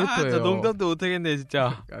 마모루라는 아 캐릭터예요. 진짜 농담도 못하겠네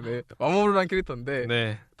진짜. 네. 마모루라는 캐릭터인데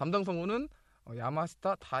네. 담당 성우는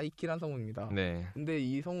야마시타 다이키라는 성우입니다. 네. 근데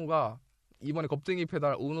이 성우가 이번에 겁쟁이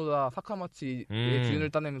페달 오노다 사카마치의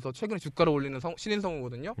주연을 따내면서 최근에 주가를 올리는 신인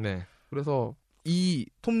성우거든요. 네. 그래서 이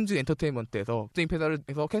톰즈 엔터테인먼트에서 겁쟁이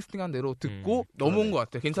페달에서 캐스팅한 대로 듣고 넘어온 것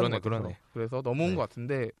같아요. 괜찮은 것 같아요. 그러네. 그래서 넘어온 것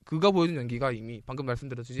같은데 그가 보여준 연기가 이미 방금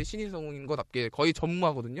말씀드렸듯이 신인 성우인 것답게 거의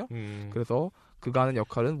전무하거든요. 그래서 그가 하는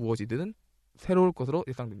역할은 무엇이든 새로울 것으로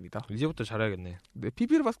예상됩니다. 이제부터 잘해야겠네. 네,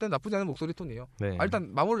 PP를 봤을 때 나쁘지 않은 목소리 톤이에요. 네.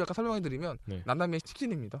 일단 마무리를 약간 설명해드리면 네. 난담의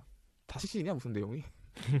식신입니다. 다 식신이냐 무슨 내용이?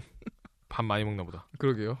 밥 많이 먹나 보다.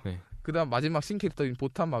 그러게요. 네. 그다음 마지막 신캐릭터인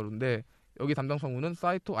보탄마루인데 여기 담당 성우는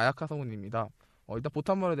사이토 아야카 성우입니다. 일단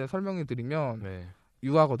보탄마루에 대해 설명해드리면 네.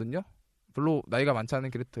 유아거든요. 별로 나이가 많지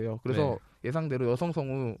않은 캐릭터예요. 그래서 네. 예상대로 여성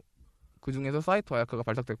성우 그 중에서 사이토 아야카가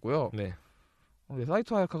발탁됐고요. 네.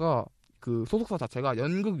 사이토 아야카가 그 소속사 자체가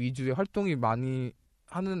연극 위주의 활동이 많이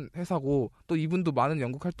하는 회사고 또 이분도 많은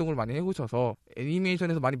연극 활동을 많이 해오셔서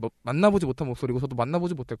애니메이션에서 많이 만나보지 못한 목소리고 저도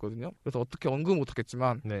만나보지 못했거든요. 그래서 어떻게 언급은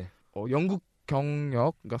못하겠지만 네. 연극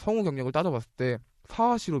경력, 그러니까 성우 경력을 따져봤을 때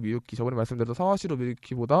사와시로 미유키, 저번에 말씀드렸던 사와시로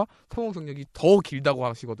미유키보다 성우 경력이 더 길다고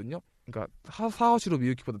하시거든요. 그러니까 사와시로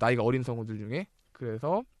미유키보다 나이가 어린 성우들 중에.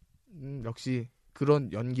 그래서 역시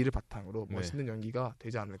그런 연기를 바탕으로 멋있는 연기가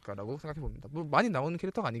되지 않을까라고 생각해봅니다. 뭐 많이 나오는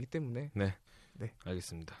캐릭터가 아니기 때문에. 네. 네.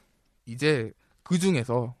 알겠습니다. 이제 그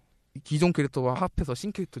중에서 기존 캐릭터와 합해서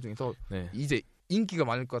신 캐릭터 중에서 이제 인기가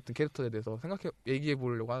많을 것 같은 캐릭터에 대해서 얘기해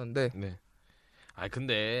보려고 하는데. 네. 아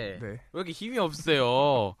근데 네. 왜 이렇게 힘이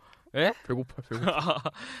없으세요? 예? 배고파요.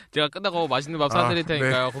 제가 끝나고 맛있는 밥 사드릴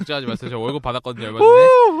테니까요. 네. 걱정하지 마세요. 저 월급 받았거든요 얼마 전에.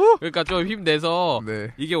 그러니까 좀 힘내서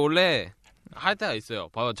네. 이게 원래 할 때가 있어요.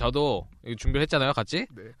 봐봐, 저도 준비를 했잖아요, 같이.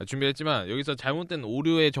 네. 준비했지만 여기서 잘못된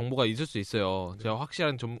오류의 정보가 있을 수 있어요. 제가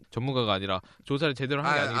확실한 전문가가 아니라 조사를 제대로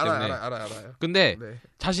한 게 아니기 때문에. 알아요. 근데 네.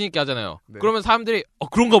 자신 있게 하잖아요. 네. 그러면 사람들이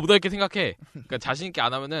그런가 보다 이렇게 생각해. 그러니까 자신 있게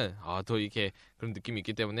안 하면은 더 이렇게 그런 느낌이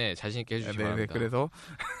있기 때문에 자신 있게 해주시기 바랍니다. 그래서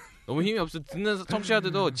너무 힘이 없어 듣는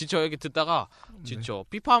청취자들도 지쳐 이렇게 듣다가 지쳐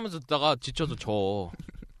피파하면서 듣다가 지쳐서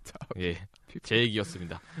예. 제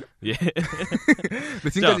얘기였습니다. 예. 네,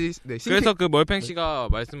 지금까지 그래서 그 멀팽 씨가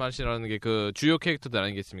말씀하시라는 게 그 주요 캐릭터들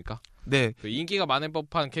아니겠습니까? 네. 그 인기가 많은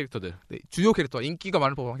법한 캐릭터들. 네, 주요 캐릭터, 인기가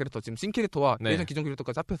많은 법한 캐릭터, 지금 신 캐릭터와 네. 예전 기존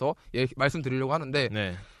캐릭터까지 합해서 말씀드리려고 하는데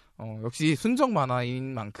네. 역시 순정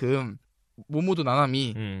만화인 만큼 모모도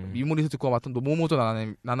나나미, 미모리 스즈코가 맡은 모모도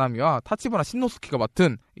나나미와 타치바나 신노스키가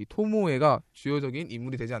맡은 이 토모에가 주요적인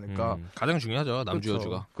인물이 되지 않을까. 가장 중요하죠,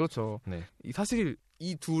 남주여주가. 그렇죠. 네. 사실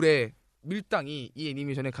이 둘의 밀당이 이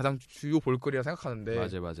애니메이션의 가장 주요 볼거리라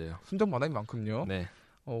생각하는데 맞아요. 순정 만화인 만큼요. 네.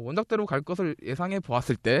 원작대로 갈 것을 예상해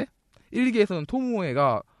보았을 때 1기에서는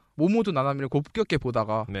토모에가 모모도 나나미를 곱겹게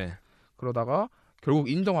보다가 그러다가 결국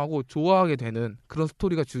인정하고 좋아하게 되는 그런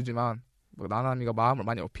스토리가 주지만 나나미가 마음을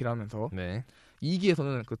많이 어필하면서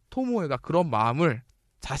 2기에서는 그 토모에가 그런 마음을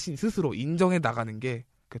자신 스스로 인정해 나가는 게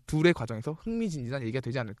그 둘의 과정에서 흥미진진한 얘기가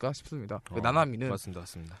되지 않을까 싶습니다. 나나미는 맞습니다.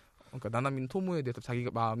 그러니까 나나미는 토모에 대해서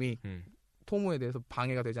자기가 마음이 토모에 대해서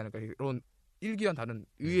방해가 되지 않을까 이런 1기와는 다른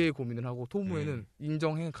의외의 고민을 하고 토모에는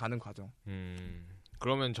인정해 가는 과정.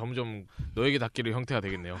 그러면 점점 너에게 닿기를 형태가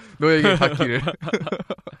되겠네요. 너에게 닿기를.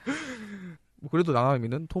 그래도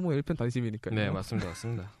나나미는 토모의 일편단심이니까요. 네, 맞습니다.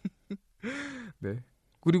 네.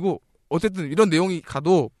 그리고 어쨌든 이런 내용이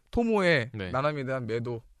가도 토모의 나나미에 대한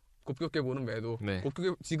매도, 곱겹게 보는 매도,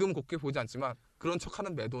 지금 곱게 보지 않지만 그런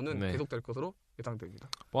척하는 매도는 계속될 것으로 예상됩니다.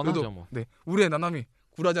 뻔하죠, 뭐. 네, 우리의 나나미,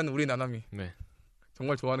 굴하지 않는 우리의 나나미.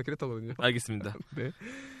 정말 좋아하는 캐릭터거든요. 알겠습니다. 네.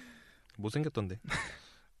 못생겼던데.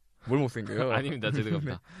 뭘 못생겨요? 아닙니다, 제대로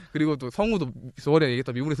없다. 그리고 또 성우도 저번에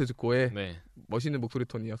얘기했던 미무리 스즈코의 멋있는 목소리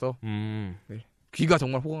톤이어서 귀가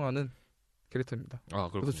정말 호강하는 캐릭터입니다.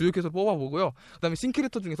 그래서 주요 캐릭터 뽑아보고요. 그다음에 신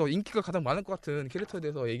캐릭터 중에서 인기가 가장 많을 것 같은 캐릭터에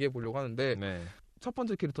대해서 얘기해 보려고 하는데 첫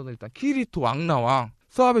번째 캐릭터는 일단 키리토 악나왕,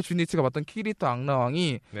 스와베 주니치가 맡은 키리토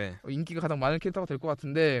악나왕이 인기가 가장 많은 캐릭터가 될 것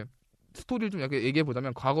같은데 스토리를 좀 얘기해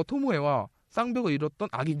보자면 과거 토모에와 쌍벽을 이뤘던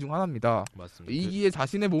악인 중 하나입니다. 맞습니다. 이기에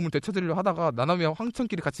자신의 몸을 되찾으려 하다가 나나미와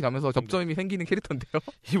황천길이 같이 가면서 접점이 생기는 캐릭터인데요.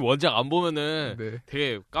 이 원작 안 보면은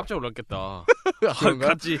되게 깜짝 놀랐겠다. 그런가?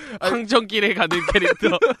 같이 황천길에 가는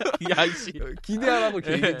캐릭터. 야이씨. 기대하라고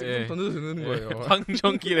좀 던져주는 거예요.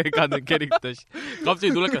 황천길에 가는 캐릭터.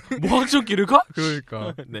 갑자기 놀랄까? 뭐 황천길을 가?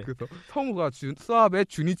 그러니까. 그래서 성우가 스와베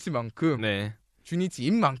주니치만큼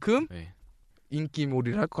주니치인 만큼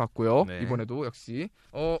인기몰이를 할 것 같고요. 네. 이번에도 역시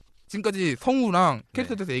지금까지 성우랑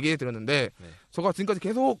캐릭터에 대해서 얘기해 드렸는데 네. 제가 지금까지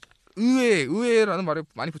계속 의외라는 말을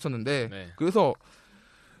많이 붙였는데 네. 그래서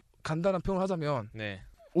간단한 평을 하자면 네.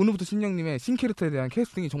 오늘부터 신령님의 신캐릭터에 대한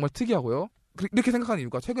캐스팅이 정말 특이하고요. 이렇게 생각하는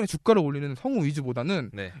이유가 최근에 주가를 올리는 성우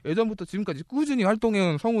위주보다는 네. 예전부터 지금까지 꾸준히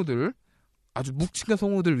활동해온 성우들, 아주 묵직한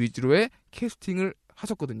성우들 위주로의 캐스팅을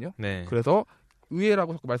하셨거든요. 네. 그래서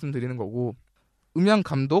의외라고 자꾸 말씀드리는 거고 음향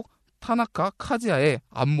감독 타나카 카지아의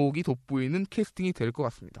안목이 돋보이는 캐스팅이 될 것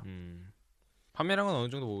같습니다. 판매량은 어느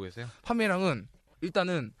정도 보고 계세요? 판매량은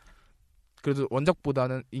일단은 그래도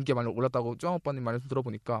원작보다는 인기가 많이 올랐다고 쭈앙오빠님 말씀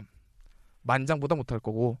들어보니까 만장보다 못할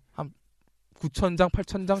거고 한 9,000장,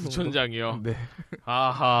 8,000장 정도. 9,000장이요? 네.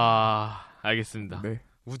 아하, 알겠습니다. 네.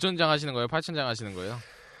 9,000장 하시는 거예요? 8,000장 하시는 거예요?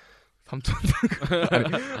 3,000장 아니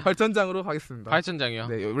 8,000장으로 하겠습니다. 8,000장이요?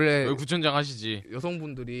 네, 원래 9,000장 하시지.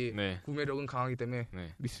 여성분들이 네. 구매력은 강하기 때문에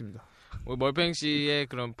네. 믿습니다. 멀팽 씨의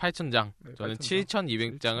그럼 8,000장, 네, 저는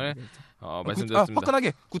 8,000장. 7,200장을 말씀드렸습니다.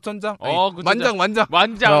 화끈하게 9,000장. 9,000장. 만장.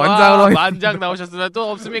 만장. 만장 나오셨으면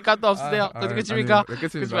또 없습니까? 또 없으세요? 끝입니까?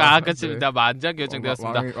 끝입니다. 끝입니다. 만장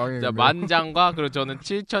결정되었습니다. 자, 만장과 그리고 저는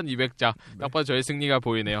 7,200장. 딱 봐도 저의 승리가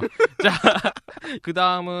보이네요. 자, 그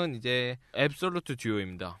다음은 이제 앱솔루트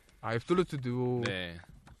듀오입니다. 앱솔루트 듀오. 네.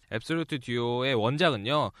 앱솔루트 듀오의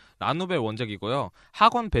원작은요, 라노벨 원작이고요,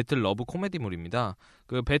 학원 배틀 러브 코미디물입니다.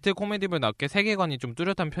 그 배틀 코미디물 낮게 세계관이 좀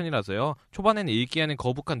뚜렷한 편이라서요, 초반에는 읽기에는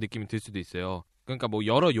거북한 느낌이 들 수도 있어요. 그러니까 뭐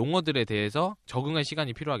여러 용어들에 대해서 적응할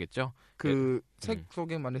시간이 필요하겠죠. 그 책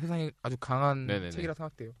속에만의 세상이 아주 강한 네네네. 책이라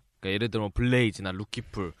생각돼요. 그러니까 예를 들어 블레이즈나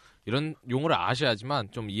루키풀 이런 용어를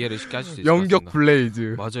아셔야지만 좀 이해를 쉽게 하실 수 있을 것 영격 같습니다.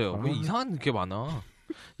 블레이즈. 맞아요. 왜 이상한 게 많아.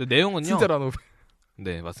 근데 내용은요. 진짜 라노벨.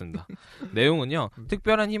 네, 맞습니다. 내용은요,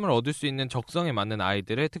 특별한 힘을 얻을 수 있는 적성에 맞는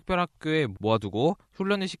아이들을 특별학교에 모아두고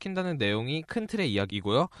훈련을 시킨다는 내용이 큰 틀의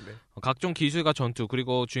이야기고요. 네. 각종 기술과 전투,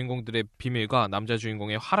 그리고 주인공들의 비밀과 남자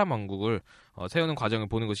주인공의 화람 왕국을 세우는 과정을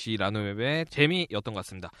보는 것이 라노웹의 재미였던 것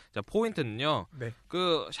같습니다. 자, 포인트는요, 네.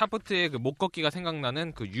 그 샤프트의 그 목 꺾기가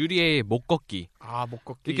생각나는 그 유리의 목 꺾기. 아, 목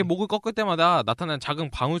꺾기. 이렇게 목을 꺾을 때마다 나타나는 작은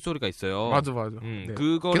방울 소리가 있어요. 맞아. 네.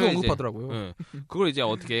 그거를 계속 언급하더라고요. 그걸 이제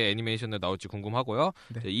어떻게 애니메이션에 나올지 궁금하고요.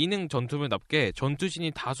 네. 이능 전투물답게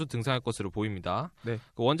전투신이 다수 등장할 것으로 보입니다. 네.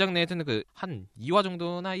 그 원작 내에서는 그 한 2화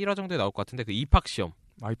정도나 1화 정도에 나올 것 같은데 그 입학 시험.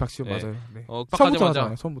 입학 시험 네. 맞아요.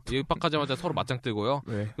 네. 처음부터 입학하자마자 서로 맞짱 뜨고요.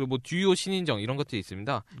 네. 그리고 뭐 듀오 신인정 이런 것들이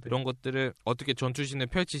있습니다. 네. 이런 것들을 어떻게 전투신을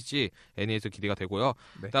펼칠지 애니에서 기대가 되고요.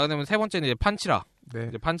 네. 그다음에 세 번째는 이제 판치라. 네.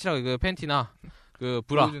 이제 판치라 그 팬티나 그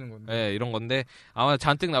브라. 네, 이런 건데 아마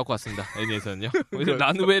잔뜩 나올 것 같습니다. 애니에서는요. 그렇죠.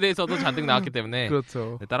 라누벨에서도 잔뜩 나왔기 때문에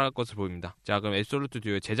그렇죠. 네, 따라갈 것으로 보입니다. 자, 그럼 앱솔루트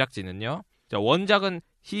듀오의 제작진은요. 자, 원작은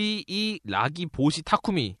히이 라기 보시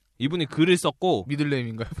타쿠미. 이분이 글을 썼고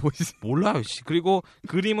미들네임인가요? 보시. 몰라요. 그리고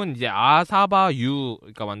그림은 이제 아사바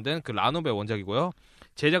유가 만든 그 라노벨 원작이고요.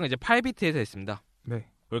 제작은 이제 8비트에서 했습니다. 네.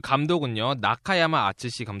 그리고 감독은요. 나카야마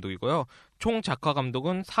아츠시 감독이고요. 총 작화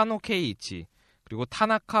감독은 사노 케이이치. 그리고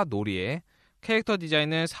타나카 노리에. 캐릭터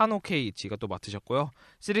디자인은 사노 케이이치가 또 맡으셨고요.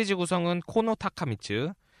 시리즈 구성은 코노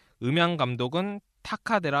타카미츠. 음향 감독은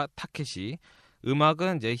타카데라 타케시.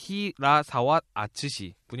 음악은 이제 히라사와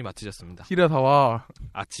아츠시 분이 맡으셨습니다. 히라사와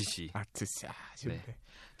아츠시. 아쉽네. 네.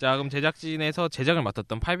 자, 그럼 제작진에서 제작을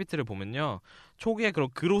맡았던 8비트를 보면요. 초기에 그런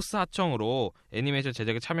그로스 하청으로 애니메이션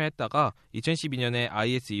제작에 참여했다가 2012년에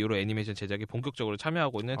IS 이후로 애니메이션 제작에 본격적으로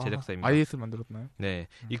참여하고 있는 제작사입니다. IS 만들었나요? 네.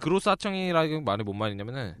 이 그로스 하청이라는 말이 뭔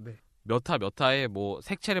말이냐면은 네. 몇 화에 뭐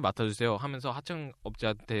색채를 맡아주세요 하면서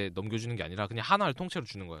하청업체한테 넘겨주는 게 아니라 그냥 하나를 통째로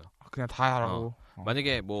주는 거예요. 그냥 다 하라고.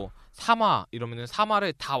 만약에 뭐 3화 이러면은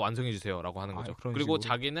 3화를 다 완성해 주세요라고 하는 거죠. 그리고 식으로?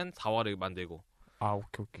 자기는 4화를 만들고.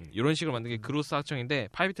 오케이. 이런 식으로 만든 게 그로스 하청인데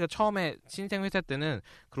 8비트가 처음에 신생 회사 때는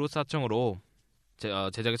그로스 하청으로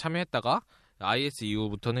제작에 참여했다가 IS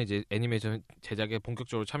이후부터는 이제 애니메이션 제작에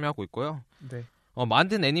본격적으로 참여하고 있고요. 네.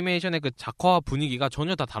 만든 애니메이션의 그 작화와 분위기가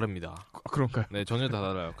전혀 다 다릅니다. 그런가요? 네, 전혀 다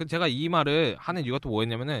달라요. 제가 이 말을 하는 이유가 또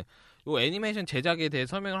뭐였냐면은 요 애니메이션 제작에 대해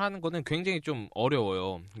설명을 하는 거는 굉장히 좀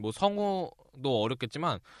어려워요. 뭐 성우도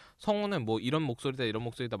어렵겠지만 성우는 뭐 이런 목소리다 이런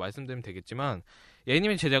목소리다 말씀드리면 되겠지만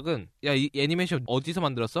애니메이션 제작은 야, 이 애니메이션 어디서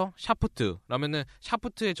만들었어? 샤프트 라면은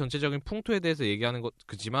샤프트의 전체적인 풍토에 대해서 얘기하는 것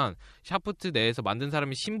그지만 샤프트 내에서 만든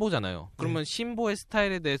사람이 신보잖아요. 그러면 신보의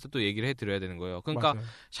스타일에 대해서 또 얘기를 해드려야 되는 거예요. 그러니까 맞아요.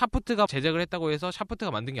 샤프트가 제작을 했다고 해서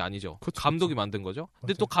샤프트가 만든 게 아니죠. 그쵸, 감독이 만든 거죠.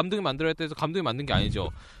 근데 맞아요. 또 감독이 만들어야 했다 해서 감독이 만든 게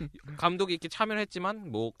아니죠. 감독이 이렇게 참여를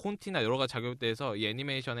했지만 뭐 콘티나 여러 가지 작업대에서 이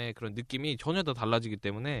애니메이션의 그런 느낌이 전혀 다 달라지기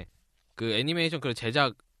때문에 그 애니메이션 그런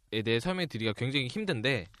제작에 대해 설명드리기가 굉장히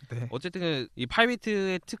힘든데 네. 어쨌든 이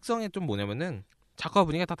 8비트의 특성이 좀 뭐냐면은 작화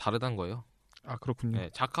분위기가 다 다르다는 거예요. 그렇군요. 네,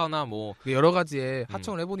 작화나 뭐 여러 가지의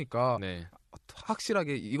하청을 해보니까 네.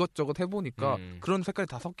 확실하게 이것저것 해보니까 그런 색깔이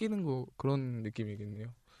다 섞이는 거 그런 느낌이겠네요.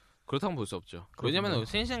 그렇다면 볼 수 없죠. 왜냐면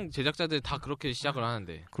생생 제작자들 다 그렇게 시작을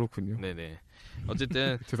하는데. 그렇군요. 네네.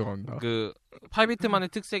 어쨌든 죄송합니다. 그 8비트만의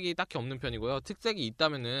특색이 딱히 없는 편이고요. 특색이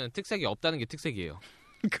있다면은 특색이 없다는 게 특색이에요.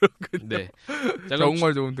 그렇군요. 네. 자, 그럼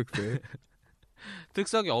정말 좋은 특색.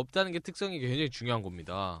 특색이 없다는 게 특성이 굉장히 중요한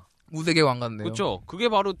겁니다. 무색의 왕 같네요. 그렇죠. 그게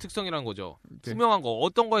바로 특성이라는 거죠. 네. 투명한 거.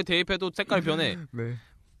 어떤 거에 대입해도 색깔이 변해. 네.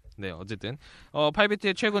 네, 어쨌든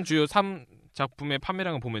 8비트의 최근 주요 3작품의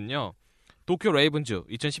판매량을 보면요. 도쿄 레이븐즈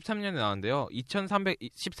 2013년에 나왔는데요.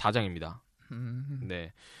 2314장입니다.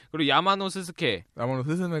 네. 그리고 야마노 스스케. 야마노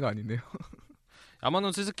스스메가 아니네요.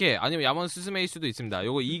 야마노 스스케 아니면 야마노 스스메일 수도 있습니다.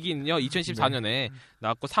 요거 2기는요. 2014년에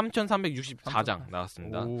나왔고 3364장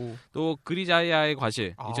나왔습니다. 오. 또 그리자야의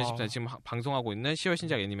과실 2014년 지금 방송하고 있는 10월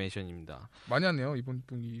신작 애니메이션입니다. 많이 하네요. 이번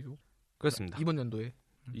분기도. 그렇습니다. 이번 연도에.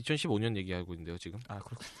 2015년 얘기하고 있는데요, 지금. 아,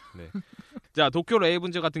 그렇군요. 네. 자, 도쿄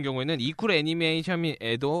레이븐즈 같은 경우에는 이쿨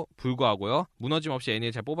애니메이션에도 불구하고요. 무너짐 없이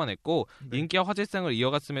애니를 잘 뽑아냈고 네. 인기와 화제성을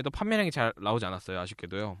이어갔음에도 판매량이 잘 나오지 않았어요.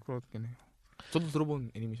 아쉽게도요. 그렇겠네요. 저도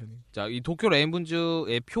들어본 애니메이션이. 자, 이 도쿄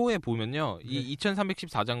레이븐즈의 표에 보면요. 네. 이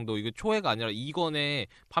 2314장도 이거 초회가 아니라 2권의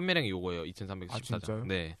판매량이 요거예요. 2314장. 아, 진짜요?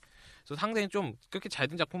 네. 그래서 상당히 좀 그렇게 잘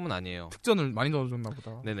된 작품은 아니에요. 특전을 많이 넣어줬나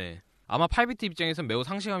보다. 네네. 아마 8비트 입장에서는 매우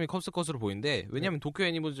상실감이 컸을 것으로 보이는데 왜냐면 도쿄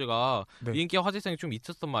애니메이션가 네. 인기와 화제성이 좀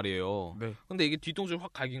있었단 말이에요. 네. 근데 이게 뒤통수를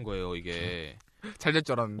확 갈긴 거예요, 이게. 잘 될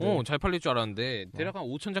줄 알았는데. 잘 팔릴 줄 알았는데 대략 한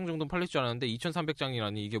 5,000장 정도 팔릴 줄 알았는데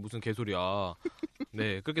 2,300장이라니 이게 무슨 개소리야.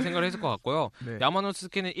 네, 그렇게 생각을 했을 것 같고요. 네. 야마노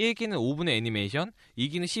스스케는 1기는 5분의 애니메이션,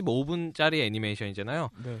 2기는 15분짜리 애니메이션이잖아요.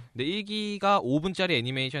 네. 근데 1기가 5분짜리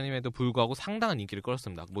애니메이션임에도 불구하고 상당한 인기를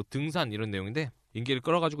끌었습니다. 뭐 등산 이런 내용인데 인기를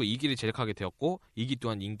끌어가지고 2기를 제작하게 되었고 2기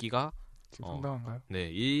또한 인기가 지금 상당한가요? 네,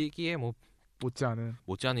 1기에 뭐 못지않은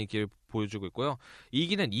인기를 보여주고 있고요.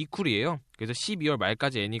 2기는 이쿨이에요. 그래서 12월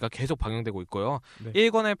말까지 애니가 계속 방영되고 있고요. 네.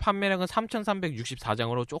 1권의 판매량은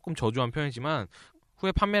 3,364장으로 조금 저조한 편이지만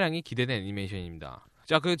후에 판매량이 기대된 애니메이션입니다.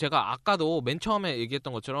 자, 그 제가 아까도 맨 처음에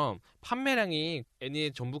얘기했던 것처럼 판매량이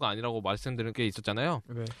애니의 전부가 아니라고 말씀드린 게 있었잖아요.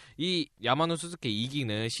 네. 이 야마노 수즈케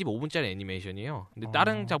 2기는 15분짜리 애니메이션이에요. 근데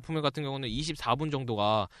다른 작품 같은 경우는 24분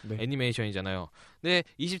정도가 네. 애니메이션이잖아요. 근데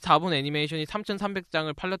 24분 애니메이션이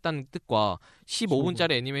 3,300장을 팔렸다는 뜻과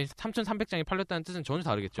 15분짜리 애니메이션 3,300장이 팔렸다는 뜻은 전혀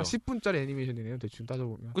다르겠죠. 10분짜리 애니메이션이네요. 대충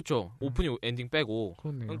따져보면. 그렇죠. 오프닝 엔딩 빼고.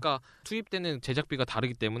 그렇네요. 그러니까 투입되는 제작비가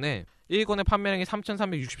다르기 때문에 1권의 판매량이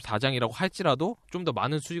 3,364장이라고 할지라도 좀 더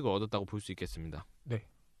많은 수익을 얻었다고 볼 수 있겠습니다. 네.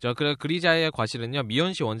 자, 그래 그리자의 과실은요.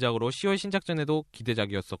 미연시 원작으로 10월 신작전에도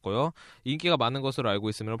기대작이었었고요. 인기가 많은 것으로 알고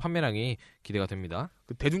있으므로 판매량이 기대가 됩니다.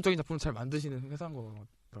 그 대중적인 작품을 잘 만드시는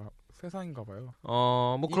회사인가 봐요.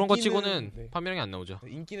 뭐 그런 것 인기는- 치고는 네. 판매량이 안 나오죠.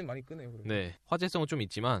 인기는 많이 끄네요. 그래도. 네, 화제성은 좀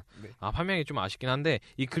있지만 네. 판매량이 좀 아쉽긴 한데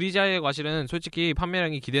이 그리자의 과실은 솔직히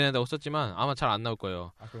판매량이 기대된다고 썼지만 아마 잘 안 나올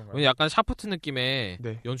거예요. 아, 그런가요? 왜냐면 약간 샤프트 느낌의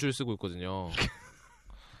네. 연출을 쓰고 있거든요.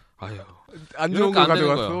 아유, 안 이런 좋은 거 거 안 되는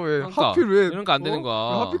가져갔어. 거야. 왜 그러니까, 하필 왜 이런 거 안 되는 거야.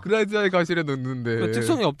 왜 하필 그라이즈아의 가실에 넣는데. 그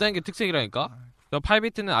특성이 없다는 게 특색이라니까.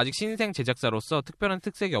 8비트는 아직 신생 제작사로서 특별한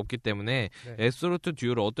특색이 없기 때문에 네. 앱솔루트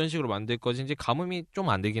듀오를 어떤 식으로 만들 것인지 감흥이 좀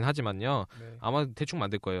안 되긴 하지만요. 네. 아마 대충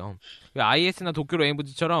만들 거예요. IS나 도쿄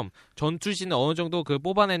레인보즈처럼 전투신을 어느 정도 그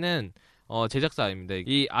뽑아내는 제작사입니다.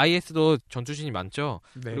 이 IS도 전투신이 많죠.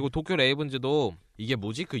 네. 그리고 도쿄 레이븐즈도 이게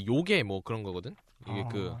뭐지? 그 요괴 뭐 그런 거거든. 이게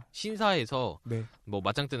그 신사에서 네. 뭐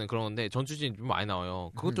맞짱 뜨는 그런 건데 전투진이 좀 많이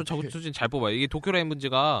나와요. 그것도 네. 전투진 잘 뽑아요. 이게 도쿄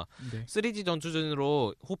레이븐즈가 네. 3D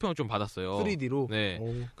전투진으로 호평을 좀 받았어요. 3D로. 네.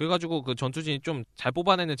 오. 그래가지고 그 전투진이 좀 잘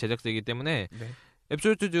뽑아내는 제작사이기 때문에 네.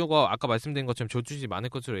 앱솔루트 듀오가 아까 말씀드린 것처럼 전투진이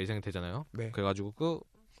많을 것으로 예상이 되잖아요. 네. 그래가지고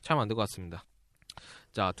잘 만들 것 같습니다.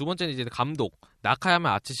 자, 두 번째는 이제 감독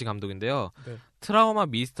나카야마 아츠시 감독인데요. 네. 트라우마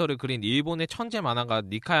미스터를 그린 일본의 천재 만화가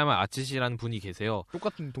니카야마 아츠시라는 분이 계세요.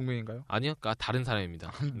 똑같은 동명인가요? 아니요, 그러니까 다른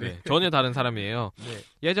사람입니다. 네. 전혀 다른 사람이에요. 네.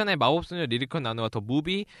 예전에 마법소녀 리리컨 나누와 더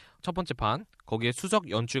무비 첫 번째 판 거기에 수석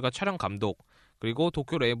연출가 촬영 감독 그리고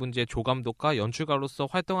도쿄 레이븐즈의 조감독과 연출가로서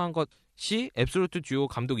활동한 것이 앱솔루트 듀오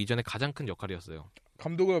감독 이전에 가장 큰 역할이었어요.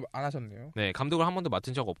 감독을 안 하셨네요. 네, 감독을 한 번도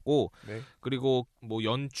맡은 적 없고 네. 그리고 뭐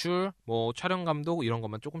연출, 뭐 촬영 감독 이런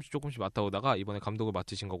것만 조금씩 맡아오다가 이번에 감독을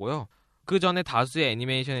맡으신 거고요. 그 전에 다수의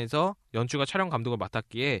애니메이션에서 연출과 촬영 감독을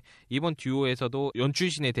맡았기에 이번 듀오에서도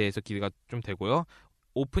연출신에 대해서 기대가 좀 되고요.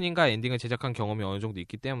 오프닝과 엔딩을 제작한 경험이 어느 정도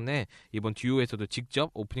있기 때문에 이번 듀오에서도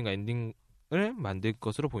직접 오프닝과 엔딩을 만들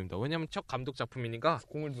것으로 보입니다. 왜냐면 첫 감독 작품이니까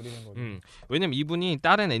공을 들이는 거죠. 왜냐면 이분이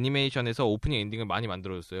다른 애니메이션에서 오프닝 엔딩을 많이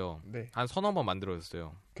만들어줬어요. 네. 한 서너 번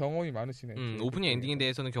만들어줬어요. 경험이 많으시네. 오프닝 엔딩에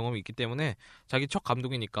대해서는 경험이 있기 때문에 자기 첫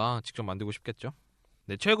감독이니까 직접 만들고 싶겠죠.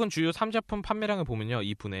 네, 최근 주요 3작품 판매량을 보면요.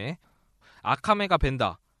 이분의 아카메가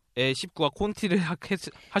벤다 19화 콘티를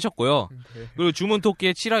하셨고요. 네. 그리고 주문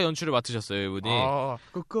토끼의 7화 연출을 맡으셨어요, 이분이.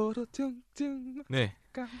 거꾸로 퉁퉁. 네.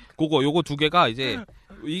 요거 두 개가 이제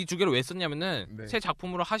이 두 개를 왜 썼냐면은 네. 새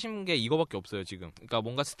작품으로 하신 게 이거밖에 없어요, 지금. 그러니까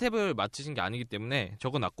뭔가 스텝을 맞추신 게 아니기 때문에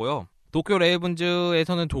적어놨고요. 도쿄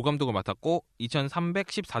레이븐즈에서는 조감독을 맡았고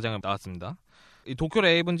 2314장을 나왔습니다. 이 도쿄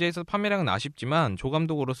레이븐즈에서 판매량은 아쉽지만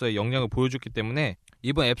조감독으로서의 역량을 보여줬기 때문에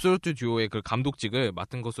이번 앱솔루트 듀오의 그 감독직을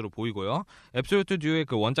맡은 것으로 보이고요. 앱솔루트 듀오의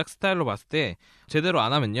그 원작 스타일로 봤을 때 제대로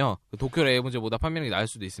안 하면요 그 도쿄 레이븐즈보다 판매량이 나을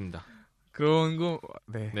수도 있습니다. 그런 거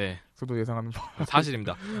네. 저도 예상하는 바.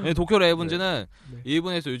 사실입니다. 도쿄 레이븐즈는 네.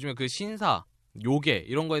 일본에서 요즘에 그 신사, 요괴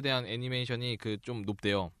이런 거에 대한 애니메이션이 그 좀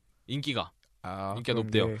높대요. 인기가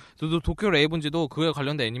높대요. 네. 저도 도쿄 레이븐즈도 그에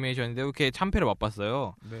관련된 애니메이션인데 이렇게 참패를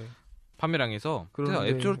맛봤어요. 네. 판매량에서. 그래서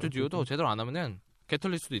그런데 앱솔루트 듀오도 제대로 안 하면은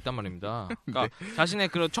개털릴 수도 있단 말입니다. 그러니까 자신의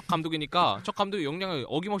그런 첫 감독이니까 첫 감독의 역량을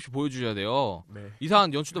어김없이 보여주셔야 돼요. 네.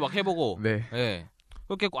 이상한 연출도 막 해보고. 네. 네.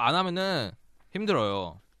 그렇게 안 하면은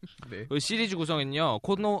힘들어요. 네. 그 시리즈 구성은요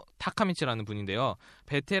코노 타카미치라는 분인데요.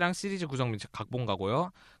 베테랑 시리즈 구성 및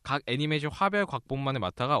각본가고요. 각 애니메이션 화별 각본만을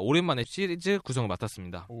맡아가 오랜만에 시리즈 구성을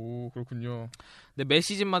맡았습니다. 오, 그렇군요. 근데 매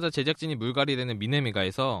시즌마다 제작진이 물갈이 되는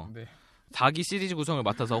미네미가에서 네. 4기 시리즈 구성을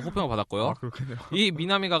맡아서 호평을 받았고요. 그렇군요. 이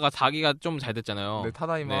미나미가가 4기가 좀 잘 됐잖아요. 네,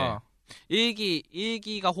 타다이마. 네.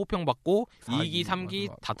 1기가 호평받고 2기,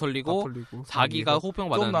 3기 다 털리고 4기가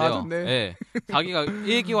호평받았는데요. 네. 4기가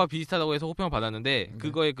 1기와 비슷하다고 해서 호평을 받았는데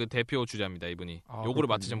그거의 그 대표 주자입니다, 이분이. 요거를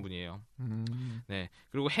맡으신 분이에요. 네.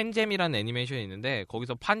 그리고 헨잼이라는 애니메이션이 있는데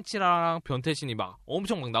거기서 판치랑 변태신이 막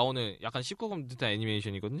엄청 막 나오는 약간 19금 듯한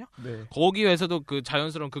애니메이션이거든요. 네. 거기에서도 그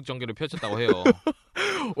자연스러운 극전개를 펼쳤다고 해요.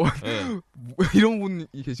 네. 이런 분이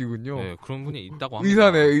계시군요. 네, 그런 분이 있다고 합니다.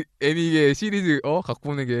 의사네. 애니게 시리즈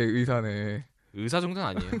각본에게 의사네. 의사 정도는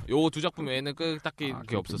아니에요. 요 두 작품 외에는 딱히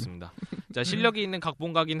그게 없었습니다. 자, 실력이 있는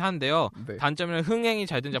각본가긴 한데요. 네. 단점은 흥행이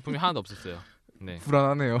잘 된 작품이 하나도 없었어요. 네.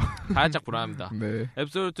 불안하네요. 살짝 불안합니다. 네.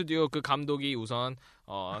 앱솔루트 듀오 그 감독이 우선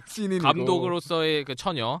신인이고. 감독으로서의 그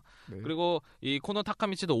처녀. 네. 그리고 이 코노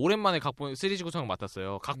타카미치도 오랜만에 각본 시리즈 구성을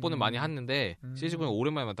맡았어요. 각본은 많이 했는데 시리즈 구성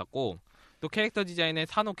오랜만에 맡았고 또 캐릭터 디자인의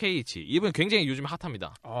사노 케이치. 이분 굉장히 요즘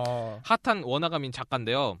핫합니다. 핫한 원화가민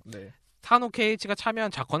작가인데요. 네. 사노 케이치가 참여한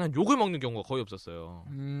작화는 욕을 먹는 경우가 거의 없었어요.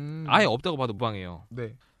 아예 없다고 봐도 무방해요.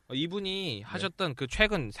 네. 이분이 하셨던 그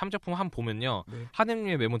최근 3작품 한 보면요. 네.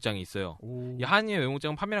 하느님의 메모장이 있어요. 이 하느님의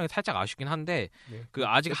메모장은 판매량이 살짝 아쉽긴 한데 네. 그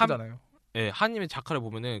아직 예쁘잖아요. 하느님의 작화를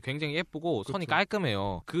보면은 굉장히 예쁘고 그렇죠. 선이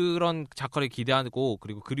깔끔해요. 그런 작화를 기대하고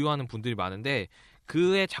그리고 그리워하는 분들이 많은데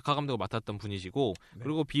그의 작화 감독을 맡았던 분이시고 네.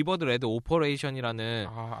 그리고 비버드 레드 오퍼레이션이라는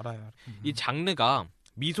알아요. 이 장르가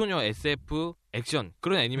미소녀 SF 액션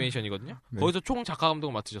그런 애니메이션이거든요. 네. 거기서 총 작화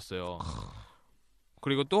감독을 맡으셨어요.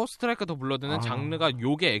 그리고 또 스트라이크 더 블러드는 장르가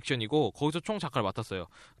요괴 액션이고 거기서 총 작가를 맡았어요.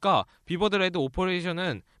 그러니까 비버드 레드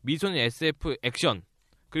오퍼레이션은 미소녀 SF 액션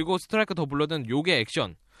그리고 스트라이크 더 블러드는 요괴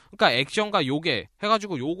액션. 그러니까 액션과 요괴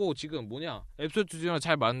해가지고 요거 지금 앱솔루트 듀오랑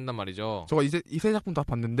잘 맞는단 말이죠. 제가 이 세 작품 다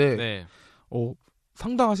봤는데 네.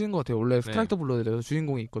 상당하시는 것 같아요. 원래 스트라이크 더 블러드에서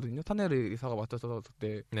주인공이 있거든요. 타네르 이사가 맡아서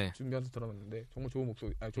그때 네. 준비하면서 들어봤는데 정말 좋은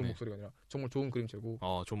목소리, 좋은 목소리가 아니라 정말 좋은 그림체고.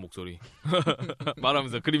 좋은 목소리.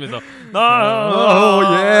 말하면서 그리면서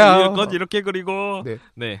이렇게 그리고. 네.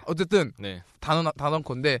 네. 어쨌든 네.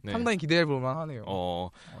 단언컨대 네. 상당히 기대해볼 만하네요.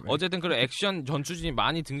 네. 어쨌든 그런 액션 전투진이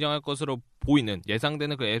많이 등장할 것으로 보이는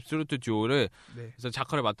예상되는 그 앱솔루트 듀오를 네. 그래서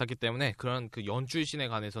작화를 맡았기 때문에 그런 그 연출신에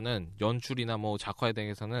관해서는 연출이나 뭐 작화에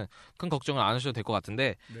대해서는 큰 걱정을 안 하셔도 될 것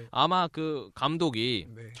같은데 네. 아마 그 감독이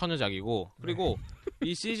네. 처녀작이고 그리고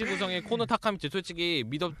이 시리즈 구성의 코노 타카미치 솔직히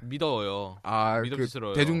믿어요. 그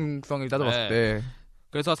믿음직스러워요. 대중성을 따져봤을 때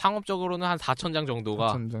그래서 상업적으로는 한 4,000장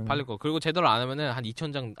정도가 4,000장. 팔릴 거. 그리고 제대로 안 하면은 한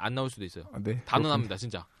 2,000장 안 나올 수도 있어요. 네. 단언합니다,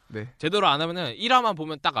 진짜. 네. 제대로 안 하면은 1화만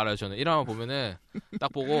보면 딱 알아요, 저는. 1화만 보면은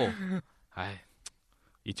딱 보고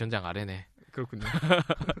 2,000장 아래네. 그렇군요.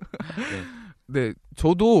 네,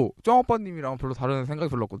 저도 쭈앙오빠님이랑 별로 다른 생각이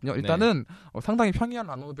별로 없거든요. 일단은 상당히 평이한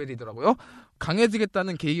라노벨이더라고요.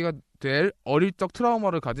 강해지겠다는 계기가 될 어릴 적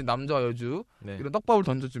트라우마를 가진 남자와 여주 이런 떡밥을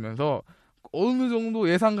던져주면서 어느 정도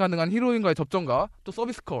예상 가능한 히로인과의 접점과 또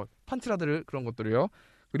서비스 컷, 판치라들 그런 것들이요.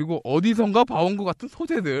 그리고 어디선가 봐온 것 같은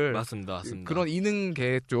소재들. 맞습니다. 그런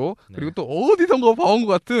이능계 쪽. 네. 그리고 또 어디선가 봐온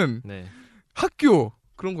것 같은 네. 학교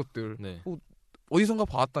그런 것들. 네. 어디선가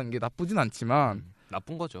봐왔다는 게 나쁘진 않지만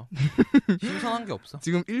나쁜 거죠. 신선한 게 없어.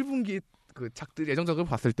 지금 1분기 그 작들 예정작을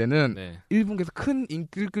봤을 때는 1분기에서 큰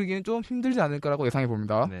인기를 끌기는 좀 힘들지 않을까라고 예상해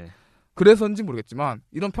봅니다. 네. 그래서인지 모르겠지만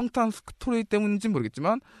이런 평탄 스토리 때문인지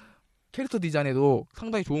모르겠지만 캐릭터 디자인에도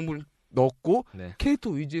상당히 좋은 부분 넣었고 캐릭터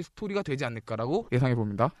위주의 스토리가 되지 않을까라고 예상해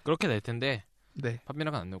봅니다. 그렇게 될 텐데 네.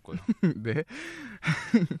 판비랑은 안 나올 거예요. 네.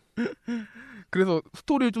 그래서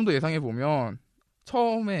스토리를 좀 더 예상해 보면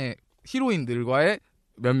처음에 히로인들과의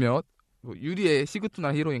몇몇 유리의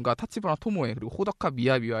시그투나 히로인과 타치바나 토모에 그리고 호다카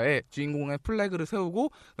미야비와의 주인공의 플래그를 세우고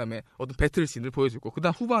그다음에 어떤 배틀씬을 보여주고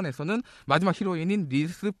그다음 후반에서는 마지막 히로인인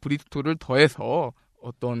리스 브리토를 더해서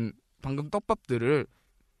어떤 방금 떡밥들을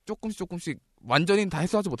조금씩 완전히 다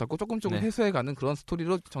해소하지 못하고 조금 네. 해소해가는 그런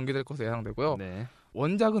스토리로 전개될 것으로 예상되고요. 네.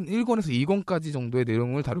 원작은 1권에서 2권까지 정도의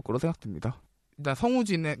내용을 다룰 거로 생각됩니다. 일단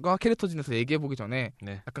성우진과 캐릭터진에서 얘기해보기 전에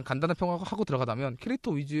네. 약간 간단한 평가하고 들어가자면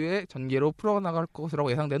캐릭터 위주의 전개로 풀어나갈 것이라고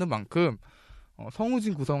예상되는 만큼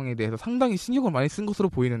성우진 구성에 대해서 상당히 신경을 많이 쓴 것으로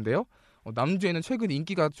보이는데요. 남주에는 최근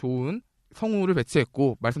인기가 좋은 성우를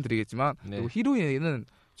배치했고 말씀드리겠지만 네. 그리고 히로인에는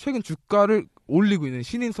최근 주가를 올리고 있는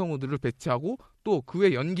신인 성우들을 배치하고 또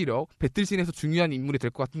그의 연기력, 배틀씬에서 중요한 인물이 될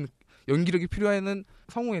것 같은 연기력이 필요한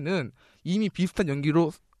성우에는 이미 비슷한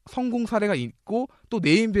연기로 성공 사례가 있고 또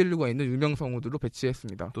네임밸류가 있는 유명 성우들로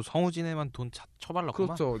배치했습니다. 또 성우진에만 돈 쳐발랐구만.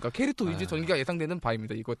 그렇죠. 그러니까 캐릭터 위주 아유. 전개가 예상되는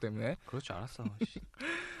바입니다. 이것 때문에. 그럴 줄 알았어.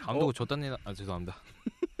 감독을 줬다니. 죄송합니다.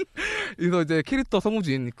 그래서 이제 캐릭터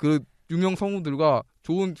성우진, 그 유명 성우들과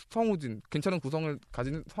좋은 성우진, 괜찮은 구성을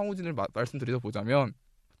가진 성우진을 말씀드려 보자면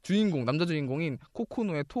주인공, 남자 주인공인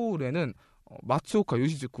코코노의 토우레는 마츠오카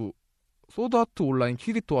요시즈쿠, 소드아트 온라인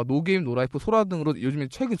키리토와 노게임 노라이프 소라 등으로 요즘에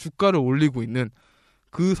최근 주가를 올리고 있는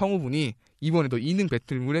그 성우분이 이번에도 이능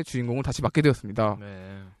배틀물의 주인공을 다시 맡게 되었습니다.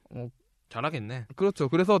 네. 잘하겠네. 그렇죠.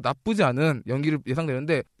 그래서 나쁘지 않은 연기를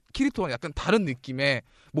예상되는데 키리토와 약간 다른 느낌의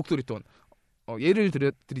목소리 톤. 예를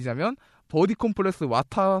드리자면 버디 콤플렉스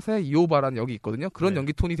와타세 이오바라는 역이 있거든요. 그런 네.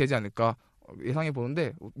 연기 톤이 되지 않을까 예상해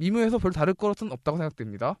보는데 미묘해서 별 다를 것은 없다고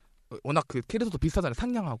생각됩니다. 워낙 그 캐릭터도 비슷하잖아요.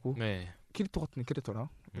 상냥하고 네. 키리토 같은 캐릭터랑.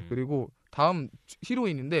 그리고 다음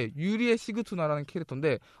히로인인데 유리의 시그투나라는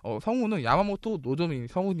캐릭터인데 성우는 야마모토 노조미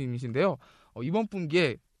성우님이신데요. 이번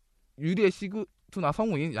분기에 유리의 시그투나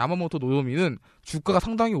성우인 야마모토 노조미는 주가가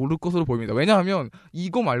상당히 오를 것으로 보입니다. 왜냐하면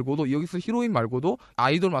이거 말고도 여기서 히로인 말고도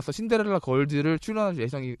아이돌 마스터 신데렐라 걸즈를 출연할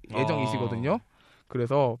예정이시거든요.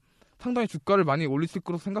 그래서 상당히 주가를 많이 올리실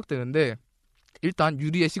것으로 생각되는데 일단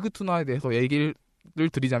유리의 시그투나에 대해서 얘기를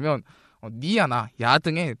드리자면 니아나 야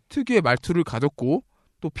등의 특유의 말투를 가졌고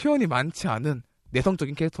또 표현이 많지 않은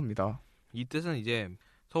내성적인 캐릭터입니다. 이 뜻은 이제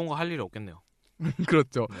성우가 할 일이 없겠네요.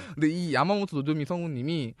 그렇죠. 네. 근데 이 야마모토 노조미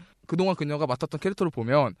성우님이 그동안 그녀가 맡았던 캐릭터를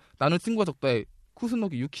보면 나는 친구가 적다의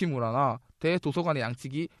쿠스노기 유키무라나 대도서관의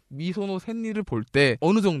양치기 미소노 센리를 볼 때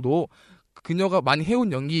어느 정도 그녀가 많이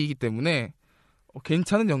해온 연기이기 때문에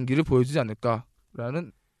괜찮은 연기를 보여주지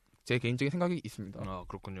않을까라는 제 개인적인 생각이 있습니다. 아,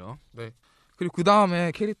 그렇군요. 네. 그리고 그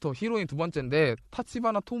다음에 캐릭터 히로인 두 번째인데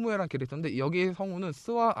타치바나 토모에라는 캐릭터인데 여기의 성우는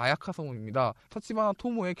스와 아야카 성우입니다. 타치바나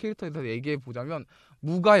토모의 캐릭터에 대해서 얘기해 보자면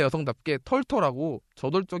무가 여성답게 털털하고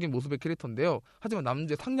저돌적인 모습의 캐릭터인데요. 하지만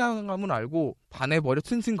남자의 상냥함은 알고 반해버려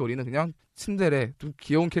츤츤거리는 그냥 츤데레 좀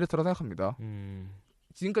귀여운 캐릭터라 생각합니다.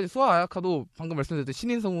 지금까지 스와 아야카도 방금 말씀드렸듯이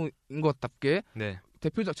신인 성우인 것답게 네.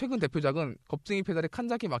 최근 대표작은 겁쟁이 페달의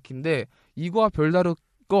칸자키 마키인데 이거와 별다를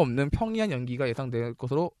거 없는 평이한 연기가 예상될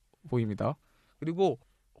것으로 보입니다. 그리고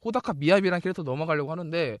호다카 미야비라는 캐릭터 넘어가려고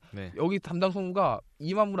하는데 네. 여기 담당 성우가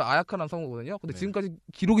이마무라 아야카라는 성우거든요. 근데 네. 지금까지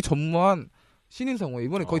기록이 전무한 신인 성우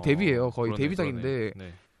이번에 거의 데뷔예요. 거의 그러네, 데뷔작인데 그러네.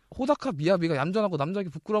 네. 호다카 미야비가 얌전하고 남자에게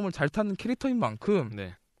부끄러움을 잘 타는 캐릭터인 만큼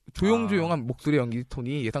네. 조용조용한 목소리 연기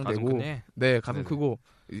톤이 예상되고 가슴 크네. 네 가슴 네네. 크고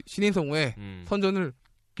신인 성우의 선전을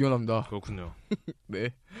기원합니다. 그렇군요.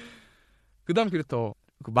 네. 그다음 캐릭터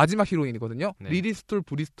그 마지막 히로인이거든요. 네. 리리스톨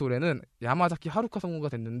브리스톨에는 야마자키 하루카 성우가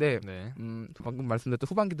됐는데 네. 방금 말씀드렸던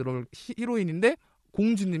후반기 들어올 히로인인데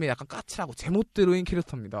공주님의 약간 까칠하고 제멋대로인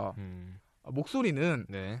캐릭터입니다. 목소리는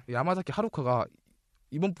네. 야마자키 하루카가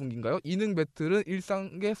이번 분기인가요? 이능 배틀은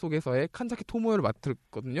일상계 속에서의 칸자키 토모에를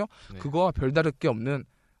맡았거든요. 네. 그거와 별다를 게 없는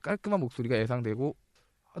깔끔한 목소리가 예상되고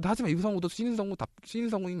하지만 이 성우도 신인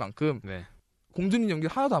성우인 만큼 네. 공주님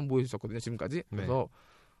연기를 하나도 안 보여주셨거든요. 지금까지. 네. 그래서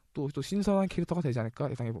또 신선한 캐릭터가 되지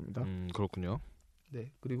않을까 예상해 봅니다. 그렇군요.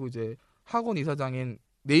 네. 그리고 이제 학원 이사장인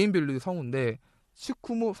네임밸류 성우인데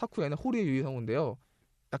시쿠모 사쿠야는 호리의 유이 성우인데요.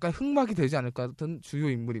 약간 흑막이 되지 않을까 같은 주요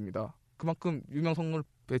인물입니다. 그만큼 유명 성우를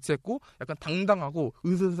배치했고 약간 당당하고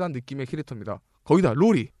으스스한 느낌의 캐릭터입니다. 거기다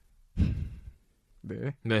로리.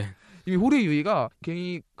 네. 네. 이미 호리의 유이가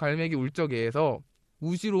갱이 갈매기 울적에서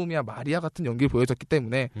우시로미야 마리아 같은 연기를 보여줬기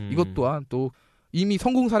때문에 이것 또한 또 이미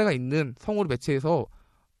성공 사례가 있는 성우를 배치해서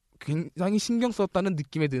굉장히 신경 썼다는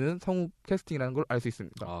느낌에 드는 성우 캐스팅이라는 걸 알 수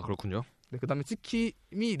있습니다. 아, 그렇군요. 네, 그다음에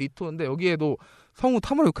츠키미 리토인데 여기에도 성우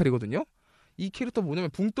타마라 유카리거든요. 이 캐릭터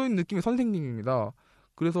뭐냐면 붕 떠있는 느낌의 선생님입니다.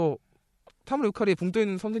 그래서 타마라 유카리의 붕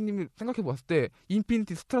떠있는 선생님을 생각해 봤을 때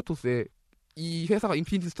인피니티 스트라토스의 이 회사가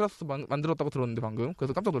인피니티 스트라토스 만들었다고 들었는데 방금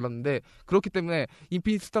그래서 깜짝 놀랐는데 그렇기 때문에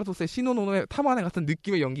인피니티 스트라토스의 시노노의 타마네 같은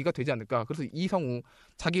느낌의 연기가 되지 않을까. 그래서 이성우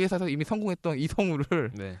자기 회사에서 이미 성공했던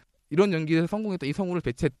이성우를 네. 이런 연기에서 성공했던 이성우를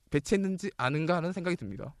배치했는지 아는가 하는 생각이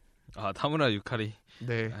듭니다. 아 타무라 유카리.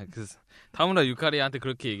 네. 타무라 유카리한테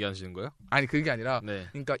그렇게 얘기하시는 거예요? 아니 그게 아니라 네.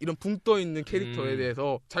 그러니까 이런 붕 떠 있는 캐릭터에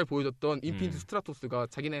대해서 잘 보여줬던 인피니티 스트라토스가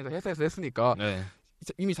자기네 회사에서 했으니까 네.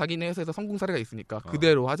 이미 자기네 회사에서 성공 사례가 있으니까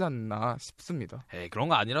그대로 하지 않나 싶습니다. 에이 그런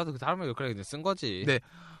거 아니라도 그 타무라 유카리 그냥 쓴 거지. 네.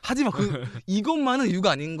 하지만 이것만은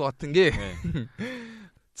이유가 아닌 것 같은 게 네.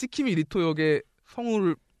 치키미 리토 역의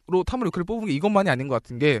성우로 타무라 유카리를 뽑은 게 이것만이 아닌 것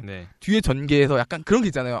같은 게 네. 뒤에 전개에서 약간 그런 게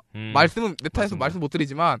있잖아요. 말씀은 메타에서 맞습니다. 말씀 못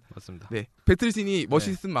드리지만 맞습니다. 네. 배틀신이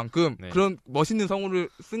멋있은 만큼 네. 그런 멋있는 성우를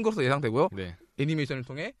쓴 것으로 예상되고요. 네. 애니메이션을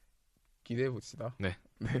통해 기대해 봅시다. 네.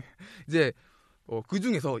 네. 이제 그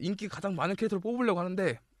중에서 인기가 가장 많은 캐릭터를 뽑으려고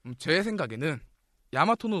하는데 제 생각에는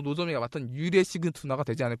야마토노 노조미가 맡은 유리의 시그투나가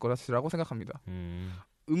되지 않을 거라고 생각합니다.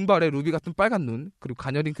 은발의 루비 같은 빨간 눈 그리고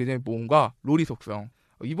가녀린 그녀의 모험과 로리 속성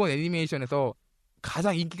이번 애니메이션에서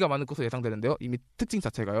가장 인기가 많을 것으로 예상되는데요. 이미 특징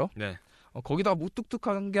자체가요. 네. 거기다가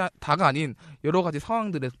무뚝뚝한 게 다가 아닌 여러 가지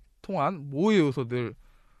상황들에 통한 모의 요소들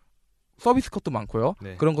서비스 컷도 많고요.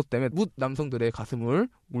 네. 그런 것 때문에 묻 남성들의 가슴을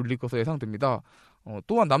울릴 것으로 예상됩니다.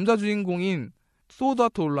 또한 남자 주인공인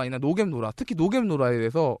소드아트 온라인이나 노겜 노라, 특히 노겜 노라에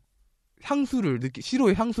대해서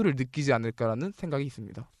시로의 향수를 느끼지 않을까라는 생각이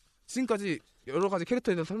있습니다. 지금까지 여러 가지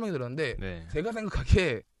캐릭터에 대해서 설명해 드렸는데 네. 제가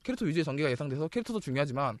생각하기에 캐릭터 위주의 전개가 예상돼서 캐릭터도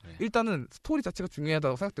중요하지만 네. 일단은 스토리 자체가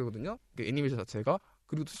중요하다고 생각되거든요. 그 애니메이션 자체가.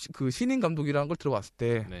 그리고 그 신인 감독이라는 걸 들어봤을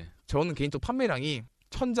때 네. 저는 개인적으로 판매량이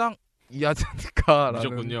 1000장 이하지 않을까라는.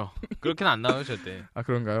 무조건요. 그렇게는 안 나와요 절대. 아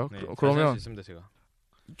그런가요? 네, 그러면 있습니다 제가.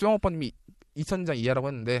 쭈앙오빠님이 2000장 이하라고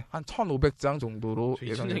했는데 한 1500장 정도로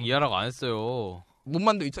 2000장 이하라고 안 했어요. 못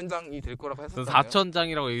만도 2000장이 될 거라고 저는 했었잖아요.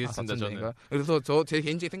 4000장이라고 얘기했습니다. 4000장인가요? 저는. 그래서 제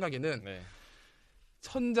개인적인 생각에는 네.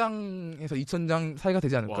 1000장에서 2000장 사이가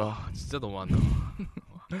되지 않을까. 와 진짜 너무한다.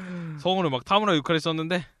 성우를 막 타무라 유카리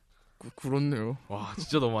썼는데 그렇네요. 와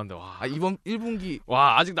진짜 너무한다. 와. 이번 1분기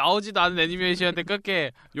와 아직 나오지도 않은 애니메이션한테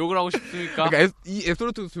그렇게 욕을 하고 싶습니까? 그러니까 이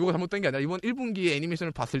앱솔루트 수요가 잘못된 게 아니라 이번 1분기의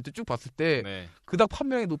애니메이션을 쭉 봤을 때 네. 그닥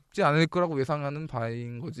판매량이 높지 않을 거라고 예상하는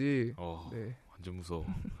바인 거지. 네. 완전 무서워.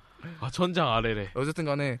 아 1000장 아래래. 어쨌든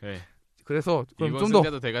간에 네. 그래서 그럼 이번 좀 더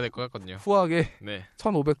승자도 대가 될 것 같거든요. 후하게 네.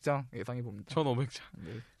 1500장 예상해 봅니다. 1500장.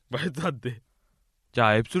 네. 말도 안 돼.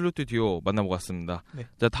 자 앱솔루트 듀오 만나보겠습니다. 네.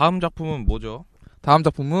 자 다음 작품은 뭐죠? 다음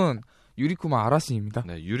작품은 유리쿠마 아라시입니다.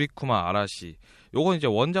 네, 유리쿠마 아라시. 요건 이제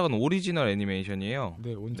원작은 오리지널 애니메이션이에요.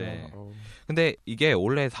 네, 원작. 네. 근데 이게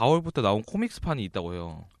원래 4월부터 나온 코믹스판이 있다고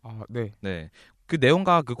해요. 아, 네. 네. 그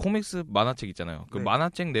내용과 그 코믹스 만화책 있잖아요. 그 네.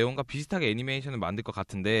 만화책 내용과 비슷하게 애니메이션을 만들 것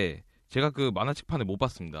같은데 제가 그 만화책판을 못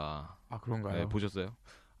봤습니다. 아, 그런가요? 네, 보셨어요?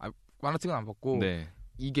 만화책은 안 봤고 네.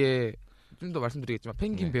 이게 좀 더 말씀드리겠지만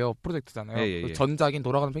펭귄 네. 베어 프로젝트잖아요. 예. 그 전작인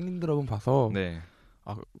돌아가는 펭귄들 한번 봐서 네.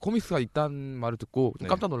 코믹스가 있다는 말을 듣고 좀 네.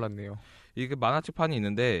 깜짝 놀랐네요. 이게 만화책판이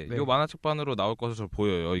있는데 네. 이 만화책판으로 나올 것으로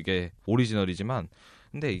보여요. 이게 오리지널이지만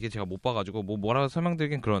근데 이게 제가 못 봐가지고 뭐라고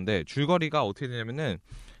설명드리긴 그런데 줄거리가 어떻게 되냐면은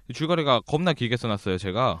줄거리가 겁나 길게 써놨어요.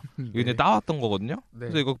 제가 이거 이제 따왔던 거거든요. 네.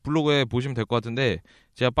 그래서 이거 블로그에 보시면 될 것 같은데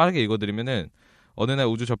제가 빠르게 읽어드리면은 어느 날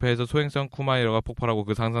우주 저편에서 소행성 쿠마이러가 폭발하고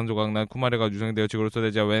그 상산조각난 쿠마레가 유생되어 지구로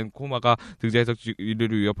쏟아지자 웬 쿠마가 등장해서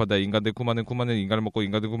인류를 위협한다. 인간들 쿠마는 인간을 먹고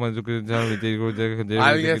인간들 쿠마는 그 사람을 이거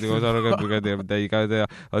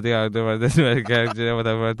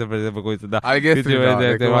보고 있다. 알겠습니다.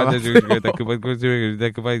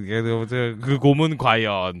 그 고문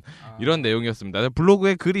과연 이런 내용이었습니다.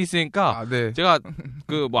 블로그에 글이 있으니까 네. 제가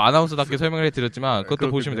그 뭐 아나운서답게 설명을 해드렸지만 그것도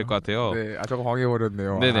그렇군요. 보시면 될 것 같아요. 네, 저거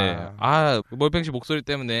황해버렸네요. 네네. 멀팽 씨 목소리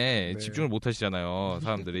때문에 네. 집중을 못 하시잖아요,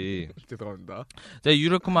 사람들이. 죄송합니다. 자,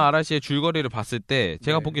 유리쿠마 아라시의 줄거리를 봤을 때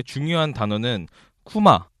제가 네. 보기에 중요한 단어는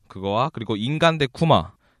쿠마, 그거와 그리고 인간 대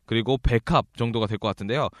쿠마, 그리고 백합 정도가 될 것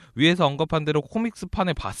같은데요. 위에서 언급한 대로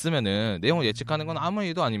코믹스판을 봤으면은 내용을 예측하는 건 아무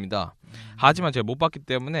일도 아닙니다. 하지만 제가 못 봤기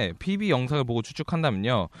때문에 PB 영상을 보고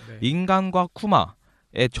추측한다면요. 네. 인간과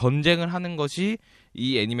쿠마의 전쟁을 하는 것이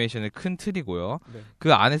이 애니메이션의 큰 틀이고요. 네.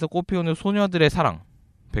 그 안에서 꽃피우는 소녀들의 사랑,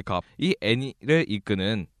 백합, 이 애니를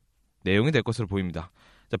이끄는 내용이 될 것으로 보입니다.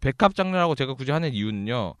 자, 백합 장르라고 제가 굳이 하는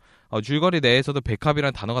이유는요. 줄거리 내에서도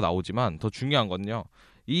백합이라는 단어가 나오지만 더 중요한 건요.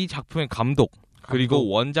 이 작품의 감독 그리고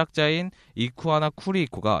원작자인 이쿠하나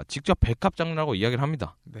쿠리이코가 직접 백합 장르라고 이야기를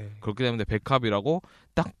합니다. 네. 그렇기 때문에 백합이라고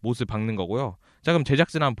딱 못을 박는 거고요. 자, 그럼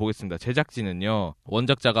제작진 한번 보겠습니다. 제작진은요.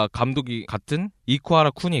 원작자가 감독이 같은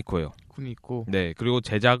이쿠하라 쿠니이코예요. 군이 있고 네, 그리고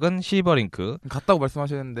제작은 실버링크. 같다고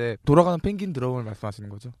말씀하셨는데 돌아가는 펭귄 드럼을 말씀하시는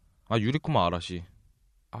거죠? 유리쿠마 아라시.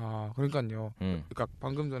 아, 그러니까요. 그러니까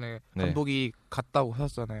방금 전에 네. 감독이 같다고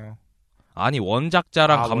하셨잖아요. 아니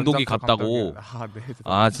원작자랑 감독이 원작자 같다고. 감독이. 네, 죄송합니다.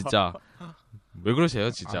 아 진짜 왜 그러세요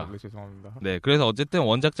진짜. 네, 죄송합니다. 네, 그래서 어쨌든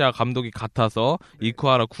원작자와 감독이 같아서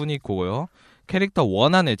이쿠하라 쿠니코고요. 캐릭터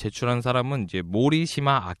원안을 제출한 사람은 이제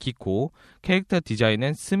모리시마 아키코, 캐릭터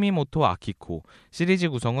디자인은 스미모토 아키코, 시리즈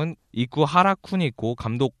구성은 이쿠하라 쿠니코,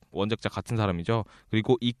 감독 원작자 같은 사람이죠.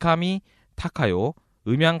 그리고 이카미 타카요,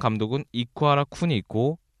 음향 감독은 이쿠하라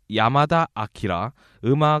쿠니코, 야마다 아키라,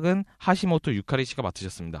 음악은 하시모토 유카리 씨가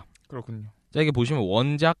맡으셨습니다. 그렇군요. 자, 이게 보시면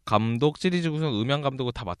원작, 감독, 시리즈 구성, 음향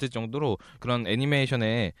감독을 다 맡을 정도로 그런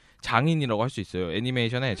애니메이션의 장인이라고 할 수 있어요.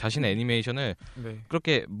 애니메이션에 자신의 애니메이션을 네.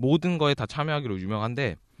 그렇게 모든 거에 다 참여하기로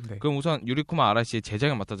유명한데 네. 그럼 우선 유리쿠마 아라시의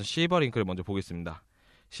제작을 맡았던 실버링크를 먼저 보겠습니다.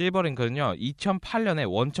 실버링크는요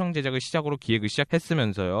 2008년에 원청 제작을 시작으로 기획을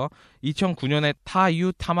시작했으면서요 2009년에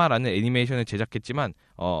타유 타마라는 애니메이션을 제작했지만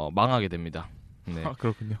망하게 됩니다. 네. 아,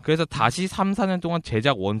 그렇군요. 그래서 다시 3, 4년 동안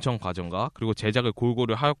제작 원청 과정과 그리고 제작을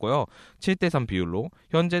골고루 하였고요. 7대3 비율로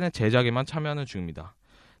현재는 제작에만 참여하는 중입니다.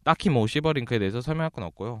 딱히 뭐 실버링크에 대해서 설명할 건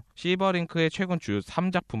없고요. 실버링크의 최근 주요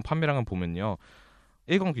 3작품 판매량을 보면요.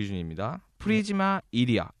 1권 기준입니다. 프리즈마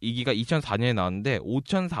이리아 2기가 2004년에 나왔는데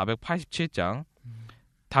 5,487장,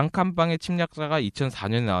 단칸방의 침략자가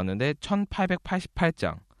 2004년에 나왔는데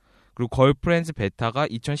 1,888장, 그리고 걸프렌즈 베타가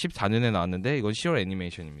 2014년에 나왔는데 이건 10월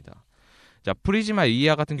애니메이션입니다. 자, 프리즈마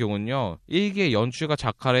이리아 같은 경우는요 1기의 연출과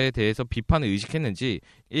작화에 대해서 비판을 의식했는지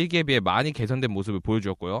 1기에 비해 많이 개선된 모습을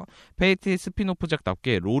보여주었고요. 페이트의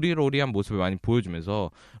스피노프작답게 로리로리한 모습을 많이 보여주면서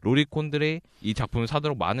로리콘들이 이 작품을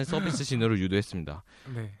사도록 많은 서비스 신호를 유도했습니다.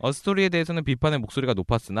 네. 스토리에 대해서는 비판의 목소리가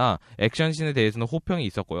높았으나 액션씬에 대해서는 호평이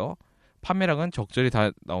있었고요. 판매량은 적절히 다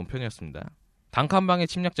나온 편이었습니다. 단칸방의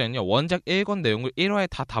침략자는요 원작 1권 내용을 1화에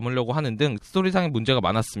다 담으려고 하는 등 스토리상의 문제가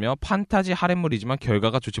많았으며 판타지 할렘물이지만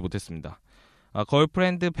결과가 좋지 못했습니다.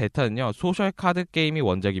 걸프렌드 베타는요 소셜 카드 게임이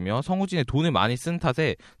원작이며 성우진에 돈을 많이 쓴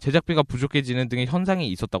탓에 제작비가 부족해지는 등의 현상이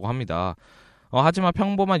있었다고 합니다. 하지만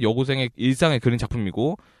평범한 여고생의 일상을 그린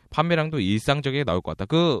작품이고 판매량도 일상적이게 나올 것 같다.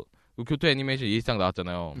 그 교토 애니메이션 일상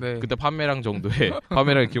나왔잖아요. 네. 그때 판매량 정도의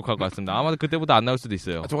판매량을 기록할 것 같습니다. 아마도 그때보다 안 나올 수도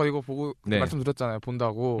있어요. 제가 이거 보고 네. 말씀드렸잖아요.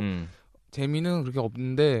 본다고. 재미는 그렇게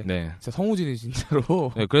없는데 네. 진짜 성우진이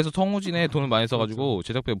진짜로 네, 그래서 성우진에 돈을 많이 써가지고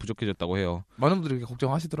제작비가 부족해졌다고 해요. 많은 분들이 그렇게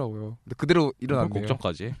걱정하시더라고요. 근데 그대로 일어났네요.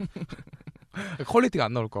 걱정까지. 퀄리티가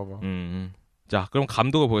안 나올까봐. 자, 그럼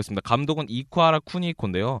감독을 보겠습니다. 감독은 이쿠하라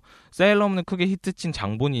쿠니코인데요. 세일러문은 크게 히트친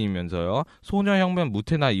장본인이면서요. 소녀혁명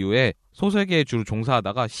무테나 이후에 소설계에 주로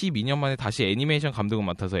종사하다가 12년 만에 다시 애니메이션 감독을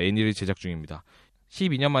맡아서 애니를 제작 중입니다.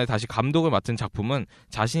 12년 만에 다시 감독을 맡은 작품은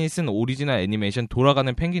자신이 쓴 오리지널 애니메이션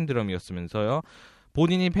돌아가는 펭귄 드럼이었으면서요.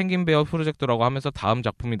 본인이 펭귄 베어 프로젝트라고 하면서 다음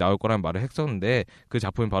작품이 나올 거라는 말을 했었는데 그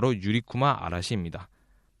작품이 바로 유리쿠마 아라시입니다.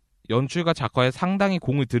 연출과 작화에 상당히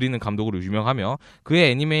공을 들이는 감독으로 유명하며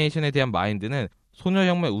그의 애니메이션에 대한 마인드는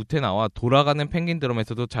소녀혁명 우테나와 돌아가는 펭귄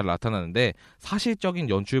드럼에서도 잘 나타나는데 사실적인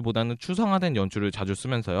연출보다는 추상화된 연출을 자주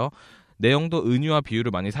쓰면서요. 내용도 은유와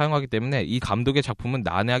비유를 많이 사용하기 때문에 이 감독의 작품은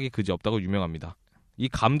난해하기 그지없다고 유명합니다. 이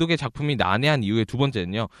감독의 작품이 난해한 이유의 두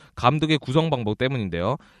번째는요. 감독의 구성 방법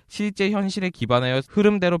때문인데요. 실제 현실에 기반하여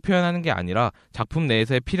흐름대로 표현하는 게 아니라 작품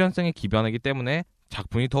내에서의 필연성에 기반하기 때문에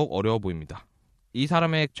작품이 더욱 어려워 보입니다. 이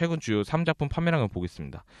사람의 최근 주요 3작품 판매량을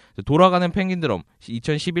보겠습니다. 돌아가는 펭귄 드럼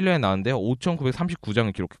 2011년에 나왔는데요.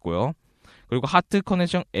 5,939장을 기록했고요. 그리고 하트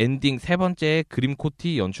커넥션 엔딩 세 번째의 그림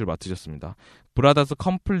코티 연출 맡으셨습니다. 브라더스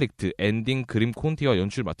컴플릭트 엔딩 그림 콘티와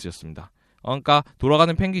연출 맡으셨습니다. 그러니까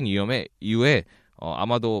돌아가는 펭귄 이후에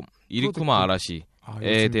아마도 이리쿠마 아라시에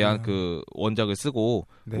대한 그 원작을 쓰고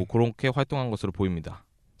네. 뭐 그렇게 활동한 것으로 보입니다.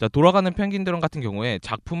 자, 돌아가는 펭귄 드럼 같은 경우에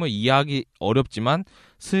작품을 이해하기 어렵지만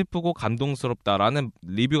슬프고 감동스럽다라는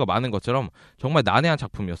리뷰가 많은 것처럼 정말 난해한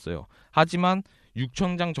작품이었어요. 하지만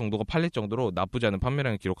 6,000장 정도가 팔릴 정도로 나쁘지 않은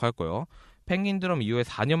판매량을 기록하였고요. 펭귄 드럼 이후에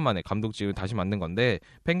 4년 만에 감독직을 다시 만든 건데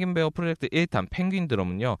펭귄 베어 프로젝트 1탄 펭귄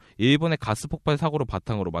드럼은요. 일본의 가스 폭발 사고로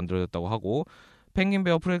바탕으로 만들어졌다고 하고 펭귄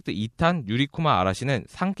베어 프로젝트 2탄 유리쿠마 아라시는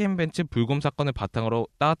상켄벤츠 불검 사건을 바탕으로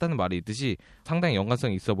따왔다는 말이 있듯이 상당히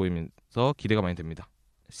연관성이 있어 보이면서 기대가 많이 됩니다.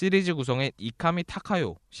 시리즈 구성에 이카미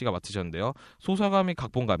타카요 씨가 맡으셨는데요. 소설가및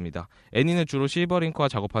각본가입니다. 애니는 주로 실버링크와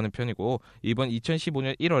작업하는 편이고 이번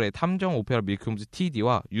 2015년 1월에 탐정 오페라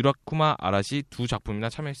밀키홈즈td와 유리쿠마 아라시 두 작품이나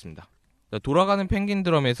참여했습니다. 돌아가는 펭귄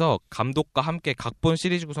드럼에서 감독과 함께 각본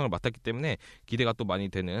시리즈 구성을 맡았기 때문에 기대가 또 많이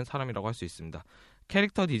되는 사람이라고 할 수 있습니다.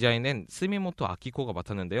 캐릭터 디자인은 스미모토 아키코가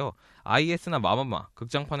맡았는데요. IS나 마마마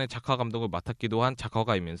극장판의 작화 감독을 맡았기도 한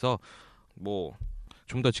작화가이면서 뭐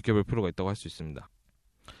좀 더 지켜볼 필요가 있다고 할 수 있습니다.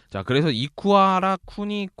 자, 그래서 이쿠하라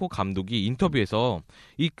쿠니코 감독이 인터뷰에서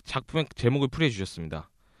이 작품의 제목을 풀이해 주셨습니다.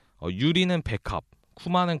 유리는 백합,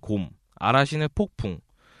 쿠마는 곰, 아라시는 폭풍.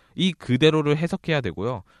 이 그대로를 해석해야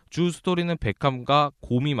되고요. 주 스토리는 백함과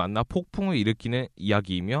곰이 만나 폭풍을 일으키는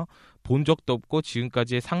이야기이며 본 적도 없고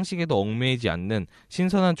지금까지의 상식에도 얽매이지 않는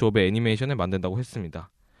신선한 조합의 애니메이션을 만든다고 했습니다.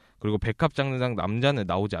 그리고 백합 장르상 남자는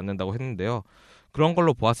나오지 않는다고 했는데요. 그런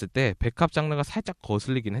걸로 보았을 때 백합 장르가 살짝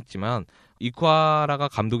거슬리긴 했지만 이쿠하라가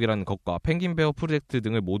감독이라는 것과 펭귄 베어 프로젝트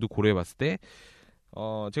등을 모두 고려해봤을 때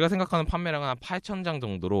제가 생각하는 판매량은 한 8,000장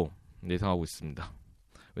정도로 예상하고 있습니다.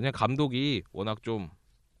 왜냐면 감독이 워낙 좀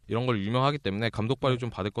이런 걸 유명하기 때문에 감독발을 좀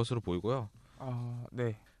받을 것으로 보이고요.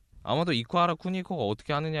 네. 아마도 이쿠하라 쿠니코가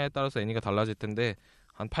어떻게 하느냐에 따라서 애니가 달라질 텐데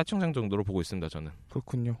한 8,000장 정도로 보고 있습니다. 저는.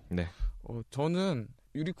 그렇군요. 네. 저는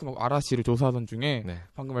유리쿠마 아라시를 조사하던 중에 네.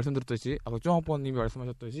 방금 말씀드렸듯이 아까 쭈앙오빠님이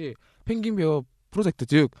말씀하셨듯이 penguin 베어 프로젝트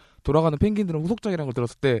즉 돌아가는 펭귄들은 후속작이라는 걸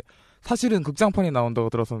들었을 때 사실은 극장판이 나온다고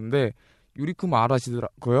들었었는데 유리쿠마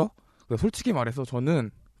아라시더라고요. 솔직히 말해서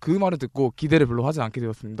저는 그 말을 듣고 기대를 별로 하지 않게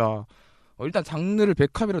되었습니다. 일단 장르를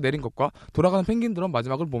백합으로 내린 것과 돌아가는 펭귄들은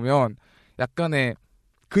마지막을 보면 약간의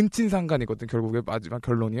근친상간이거든. 결국에 마지막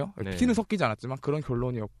결론이요. 네. 피는 섞이지 않았지만 그런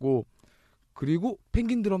결론이었고 그리고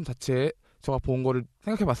펭귄 드럼 자체에 제가 본 거를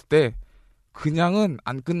생각해봤을 때 그냥은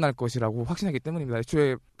안 끝날 것이라고 확신하기 때문입니다.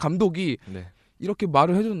 애초에 감독이 네. 이렇게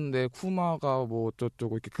말을 해줬는데 쿠마가 뭐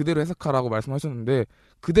어쩌고 이렇게 그대로 해석하라고 말씀하셨는데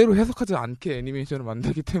그대로 해석하지 않게 애니메이션을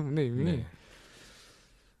만들기 때문에 이미 네.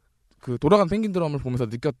 그 돌아간 펭귄 드럼을 보면서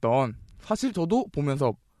느꼈던 사실 저도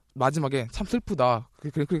보면서 마지막에 참 슬프다.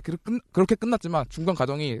 그렇게 끝났지만 중간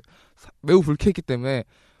과정이 매우 불쾌했기 때문에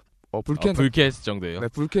불쾌했을 정도예요. 네,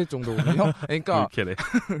 불쾌할 정도거든요. 그러니까 불쾌네.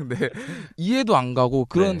 네, 이해도 안 가고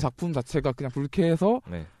그런 네. 작품 자체가 그냥 불쾌해서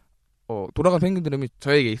네. 돌아간 펭귄 드럼이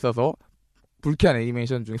저에게 있어서 불쾌한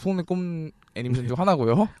애니메이션 중에 손에 꼽는 애니메이션 중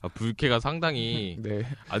하나고요. 불쾌가 상당히 네.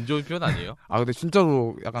 안 좋은 표현 아니에요? 근데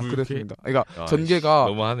진짜로 약간 불쾌? 그랬습니다. 그러니까 전개가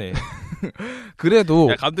너무하네.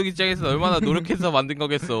 그래도 야, 감독 입장에서 얼마나 노력해서 만든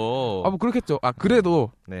거겠어. 뭐 그렇겠죠.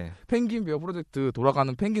 그래도 네. 펭귄 베어 프로젝트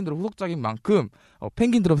돌아가는 펭귄들 후속작인 만큼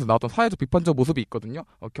펭귄들에서 나왔던 사회적 비판적 모습이 있거든요.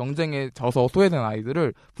 경쟁에 져서 소외된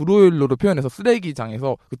아이들을 브로일러로 표현해서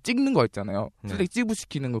쓰레기장에서 찍는 거 있잖아요. 쓰레기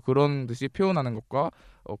찌부시키는 거 그런 듯이 표현하는 것과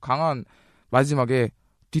강한 마지막에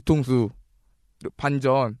뒤통수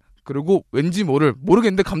반전 그리고 왠지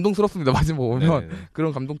모르겠는데 감동스럽습니다. 마지막 보면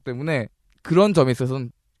그런 감동 때문에 그런 점에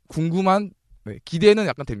있어서는 궁금한 기대는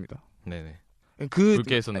약간 됩니다. 네네.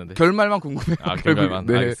 불쾌했었는데 결말만 궁금해요. 결말만.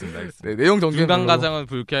 네. 알겠습니다. 네, 내용 전개 중간 과정은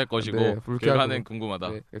불쾌할 것이고 결과는 궁금하다.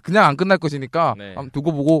 네. 그냥 안 끝날 것이니까 네. 한번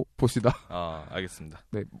두고 보고 봅시다. 알겠습니다.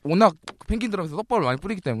 네. 워낙 펭귄 드럼에서 떡밥을 많이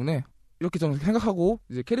뿌리기 때문에 이렇게 저는 생각하고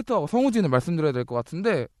이제 캐릭터하고 성우진을 말씀드려야 될 것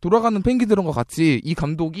같은데 돌아가는 펭귄 드럼과 같이 이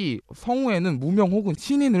감독이 성우에는 무명 혹은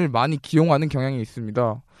신인을 많이 기용하는 경향이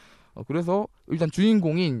있습니다. 그래서 일단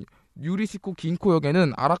주인공인 유리시코 긴코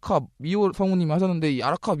역에는 아라카 미오 성우님이 하셨는데 이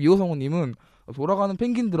아라카 미오 성우님은 돌아가는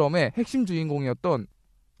펭귄 드럼의 핵심 주인공이었던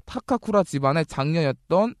타카쿠라 집안의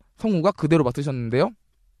장녀였던 성우가 그대로 맡으셨는데요.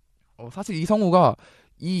 사실 이 성우가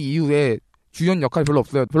이 이후에 주연 역할이 별로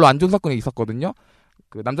없어요. 별로 안 좋은 사건이 있었거든요.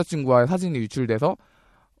 그 남자친구와의 사진이 유출돼서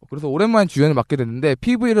그래서 오랜만에 주연을 맡게 됐는데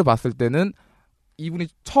PV를 봤을 때는 이분이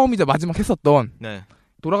처음이자 마지막 했었던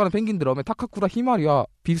돌아가는 펭귄 드럼의 타카쿠라 히마리와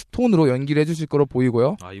비스톤으로 연기를 해주실 거로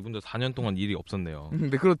보이고요. 이분도 4년 동안 일이 없었네요. 네,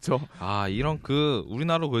 그렇죠. 이런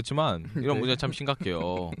우리나라도 그렇지만 이런 문제 참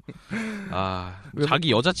심각해요.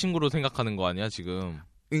 자기 여자친구로 생각하는 거 아니야 지금?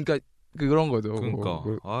 그러니까 그런 거죠. 그러니까.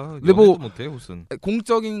 근데 뭐 못해 무슨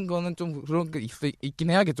공적인 거는 좀 그런 게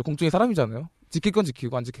있긴 해야겠죠. 공적인 사람이잖아요. 지킬 건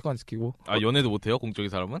지키고 안 지킬 건 안 지키고. 연애도 못해요 공적인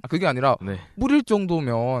사람은? 그게 아니라 뿌릴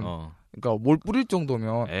정도면. 그러니까 뭘 뿌릴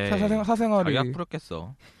정도면 사생활이 자기가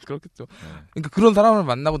뿌렸겠어. 그렇겠죠. 그러니까 그런 사람을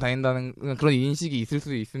만나고 다닌다는 그런 인식이 있을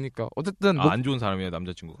수 있으니까 어쨌든 안 좋은 사람이에요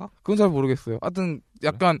남자친구가? 그건 잘 모르겠어요. 하여튼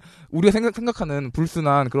약간 우리가 생각하는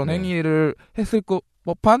불순한 그런 행위를 했을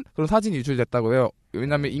법한 그런 사진이 유출됐다고 해요.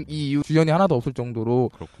 왜냐면 이 이후 주연이 하나도 없을 정도로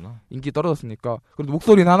그렇구나. 인기 떨어졌으니까. 그래도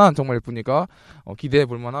목소리는 하나는 정말 예쁘니까 기대해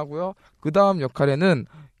볼만 하고요. 그 다음 역할에는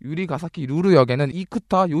유리 가사키 루루 역에는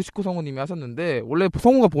이쿠타 요시코 성우님이 하셨는데 원래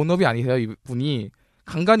성우가 본업이 아니세요. 이분이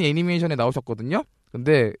간간히 애니메이션에 나오셨거든요.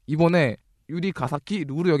 근데 이번에 유리 가사키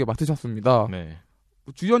루루 역에 맡으셨습니다.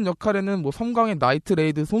 주연 역할에는 뭐 섬광의 나이트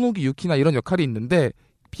레이드 소노기 유키나 이런 역할이 있는데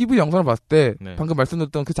PV 영상을 봤을 때 방금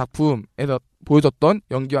말씀드렸던 그 작품에서 보여줬던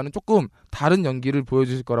연기와는 조금 다른 연기를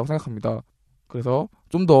보여주실 거라고 생각합니다. 그래서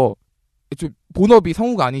좀 더 본업이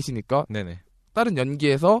성우가 아니시니까 다른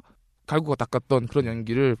연기에서 갈구가 닦았던 그런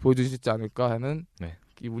연기를 보여주시지 않을까 하는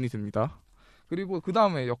기분이 듭니다. 그리고 그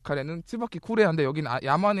다음에 역할에는 츠바키 쿠레아인데 여기는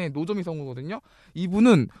야만의 노조미 성우거든요.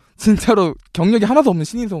 이분은 진짜로 경력이 하나도 없는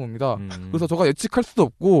신인 성우입니다. 그래서 제가 예측할 수도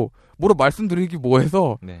없고 뭐로 말씀드리기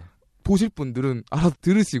뭐해서 보실 분들은 알아서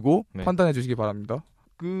들으시고 네. 판단해 주시기 바랍니다.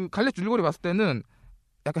 그 갈래 줄거리 봤을 때는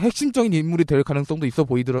약간 핵심적인 인물이 될 가능성도 있어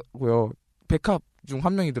보이더라고요. 백합 중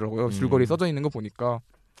한 명이더라고요. 줄거리 써져 있는 거 보니까.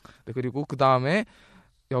 네, 그리고 그 다음에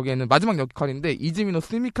여기에는 마지막 역할인데 이즈미노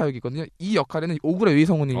스미카 역이거든요. 이 역할에는 오그라 유이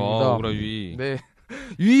성우님입니다. 오그라 유이. 네,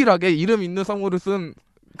 유일하게 이름 있는 성우를 쓴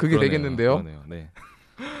그게 되겠는데요. 그러네요. 네.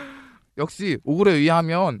 역시 오그라 유이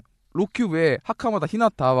하면 로큐브의 하카마다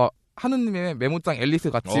히나타와 하느님의 메모장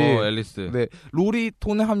앨리스 같이 앨리스. 네,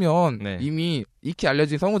 로리톤을 하면 네. 이미 익히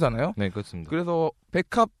알려진 성우잖아요. 네, 그렇습니다. 그래서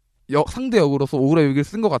백합 상대 역으로서 오그라 유이를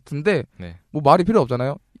쓴 것 같은데 네. 뭐 말이 필요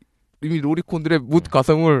없잖아요. 이미 로리콘들의 못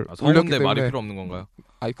가성을 올렸기 성우인데 때문에 말이 필요 없는 건가요?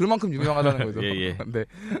 아니 그만큼 유명하다는 거죠. 예. 네,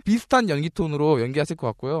 비슷한 연기 톤으로 연기하실 것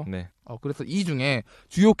같고요. 네. 그래서 이 중에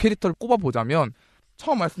주요 캐릭터를 꼽아보자면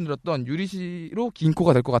처음 말씀드렸던 유리시로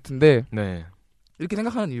긴코가 될 것 같은데 네. 이렇게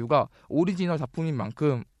생각하는 이유가 오리지널 작품인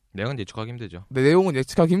만큼 내용은 예측하기 힘들죠. 네, 내용은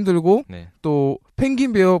예측하기 힘들고 네. 또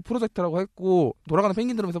펭귄 베어 프로젝트라고 했고 돌아가는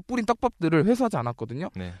펭귄 드럼에서 뿌린 떡밥들을 회수하지 않았거든요.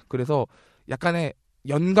 네. 그래서 약간의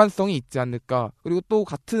연관성이 있지 않을까. 그리고 또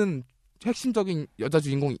같은 핵심적인 여자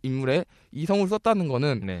주인공 인물에 이성을 썼다는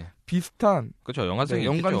거는 네. 비슷한 그렇죠. 연관성이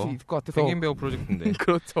있겠죠. 연관성이 있을 것 같아서 펭귄 베어 프로젝트인데.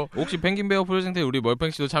 그렇죠. 혹시 펭귄 베어 프로젝트에 우리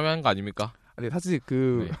멀팽 씨도 참여한 거 아닙니까? 네, 사실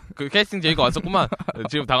그 캐스팅 제의가 왔었구만.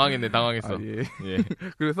 지금 당황했어. 예. 예.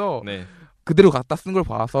 그래서 네. 그대로 갖다 쓴 걸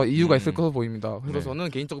봐서 이유가 있을 것으로 보입니다. 그래서 네. 저는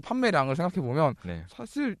개인적으로 판매량을 생각해 보면 네.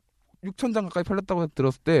 사실 6,000장 가까이 팔렸다고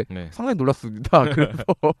들었을 때 네. 상당히 놀랐습니다. 그래서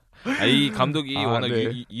이 감독이 워낙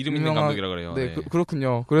네. 이름 있는 감독이라 그래요. 네,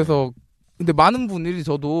 그렇군요. 그래서 근데 많은 분들이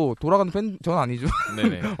저도 돌아가는 저는 아니죠.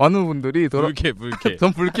 네네. 많은 분들이 불쾌.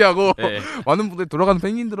 전 불쾌하고 네. 많은 분들이 돌아가는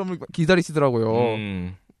펭귄 드럼을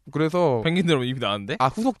기다리시더라고요. 그래서 펭귄 드럼 이미 나왔는데?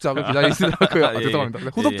 후속작을 기다리시더라고요. 예. 죄송합니다.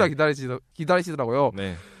 후속작 기다리시더라고요.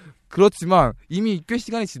 네. 그렇지만 이미 꽤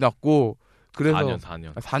시간이 지났고 그래서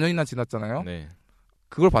 4년. 이나 지났잖아요. 네.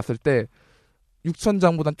 그걸 봤을 때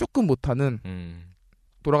 6,000장보단 조금 못하는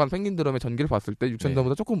돌아가는 펭귄 드럼의 전기를 봤을 때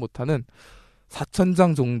 6,000장보다 조금 못하는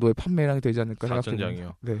 4,000장 정도의 판매량이 되지 않을까 생각합니다.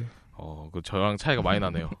 4,000장이요? 네. 그 저랑 차이가 많이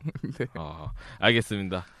나네요. 네.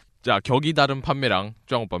 알겠습니다. 자, 격이 다른 판매량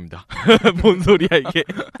쭈앙오빠입니다. 뭔 소리야 이게?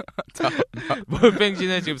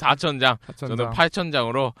 멀팽씨는 지금 4,000장, 저는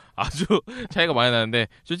 8,000장으로 아주 차이가 많이 나는데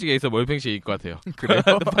솔직히 여기서 멀팽씨 이길 것 같아요. 그래요?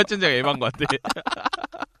 8,000장 에반 것 같아.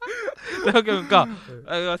 그러니까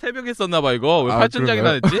새벽에 썼나봐 이거 왜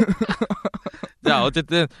 8,000장이나 냈지? 자,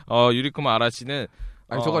 어쨌든 유리쿠마 아라시는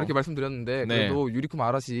아니 저가 이렇게 말씀드렸는데 네. 그래도 유리쿠마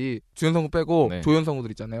아라시 주연 성우 빼고 네. 조연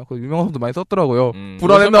성우들 있잖아요. 그 유명한 성우들 많이 썼더라고요.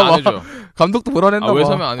 불안했나봐. 감독도 불안했나봐. 왜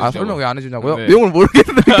설명 안 해주죠? 설명 왜 안 해주냐고요? 네. 내용을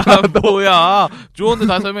모르겠으니까. 뭐야? 조언도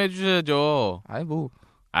다 설명해 주셔야죠. 아니 뭐.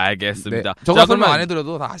 알겠습니다. 네. 저가 자, 설명 그러면 안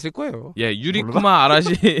해드려도 다 아실 거예요. 예, 유리쿠마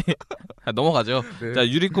아라시 넘어가죠. 네. 자,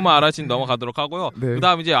 유리쿠마 아라시 넘어가도록 하고요. 네.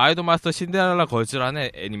 그다음 이제 아이돌 마스터 신데렐라 걸즈라는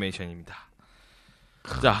애니메이션입니다.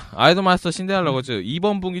 자, 아이돌 마스터 신데렐라 걸즈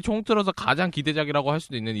이번 분기 총틀어서 가장 기대작이라고 할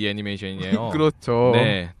수도 있는 이 애니메이션이에요. 그렇죠.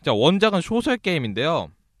 네. 자, 원작은 소설 게임인데요.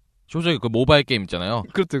 소설 그 모바일 게임 있잖아요.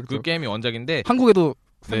 그렇죠. 그 게임이 원작인데 한국에도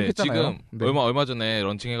네, 했잖아요. 지금 얼마 전에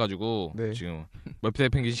런칭해가지고 네. 지금 멀피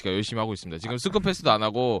펭귄 씨가 열심히 하고 있습니다. 지금 스쿠패스도 안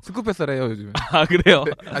하고 스쿠패스래요 요즘에. 아 그래요?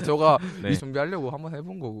 네. 저가 네. 준비하려고 한번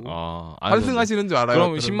해본 거고. 안 환승하시는 줄 알아요.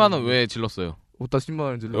 그럼 10만 원 왜 질렀어요? 어디다 10만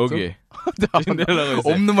원을 질렀죠? 여기에 신데렐라 걸즈.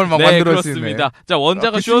 없는 말만 네, 만들어주시네. 그렇습니다. 자,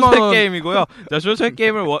 원작은 그 쇼설 10만 원... 게임이고요. 자, 쇼설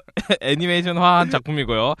게임을 애니메이션화한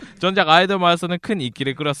작품이고요. 전작 아이돌 마스터는 큰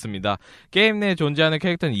인기를 끌었습니다. 게임 내에 존재하는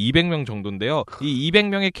캐릭터는 200명 정도인데요. 이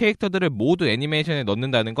 200명의 캐릭터들을 모두 애니메이션에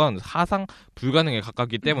넣는다는 건 사상 불가능에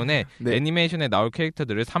가깝기 때문에 네. 애니메이션에 나올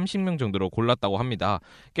캐릭터들을 30명 정도로 골랐다고 합니다.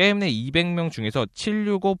 게임 내 200명 중에서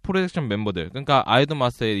 765 프로젝션 멤버들, 그러니까 아이돌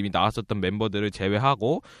마스터에 이미 나왔었던 멤버들을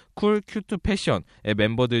제외하고 쿨, 큐트, 패션의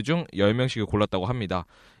멤버들 중 10명씩을 골랐다고 합니다.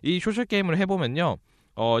 이 소셜 게임을 해보면요.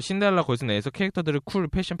 신데렐라 걸스 내에서 캐릭터들을 쿨,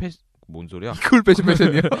 패션 뭔 소리야? 쿨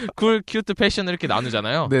패션이요? 쿨, 큐트, 패션을 이렇게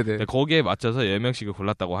나누잖아요. 네네. 네, 거기에 맞춰서 10명씩을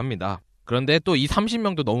골랐다고 합니다. 그런데 또 이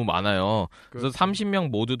 30명도 너무 많아요. 그래서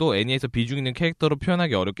 30명 모두도 애니에서 비중 있는 캐릭터로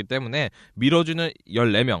표현하기 어렵기 때문에 밀어주는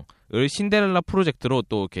 14명을 신데렐라 프로젝트로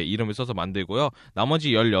또 이렇게 이름을 써서 만들고요.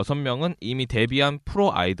 나머지 16명은 이미 데뷔한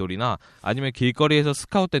프로 아이돌이나 아니면 길거리에서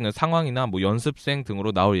스카웃되는 상황이나 뭐 연습생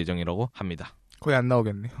등으로 나올 예정이라고 합니다. 거의 안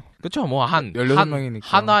나오겠네요. 그쵸, 뭐 16명이니까.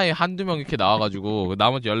 하나에 한두 명 이렇게 나와가지고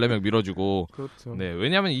나머지 14명 밀어주고. 그렇죠. 네,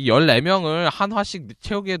 왜냐면 이 14명을 한 화씩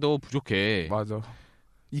채우기에도 부족해. 맞아.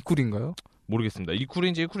 이쿨인가요? 모르겠습니다.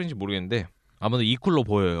 2쿨인지 1쿨인지 모르겠는데 아무래도 이쿨로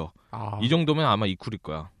보여요. 이 정도면 아마 이쿨일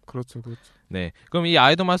거야. 그렇죠. 네, 그럼 이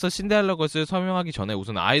아이돌 마스터 신데렐라 걸스를 설명하기 전에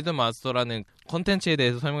우선 아이돌 마스터라는 컨텐츠에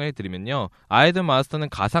대해서 설명해드리면요. 아이돌 마스터는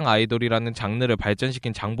가상 아이돌이라는 장르를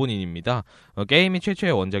발전시킨 장본인입니다. 게임이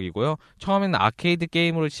최초의 원작이고요. 처음에는 아케이드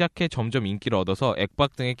게임으로 시작해 점점 인기를 얻어서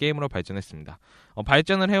엑박 등의 게임으로 발전했습니다.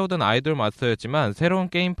 발전을 해오던 아이돌 마스터였지만 새로운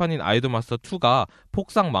게임판인 아이돌 마스터 2가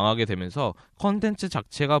폭삭 망하게 되면서 컨텐츠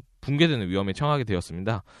자체가 붕괴되는 위험에 처하게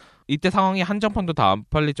되었습니다. 이때 상황이 한정판도 다 안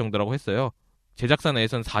팔릴 정도라고 했어요. 제작사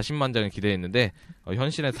내에서는 40만 장을 기대했는데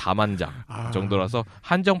현실은 4만 장 정도라서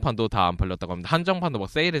한정판도 다 안 팔렸다고 합니다. 한정판도 막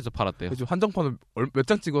세일해서 팔았대요. 그렇죠. 한정판을 몇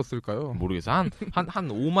장 찍었을까요? 모르겠어. 한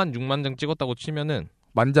 5만 6만 장 찍었다고 치면은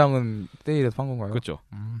만 장은 세일해서 판 건가요? 그렇죠.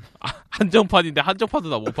 한정판인데 한정판도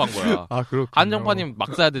다 못 판 거야. 그렇군요. 한정판이면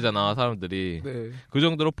막 사야 되잖아 사람들이. 네. 그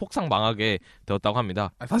정도로 폭삭 망하게 되었다고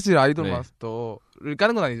합니다. 사실 아이돌 네. 마스터를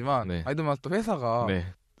까는 건 아니지만 네. 아이돌 마스터 회사가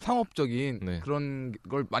네. 상업적인 네. 그런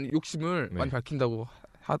걸 많이 욕심을 네. 많이 밝힌다고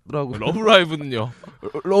하더라고요. 러브라이브는요.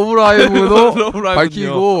 러브라이브도 러브라이브는요.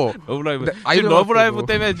 밝히고 러브라이브. 근데 지금 아이돌 러브라이브 마스터도.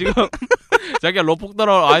 때문에 지금 자기가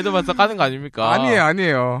러폭더러 아이돌 마스터 까는 거 아닙니까?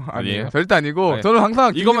 아니에요. 절대 아니고 네. 저는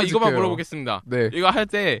항상 이것만 지켜요. 물어보겠습니다. 네. 이거 할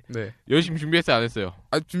때 네. 열심히 준비했어요 안 했어요?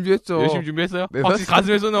 준비했죠. 열심히 준비했어요? 네, 확실히 사실-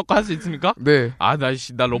 가슴에 손 넣고 할 수 있습니까? 네.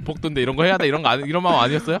 나 러폭던데 이런 거 해야 돼 이런 마음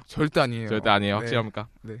아니었어요? 절대 아니에요. 절대 아니에요. 네. 확실합니까?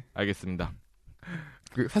 네. 알겠습니다.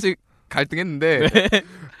 사실 갈등했는데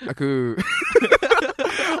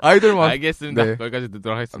아이돌 마스터 알겠습니다. 네. 거기까지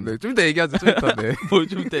듣도록 하겠습니다. 네, 좀 이따 얘기하죠. 좀 이따. 네.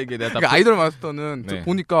 뭘좀 되게 내가 그러니까 아이돌 마스터는 네.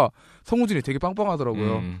 보니까 성우진이 되게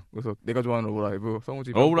빵빵하더라고요. 음. 그래서 내가 좋아하는 러브라이브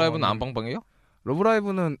성우진이 러브라이브는 안 빵빵해요?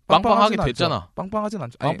 러브라이브는 빵빵하게 빵빵하진 됐잖아. 않죠. 빵빵하진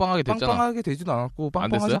않죠. 아니, 빵빵하게 됐잖아. 빵빵하게 되지도 않았고 안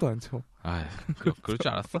빵빵하지도 않죠. 그럴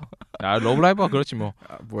줄 알았어. 러브라이브가 그렇지 뭐.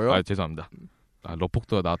 뭐요? 죄송합니다.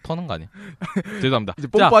 러폭도 나 터는 거 아니야? 죄송합니다. 이제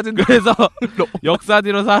뽕 빠진다. 그래서 역사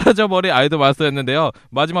뒤로 사라져버린 아이돌 마스터였는데요.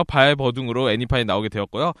 마지막 발버둥으로 애니판이 나오게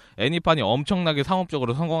되었고요. 애니판이 엄청나게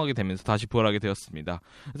상업적으로 성공하게 되면서 다시 부활하게 되었습니다.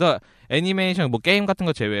 그래서 애니메이션 게임 같은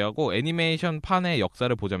거 제외하고 애니메이션 판의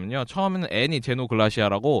역사를 보자면요. 처음에는 애니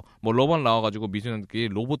제노글라시아라고 로봇 나와가지고 미소년들끼리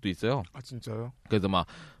로봇도 있어요. 진짜요? 그래서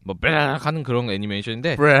빽 하는 그런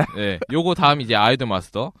애니메이션인데 왜? 네, 요거 다음 이제 아이돌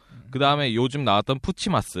마스터. 그 다음에 요즘 나왔던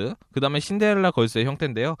푸치마스, 그 다음에 신데렐라 걸스의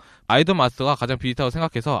형태인데요. 아이돌 마스터가 가장 비슷하다고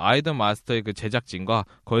생각해서 아이돌 마스터의 그 제작진과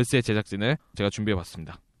걸스의 제작진을 제가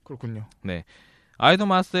준비해봤습니다. 그렇군요. 네, 아이돌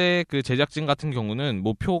마스터의 그 제작진 같은 경우는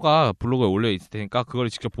표가 블로그에 올려 있을 테니까 그걸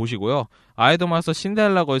직접 보시고요. 아이돌 마스터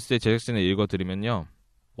신데렐라 걸스의 제작진을 읽어드리면요.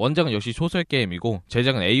 원작은 역시 소설 게임이고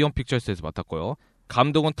제작은 A1 픽처스에서 맡았고요.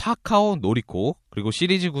 감독은 타카오 노리코, 그리고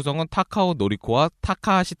시리즈 구성은 타카오 노리코와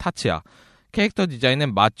타카하시 타츠야. 캐릭터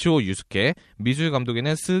디자인은 마츠오 유스케, 미술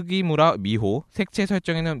감독에는 스기무라 미호, 색채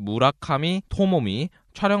설정에는 무라카미 토모미,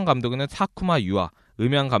 촬영 감독에는 사쿠마 유아,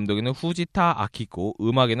 음향 감독에는 후지타 아키코,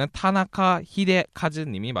 음악에는 타나카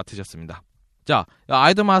히데카즈님이 맡으셨습니다. 자,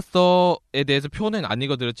 아이돌 마스터에 대해서 표는 안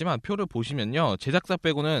읽어드렸지만 표를 보시면요. 제작사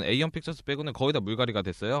빼고는 A1 픽처스 빼고는 거의 다 물갈이가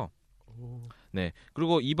됐어요. 네,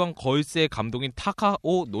 그리고 이번 걸스의 감독인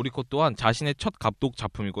타카오 노리코 또한 자신의 첫 감독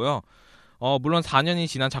작품이고요. 물론 4년이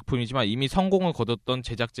지난 작품이지만 이미 성공을 거뒀던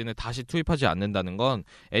제작진을 다시 투입하지 않는다는 건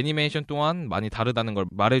애니메이션 또한 많이 다르다는 걸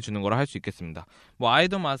말해주는 거라 할 수 있겠습니다.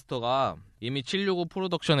 아이돌 마스터가 이미 765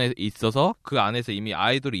 프로덕션에 있어서 그 안에서 이미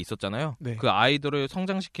아이돌이 있었잖아요. 네. 그 아이돌을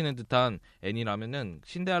성장시키는 듯한 애니라면은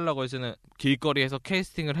신데렐라 걸스는 길거리에서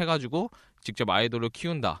캐스팅을 해가지고 직접 아이돌을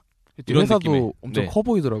키운다. 이런 회사도 느낌의, 엄청 네. 커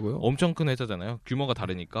보이더라고요. 엄청 큰 회사잖아요. 규모가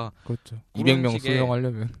다르니까. 그렇죠. 그런 200명 식의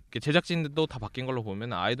수용하려면 제작진들도 다 바뀐 걸로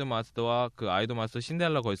보면 아이돌 마스터와 그 아이돌 마스터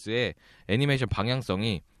신데렐라 걸스의 애니메이션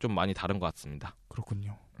방향성이 좀 많이 다른 것 같습니다.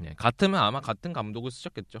 그렇군요. 네, 같으면 아마 같은 감독을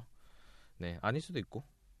쓰셨겠죠. 네, 아닐 수도 있고.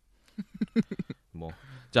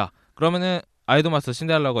 자, 그러면은 아이돌 마스터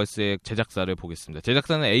신데렐라 걸스의 제작사를 보겠습니다.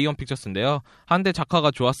 제작사는 A1 픽처스인데요. 한때 작화가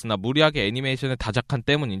좋았으나 무리하게 애니메이션을 다작한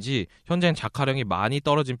때문인지 현재는 작화량이 많이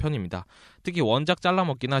떨어진 편입니다. 특히 원작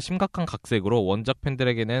잘라먹기나 심각한 각색으로 원작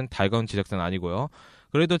팬들에게는 달가운 제작사는 아니고요.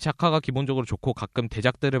 그래도 작화가 기본적으로 좋고 가끔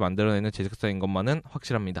대작들을 만들어내는 제작사인 것만은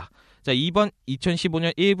확실합니다. 자, 이번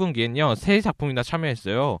 2015년 1분기엔요. 세 작품이나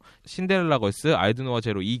참여했어요. 신데렐라 걸스, 아이드노아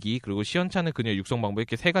제로 2기, 그리고 시원찮은 그녀의 육성 방법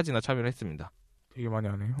이렇게 세 가지나 참여를 했습니다. 되게 많이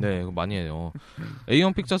하네요. 네, 이거 많이 해요.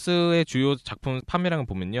 A1 픽처스의 주요 작품 판매량을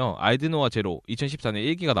보면요. 아이드노아 제로 2014년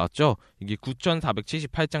 1기가 나왔죠. 이게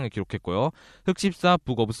 9,478장을 기록했고요. 흑십사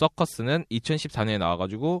북 오브 서커스는 2014년에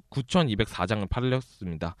나와가지고 9,204장을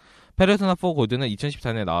팔렸습니다. 페르소나 4 골드는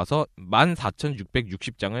 2014년에 나와서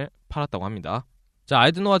 14,660장을 팔았다고 합니다. 자,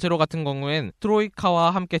 아이드노아 제로 같은 경우엔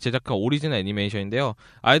트로이카와 함께 제작한 오리지널 애니메이션인데요.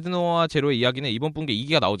 아이드노아 제로의 이야기는 이번 분기에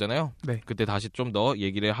 2기가 나오잖아요. 네. 그때 다시 좀 더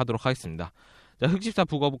얘기를 하도록 하겠습니다. 자, 흑집사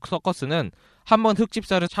북 오브 서커스는 한번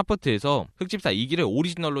흑집사를 샤프트에서 흑집사 2기를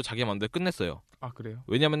오리지널로 자기가 만들어 끝냈어요. 아, 그래요?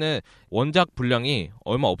 왜냐면은 원작 분량이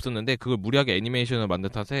얼마 없었는데 그걸 무리하게 애니메이션을 만든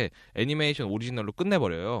탓에 애니메이션 오리지널로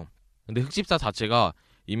끝내버려요. 근데 흑집사 자체가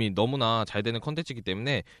이미 너무나 잘 되는 컨텐츠이기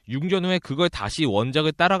때문에 6년 후에 그걸 다시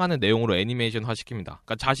원작을 따라가는 내용으로 애니메이션화 시킵니다.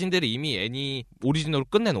 그러니까 자신들이 이미 애니 오리지널로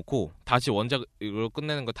끝내놓고 다시 원작으로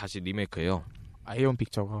끝내는 걸 다시 리메이크해요. 아이언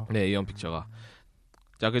픽처가. 네, 에이언 픽처가.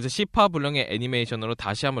 자, 그래서 10화 분량의 애니메이션으로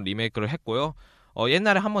다시 한번 리메이크를 했고요.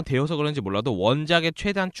 옛날에 한번 되어서 그런지 몰라도 원작에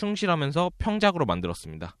최대한 충실하면서 평작으로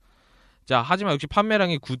만들었습니다. 자, 하지만 역시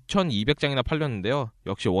판매량이 9,200장이나 팔렸는데요.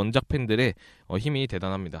 역시 원작 팬들의 힘이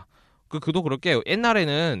대단합니다. 그도 그렇게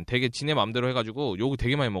옛날에는 되게 지네 맘대로 해가지고 욕을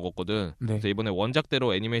되게 많이 먹었거든. 네. 그래서 이번에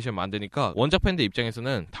원작대로 애니메이션 만드니까 원작 팬들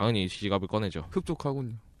입장에서는 당연히 지갑을 꺼내죠.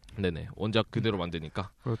 흡족하군요. 네네, 원작 그대로 만드니까.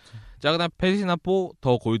 그렇죠. 자, 그다음 페르소나 4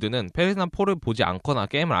 더 골드는 페르소나 4를 보지 않거나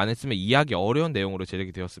게임을 안 했으면 이해하기 어려운 내용으로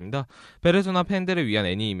제작이 되었습니다. 페르소나 팬들을 위한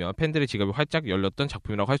애니이며 팬들의 지갑이 활짝 열렸던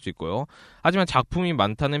작품이라고 할 수 있고요. 하지만 작품이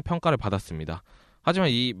많다는 평가를 받았습니다. 하지만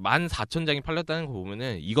이 14,000장이 팔렸다는 거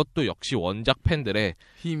보면은 이것도 역시 원작 팬들의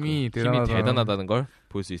힘이 대단하다는 걸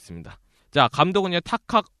볼 수 있습니다. 자, 감독은요,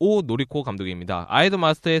 타카오 노리코 감독입니다. 아이돌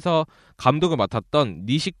마스터에서 감독을 맡았던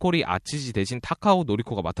니시코리 아츠지 대신 타카오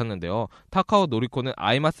노리코가 맡았는데요. 타카오 노리코는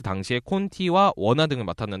아이마스 당시에 콘티와 워나 등을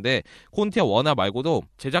맡았는데 콘티와 워나 말고도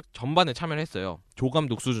제작 전반에 참여를 했어요.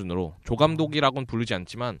 조감독 수준으로. 조감독이라고는 부르지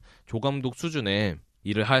않지만 조감독 수준의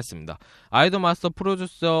일을 하였습니다. 아이돌 마스터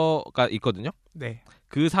프로듀서가 있거든요. 네.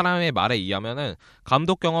 그 사람의 말에 의하면은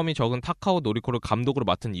감독 경험이 적은 타카오 노리코를 감독으로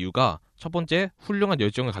맡은 이유가 첫 번째, 훌륭한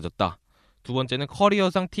열정을 가졌다. 두 번째는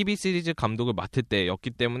커리어상 TV 시리즈 감독을 맡을 때였기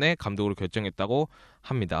때문에 감독으로 결정했다고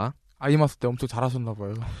합니다. 아이마스 때 엄청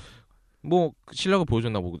잘하셨나봐요. 뭐 실력을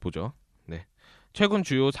보여줬나 보죠. 네. 최근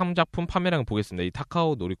주요 3작품 판매량을 보겠습니다. 이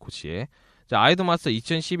타카오 노리코 씨의. 자, 아이돌 마스터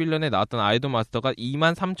 2011년에 나왔던 아이돌 마스터가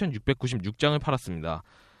 23,696장을 팔았습니다.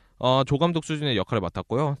 조감독 수준의 역할을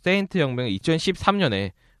맡았고요. 세인트 혁명은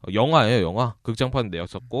 2013년에 영화예요, 영화. 극장판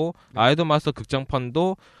내었었고, 아이돌 마스터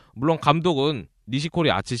극장판도 물론 감독은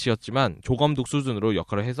니시코리 아츠시였지만 조감독 수준으로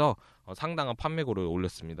역할을 해서 상당한 판매고를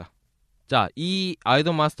올렸습니다. 자, 이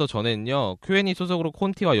아이돌 마스터 전에는요, Q&A 소속으로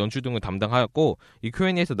콘티와 연출 등을 담당하였고, 이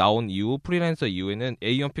Q&A에서 나온 이후 프리랜서 이후에는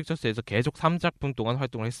에이온 픽처스에서 계속 3작품 동안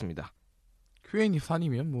활동을 했습니다. Q&A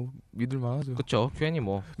산이면 뭐 믿을만하죠. 그렇죠. Q&A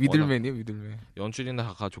뭐 미들맨이에요, 미들맨.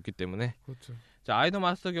 연출이나 다 좋기 때문에. 그렇죠. 자, 아이돌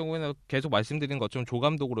마스터 경우에는 계속 말씀드린 것처럼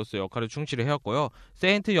조감독으로서 역할을 충실히 해왔고요.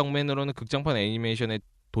 세인트 영맨으로는 극장판 애니메이션에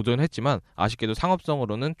도전했지만 아쉽게도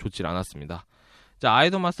상업성으로는 좋지 않았습니다. 자,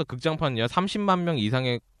 아이돌 마스터 극장판은요, 30만 명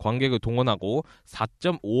이상의 관객을 동원하고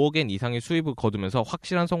 4.5억엔 이상의 수입을 거두면서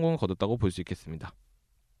확실한 성공을 거뒀다고 볼 수 있겠습니다.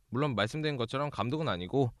 물론 말씀드린 것처럼 감독은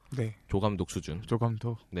아니고 네. 조감독 수준.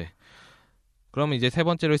 조감독. 네. 그러면 이제 세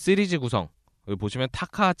번째로 시리즈 구성을 보시면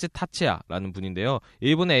타카하츠 타치야라는 분인데요.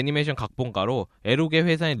 일본의 애니메이션 각본가로 에로게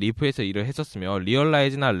회사인 리프에서 일을 했었으며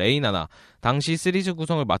리얼라이즈나 레이나나 당시 시리즈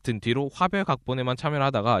구성을 맡은 뒤로 화별 각본에만 참여를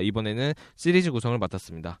하다가 이번에는 시리즈 구성을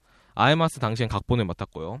맡았습니다. 아이마스 당시엔 각본을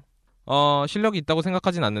맡았고요. 실력이 있다고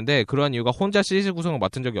생각하진 않는데 그러한 이유가 혼자 시리즈 구성을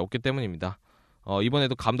맡은 적이 없기 때문입니다.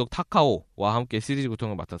 이번에도 감독 타카오와 함께 시리즈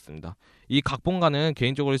구성을 맡았습니다. 이 각본가는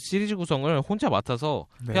개인적으로 시리즈 구성을 혼자 맡아서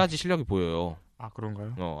해야지 실력이 보여요. 아,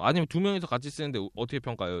 그런가요? 아니면 두 명이서 같이 쓰는데 어떻게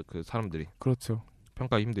평가해요? 그 사람들이. 그렇죠.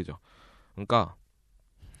 평가하기 힘들죠. 그러니까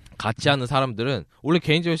같이 하는 사람들은 원래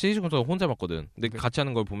개인적으로 시리즈 구성을 혼자 맡거든. 근데 같이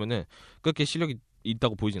하는 걸 보면은 그렇게 실력이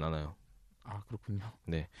있다고 보이진 않아요. 아, 그렇군요.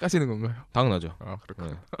 네. 까시는 건가요? 당연하죠. 아, 그렇군요.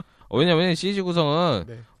 네. 왜냐면 시리즈 구성은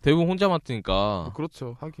대부분 혼자 맡으니까.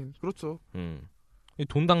 그렇죠. 하긴. 그렇죠.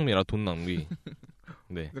 돈 낭비라 돈 낭비.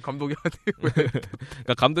 네. 감독이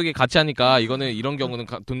그러니까 감독이 같이 하니까 이거는 이런 경우는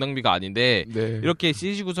돈 낭비가 아닌데 이렇게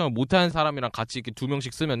시리즈 구성을 못하는 사람이랑 같이 이렇게 두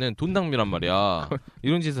명씩 쓰면은 돈 낭비란 말이야.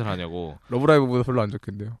 이런 짓을 하냐고. 러브라이브보다 별로 안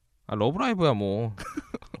좋겠네요. 아, 러브라이브야 뭐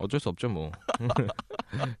어쩔 수 없죠 뭐.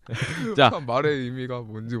 자, 말의 의미가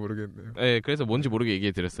뭔지 모르겠네요. 네, 그래서 뭔지 모르게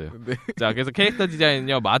얘기해 드렸어요. 네. 자, 그래서 캐릭터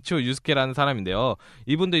디자인은요, 마초 유스케라는 사람인데요.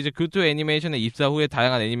 이분도 이제 교토 애니메이션에 입사 후에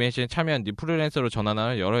다양한 애니메이션에 참여한 뒤 프리랜서로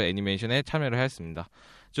전환하는 여러 애니메이션에 참여를 하였습니다.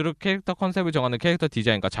 주로 캐릭터 컨셉을 정하는 캐릭터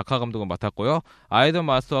디자인과 작화 감독을 맡았고요. 아이돌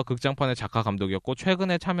마스터와 극장판의 작화 감독이었고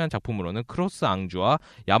최근에 참여한 작품으로는 크로스 앙주와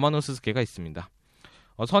야마노 스스케가 있습니다.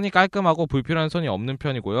 선이 깔끔하고 불필요한 선이 없는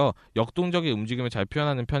편이고요. 역동적인 움직임을 잘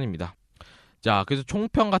표현하는 편입니다. 자, 그래서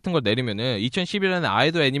총평 같은 걸 내리면은 2011년에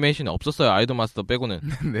아이돌 애니메이션이 없었어요. 아이돌 마스터 빼고는.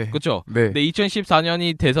 네. 그렇죠? 네. 근데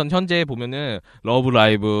 2014년이 대선 현재 보면은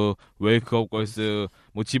러브라이브, 웨이크업 걸스,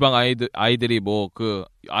 뭐 지방 아이들이 뭐 그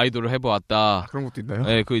아이돌을 해보았다. 그런 것도 있나요?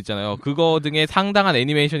 네, 그거 있잖아요. 그거 등의 상당한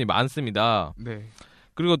애니메이션이 많습니다. 네.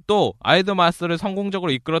 그리고 또 아이돌 마스터를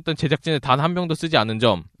성공적으로 이끌었던 제작진의 단 한 명도 쓰지 않은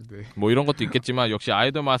점. 네. 뭐 이런 것도 있겠지만 역시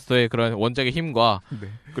아이돌 마스터의 그런 원작의 힘과 네.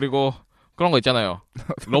 그리고 그런 거 있잖아요.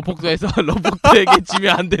 러폭도에서 러폭도에게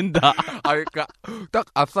지면 안 된다. 그러니까 딱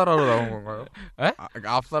앞사라로 나온 건가요? 에?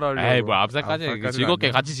 그러니까 앞사라로. 에이, 뭐 앞살까지 즐겁게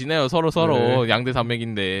아니야. 같이 지내요. 서로 네. 양대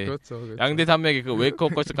산맥인데. 그렇죠. 양대 산맥에 그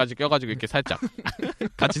웨이크업 걸스까지 껴가지고 이렇게 살짝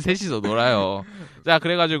같이 셋이서 놀아요. 자,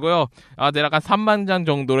 그래가지고요. 내가 약간 3만 장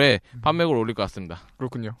정도의 판매고를 올릴 것 같습니다.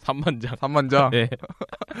 그렇군요. 3만 장. 3만 장. 네.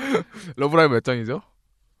 러브라이브 몇 장이죠?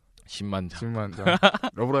 10만 장. 10만 장.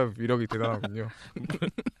 러브라이브 위력이 대단하군요.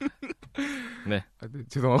 네.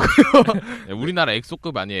 죄송하고요. 네, 우리나라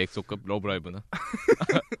엑소급 아니에요, 엑소급 러브라이브는.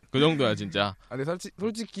 그 정도야 진짜. 근데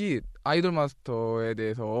솔직히 아이돌 마스터에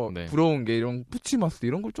대해서 네. 부러운 게 이런 푸치 마스터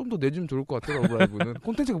이런 걸 좀 더 내주면 좋을 것 같아요. 러브라이브는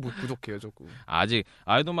콘텐츠가 부족해요, 조금. 아직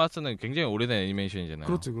아이돌 마스터는 굉장히 오래된 애니메이션이잖아요.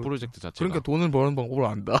 그렇죠. 프로젝트 자체가. 그러니까 돈을 버는 방법을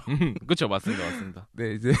안다. 그렇죠, 맞습니다.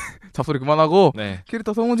 네, 이제 잡소리 그만하고 네.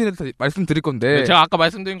 캐릭터 성우진에 대해서 말씀드릴 건데. 네, 제가 아까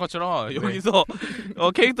말씀드린 것처럼 여기서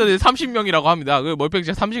캐릭터들이 30명이라고 합니다. 그 멀팽이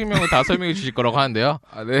제가 30명을 다 설명해 주실 거라고 하는데요.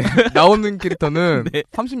 네. 나오는 캐릭터는 네.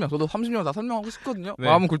 30명. 저도 30명 다 설명하고 싶거든요. 네.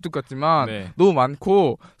 마음은 굴뚝 같지만 네. 너무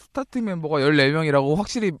많고 스타팅 멤버가 14명이라고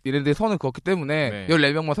확실히 얘네들이 선을 그었기 때문에 네.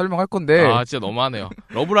 14명만 설명할 건데. 진짜 너무하네요.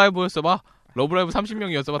 러브라이브였어봐. 러브라이브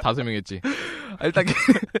 30명이었어봐. 다 설명했지. 일단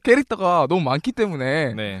캐릭터가 너무 많기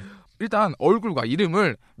때문에 네. 일단 얼굴과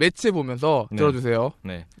이름을 매치해 보면서 네. 들어주세요.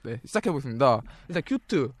 네. 네, 시작해 보겠습니다. 일단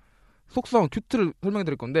큐트. 속성 큐트를 설명해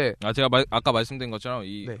드릴 건데. 제가 아까 말씀드린 것처럼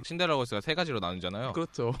이 네. 신데렐라 걸스가 세 가지로 나누잖아요.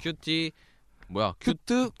 그렇죠. 큐티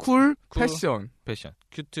큐트, 쿨, 패션.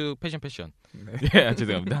 큐트, 패션. 네. 예,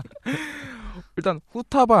 죄송합니다. 일단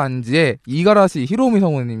후타바 안지의 이가라시 히로미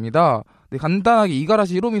성우님입니다. 네, 간단하게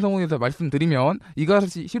이가라시 히로미 성우에 대해서 말씀드리면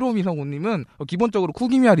이가라시 히로미 성우님은 기본적으로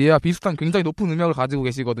쿠기미와 리에와 비슷한 굉장히 높은 음역을 가지고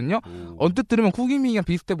계시거든요. 언뜻 들으면 쿠기미랑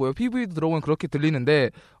비슷해 보여. PV도 들어보면 그렇게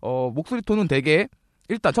들리는데 목소리 톤은 되게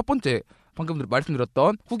일단 첫 번째 방금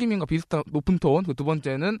말씀드렸던 후기민과 비슷한 높은 톤, 그 두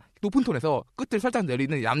번째는 높은 톤에서 끝을 살짝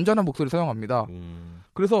내리는 얌전한 목소리를 사용합니다.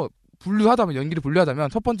 그래서 연기를 분류하자면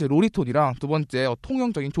첫 번째 로리톤이랑 두 번째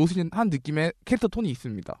통용적인 조신한 느낌의 캐릭터 톤이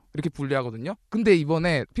있습니다. 이렇게 분류하거든요. 근데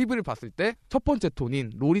이번에 PV를 봤을 때 첫 번째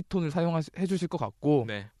톤인 로리톤을 사용해주실 것 같고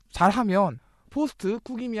네. 잘하면 포스트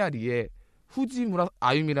쿠기미야 리에 후지무라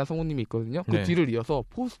아유미라는 성우님이 있거든요. 그 네. 뒤를 이어서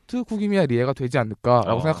포스트 쿠기미야 리에가 되지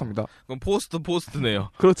않을까라고 생각합니다. 그럼 포스트네요.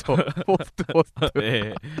 그렇죠. 포스트.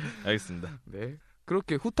 네. 알겠습니다. 네.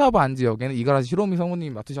 그렇게 후타바 안지 역에는 이가라시 히로미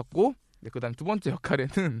성우님이 맡으셨고, 네, 그다음 두 번째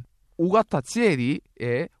역할에는 오가타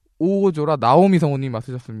치에리의 오조라 나오미 성우님이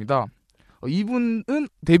맡으셨습니다. 이분은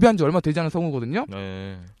데뷔한 지 얼마 되지 않은 성우거든요.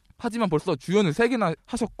 네. 하지만 벌써 주연을 3개나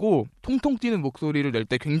하셨고 통통 튀는 목소리를 낼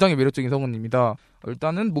때 굉장히 매력적인 성우입니다.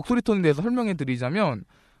 일단은 목소리 톤에 대해서 설명해 드리자면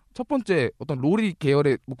첫 번째 어떤 로리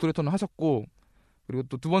계열의 목소리 톤을 하셨고, 그리고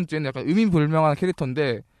또 두 번째는 약간 의미불명한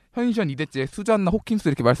캐릭터인데 현시연 이대째 수잔나 호킨스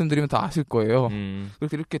이렇게 말씀드리면 다 아실 거예요.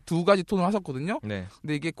 그래서 이렇게 두 가지 톤을 하셨거든요. 네.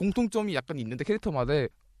 근데 이게 공통점이 약간 있는데 캐릭터마다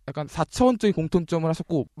약간 4차원적인 공통점을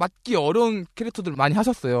하셨고 맞기 어려운 캐릭터들을 많이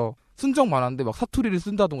하셨어요. 순정 만화인데 막 사투리를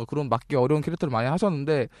쓴다던가 그런 맞기 어려운 캐릭터를 많이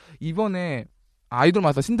하셨는데 이번에 아이돌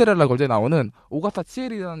마스터 신데렐라 걸즈에 나오는 오가타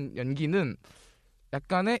치에리라는 연기는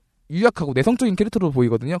약간의 유약하고 내성적인 캐릭터로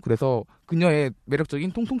보이거든요. 그래서 그녀의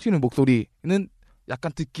매력적인 통통 튀는 목소리는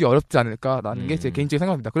약간 듣기 어렵지 않을까라는 게 제 개인적인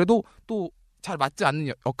생각입니다. 그래도 또 잘 맞지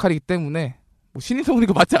않는 역할이기 때문에 뭐 신인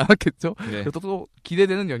성우니까 맞지 않았겠죠. 네. 그래서 또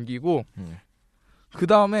기대되는 연기고 그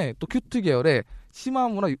다음에 또 큐트 계열의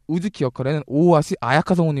시마무라 우즈키 역할에는 오하시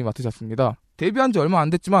아야카 성우님이 맡으셨습니다. 데뷔한 지 얼마 안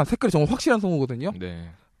됐지만 색깔이 정말 확실한 성우거든요.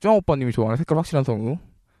 네. 쭈앙오빠님이 좋아하는 색깔 확실한 성우.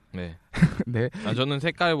 네. 네. 저는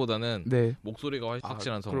색깔보다는 네. 목소리가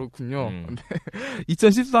확실한 성우. 그렇군요. 네.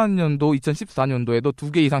 2014년도에도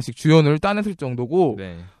 2개 이상씩 주연을 따냈을 정도고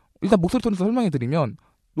네. 일단 목소리 톤에서 설명해드리면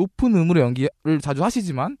높은 음으로 연기를 자주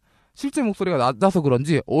하시지만 실제 목소리가 낮아서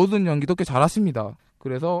그런지 어두운 연기도 꽤 잘하십니다.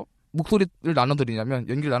 그래서 목소리를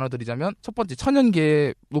연기를 나눠드리자면 첫 번째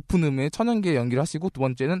천연계의 높은 음의 천연계의 연기를 하시고 두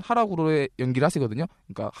번째는 하라구로의 연기를 하시거든요.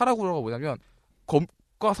 그러니까 하라구로가 뭐냐면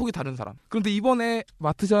검과 속이 다른 사람. 그런데 이번에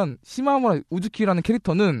맡으신 시마무라 우즈키라는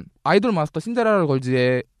캐릭터는 아이돌 마스터 신데렐라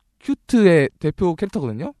걸즈의 큐트의 대표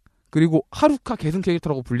캐릭터거든요. 그리고 하루카 계승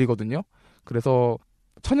캐릭터라고 불리거든요. 그래서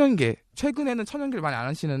최근에는 천연계를 많이 안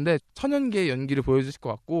하시는데 천연계의 연기를 보여주실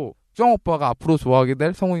것 같고 쭈앙오빠가 앞으로 좋아하게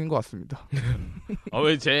될 성우인 것 같습니다.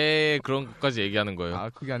 왜 제 그런 것까지 얘기하는 거예요?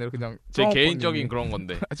 그게 아니라 그냥 제 개인적인 그런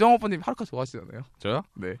건데. 쭈앙오빠님 하루카 좋아하시잖아요. 저요?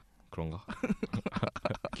 네. 그런가?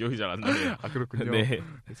 기억이 잘 안 나네요. 그렇군요. 네.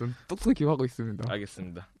 전 똑똑히 기억하고 있습니다.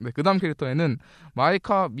 알겠습니다. 네, 그 다음 캐릭터에는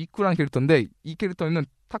마이카 미쿠라는 캐릭터인데 이 캐릭터에는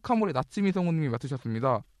타카모리 나츠미 성우님이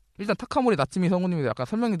맡으셨습니다. 일단 타카모리 나츠미 성우님에 약간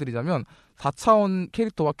설명해드리자면 4차원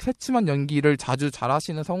캐릭터와 새침한 연기를 자주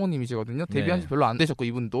잘하시는 성우님이시거든요. 데뷔한 지 별로 안 되셨고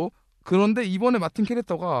이분도. 그런데 이번에 맡은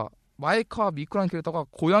캐릭터가 마에카 미쿠라는 캐릭터가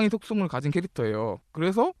고양이 속성을 가진 캐릭터예요.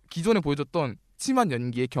 그래서 기존에 보여줬던 새침한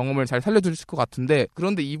연기의 경험을 잘 살려주실 것 같은데,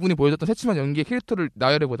 그런데 이분이 보여줬던 새침한 연기의 캐릭터를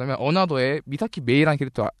나열해보자면 어나더의 미사키 메이라는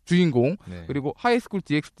캐릭터 주인공, 그리고 하이스쿨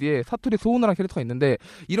DxD의 사토리 소우나라는 캐릭터가 있는데,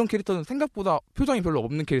 이런 캐릭터는 생각보다 표정이 별로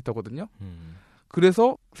없는 캐릭터거든요.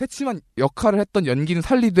 그래서 새침한 역할을 했던 연기는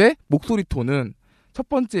살리되 목소리 톤은 첫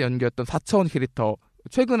번째 연기였던 4차원 캐릭터,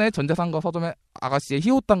 최근에 전자상가 서점의 아가씨의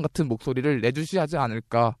히오땅 같은 목소리를 내주셔야지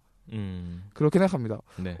않을까, 그렇게 생각합니다.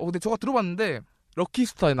 근데 제가 들어봤는데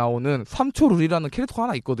럭키스타에 나오는 3초 룰이라는 캐릭터가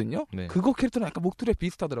하나 있거든요. 그거 캐릭터는 약간 목소리가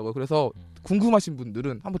비슷하더라고요. 그래서 궁금하신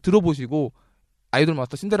분들은 한번 들어보시고 아이돌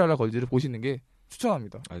마스터 신데렐라 걸즈를 보시는 게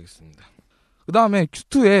추천합니다. 알겠습니다. 그 다음에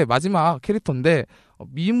Q2의 마지막 캐릭터인데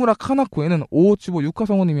미무라 카나코에는 오오츠보 유카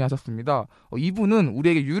성우님이 하셨습니다. 이분은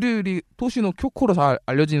우리에게 유리유리 토시노 쿄코로 잘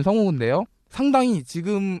알려진 성우인데요. 상당히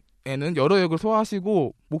지금에는 여러 역을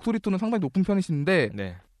소화하시고 목소리 톤은 상당히 높은 편이신데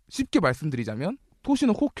쉽게 말씀드리자면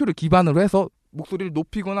토시노 코쿄를 기반으로 해서 목소리를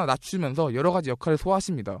높이거나 낮추면서 여러 가지 역할을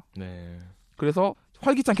소화하십니다. 그래서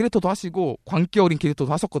활기찬 캐릭터도 하시고 광기 어린 캐릭터도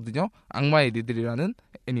하셨거든요. 악마의 리들이라는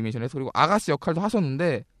애니메이션에서. 그리고 아가씨 역할도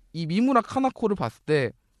하셨는데 이 미무라 카나코를 봤을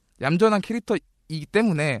때 얌전한 캐릭터이기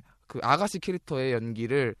때문에 그 아가씨 캐릭터의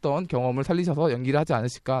연기를 어떤 경험을 살리셔서 연기를 하지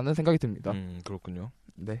않으실까 하는 생각이 듭니다. 그렇군요.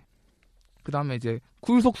 네. 그 다음에 이제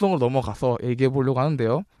쿨 속성으로 넘어가서 얘기해 보려고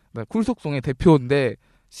하는데요. 쿨 속성의 대표인데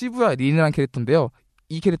시부야 린이라는 캐릭터인데요.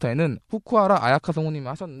 이 캐릭터에는 후쿠하라 아야카 성우님이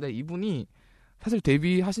하셨는데 이분이 사실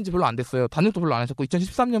데뷔하신 지 별로 안 됐어요. 단역도 별로 안 하셨고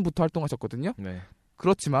 2013년부터 활동하셨거든요.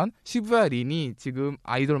 그렇지만 시부야 린이 지금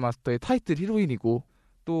아이돌 마스터의 타이틀 히로인이고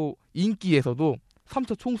또 인기에서도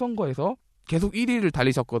 3차 총선거에서 계속 1위를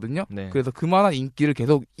달리셨거든요. 그래서 그만한 인기를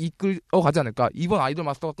계속 이끌어가지 않을까. 이번 아이돌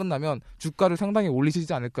마스터가 끝나면 주가를 상당히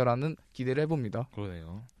올리시지 않을까라는 기대를 해봅니다.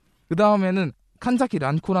 그러네요. 그 다음에는 칸자키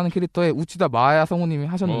란코라는 캐릭터의 우치다 마야 성우님이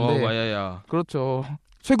하셨는데 마야야. 그렇죠.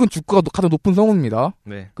 최근 주가가 가장 높은 성우입니다.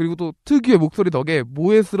 그리고 또 특유의 목소리 덕에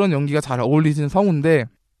모해스러운 연기가 잘 어울리시는 성우인데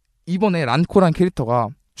이번에 란코라는 캐릭터가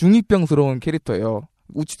중2병스러운 캐릭터예요.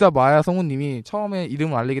 우치다 마야 성우님이 처음에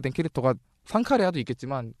이름을 알리게 된 캐릭터가 상카레아도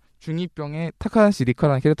있겠지만 중2병의 타카시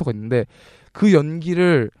리카라는 캐릭터가 있는데 그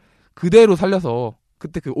연기를 그대로 살려서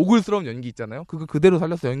그때 그 오글스러운 연기 있잖아요. 그거 그대로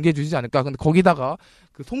살려서 연기해 주시지 않을까. 근데 거기다가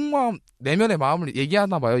그 속마음, 내면의 마음을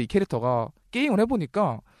얘기하나 봐요. 이 캐릭터가. 게임을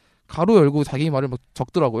해보니까 가로 열고 자기 말을 막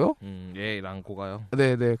적더라고요. 랑코가요?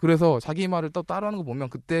 네네. 그래서 자기 말을 또 따라하는 거 보면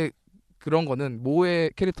그때 그런 거는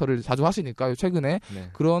모의 캐릭터를 자주 하시니까 최근에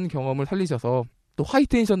그런 경험을 살리셔서 또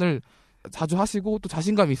하이텐션을 자주 하시고 또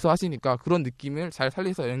자신감 있어 하시니까 그런 느낌을 잘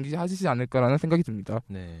살려서 연기하시지 않을까라는 생각이 듭니다.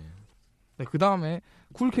 그 다음에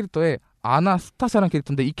쿨 캐릭터에 아나스타샤라는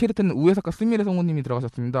캐릭터인데 이 캐릭터는 우에사카 스미레 성우님이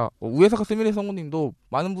들어가셨습니다. 우에사카 스미레 성우님도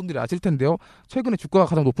많은 분들이 아실 텐데요. 최근에 주가가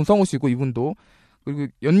가장 높은 성우시고 이분도. 그리고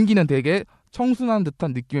연기는 되게 청순한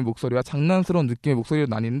듯한 느낌의 목소리와 장난스러운 느낌의 목소리로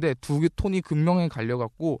나뉘는데 두 개 톤이 극명하게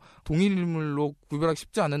갈려갖고 동일 인물로 구별하기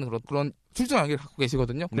쉽지 않은 그런 출중한 연기를 갖고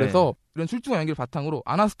계시거든요. 그래서 이런 출중한 연기를 바탕으로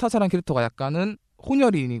아나스타샤라는 캐릭터가 약간은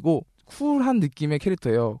혼혈인이고 쿨한 느낌의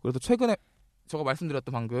캐릭터예요. 그래서 최근에 제가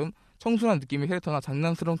말씀드렸던 방금 청순한 느낌의 캐릭터나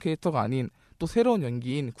장난스러운 캐릭터가 아닌 또 새로운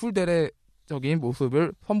연기인 쿨데레적인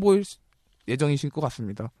모습을 선보일 예정이실 것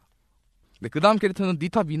같습니다. 그 다음 캐릭터는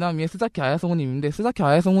니타 미나미의 스자키 아야 성우님인데 스자키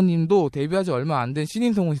아야 성우님도 데뷔하지 얼마 안 된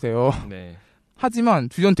신인 성우이세요. 하지만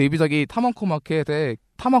주연 데뷔작이 타마코 마켓의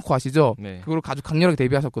타마코 아시죠? 그걸 아주 강렬하게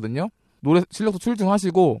데뷔하셨거든요. 노래 실력도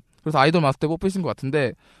출중하시고 그래서 아이돌 마스터에 뽑히신 것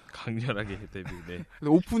같은데 강렬하게 데뷔.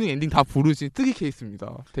 오프닝 엔딩 다 부르신 특이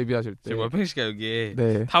케이스입니다. 데뷔하실 때. 제가 월팽 씨가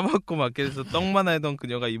여기에 타마코 마켓에서 떡만 하던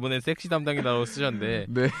그녀가 이번에 섹시 담당이라고 쓰셨는데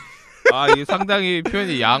이게 상당히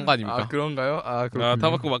표현이 야한 거 아닙니까? 그런가요? 그렇군요.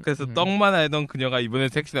 타마코 마켓에서 떡만 하던 그녀가 이번에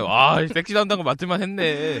섹시 담당을 맡을만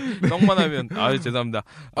했네. 떡만 하면 죄송합니다.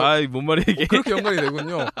 뭔 말이야 이게. 그렇게 연관이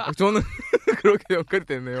되군요. 저는 그렇게 연관이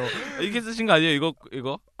되네요. 이게 쓰신 거 아니에요?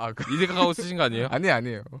 이거? 이 생각하고 쓰신 거 아니에요?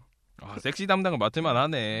 아니에요. 섹시 담당을 맡을만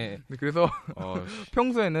하네. 그래서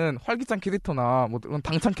평소에는 활기찬 캐릭터나 뭐 그런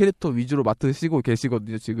당찬 캐릭터 위주로 맡으시고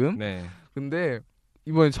계시거든요 지금. 근데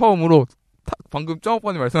이번에 처음으로 방금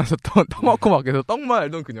쭈앙오빠님 말씀하셨던 타마코 마켓에서 떡만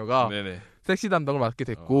알던 그녀가 섹시 담당을 맡게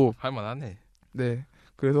됐고 할만하네.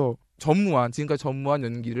 그래서 지금까지 전무한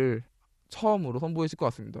연기를 처음으로 선보이실 것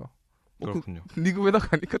같습니다. 그렇군요. 니그에다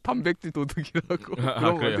가니까 단백질 도둑이라고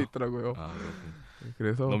그런 말도 있더라고요.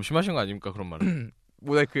 그래서 너무 심하신 거 아닙니까 그런 말은?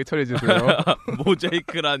 모자이크에 처리해주세요.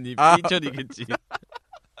 모자이크라니 삐처리겠지.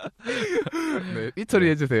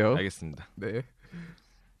 삐처리해주세요. 알겠습니다.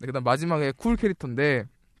 그다음 마지막에 쿨 캐릭터인데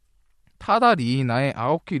타다리이나의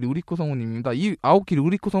아오키 르리코 성우님입니다. 이 아오키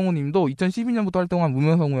르리코 성우님도 2012년부터 활동한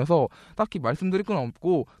무명 성우여서 딱히 말씀드릴 건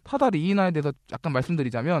없고, 타다리이나에 대해서 약간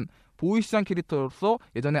말씀드리자면 보이시장 캐릭터로서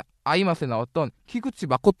예전에 아이마스에 나왔던 키구치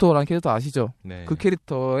마코토라는 캐릭터 아시죠? 네. 그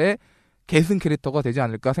캐릭터의 계승 캐릭터가 되지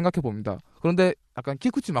않을까 생각해 봅니다. 그런데 약간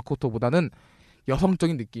키구치 마코토보다는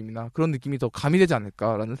여성적인 느낌이나 그런 느낌이 더 가미되지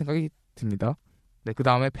않을까라는 생각이 듭니다. 네, 그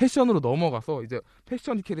다음에 패션으로 넘어가서 이제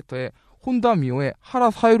패션 캐릭터의 혼다 미오의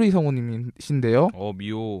하라 사유리 성우님이신데요.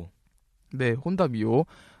 미오. 네, 혼다 미오.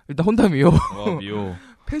 일단 혼다 미오. 미오.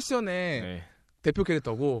 패션의 네. 대표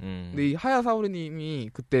캐릭터고, 근데 이 하야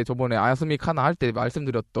사유리님이 그때 저번에 아야스미 카나 할 때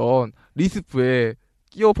말씀드렸던 리스프의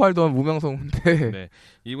끼어 팔던 무명 성우인데, 네.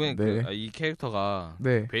 이번에 네. 이 캐릭터가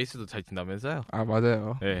네. 베이스도 잘 친다면서요? 아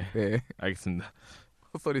맞아요. 네. 네. 알겠습니다.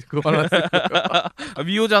 헛소리 그만하세요.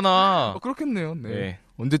 미오잖아. 그렇겠네요. 네. 네.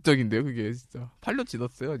 언제적인데요, 그게 진짜. 8년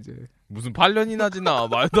지났어요, 이제. 무슨 8년이나 지나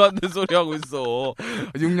말도 안 되는 소리 하고 있어.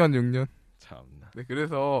 6년. 참나. 네,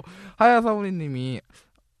 그래서 하야 사우리님이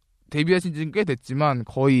데뷔하신 지는 꽤 됐지만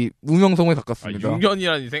거의 무명 성우에 가깝습니다.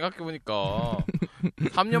 6년이라니 생각해보니까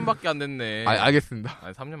 3년밖에 안 됐네. 알겠습니다.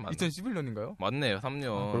 3년 맞네. 2011년인가요? 맞네요,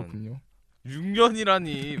 3년. 그렇군요.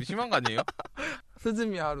 6년이라니 심한 거 아니에요?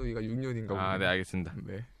 스즈미 하루이가 6년인가 보네요. 네, 알겠습니다.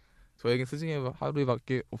 네. 저에겐 스즈미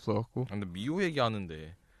하루이밖에 없어갖고. 근데 미호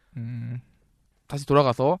얘기하는데. 다시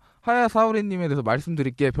돌아가서 하야 사우리님에 대해서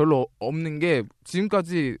말씀드릴 게 별로 없는 게,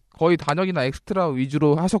 지금까지 거의 단역이나 엑스트라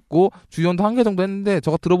위주로 하셨고 주연도 한 개 정도 했는데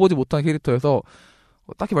제가 들어보지 못한 캐릭터여서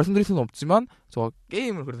딱히 말씀드릴 수는 없지만 저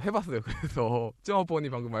게임을 그래서 해봤어요. 그래서 쭈앙오빠이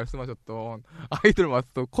방금 말씀하셨던 아이돌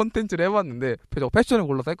마스터 콘텐츠를 해봤는데 저 패션을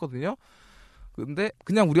골라서 했거든요. 근데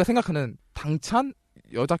그냥 우리가 생각하는 당찬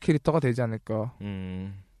여자 캐릭터가 되지 않을까.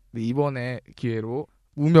 근데 이번에 기회로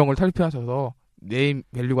무명을 탈피하셔서 네임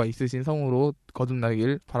밸류가 있으신 성우로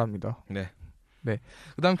거듭나길 바랍니다. 네.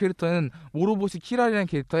 그 다음 캐릭터는 모로보시 키라리라는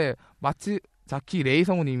캐릭터의 마츠자키 레이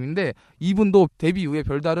성우님인데, 이분도 데뷔 이후에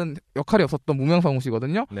별다른 역할이 없었던 무명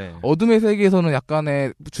성우시거든요. 네. 어둠의 세계에서는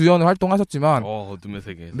약간의 주연을 활동하셨지만, 어둠의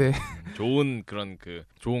세계에서. 네. 좋은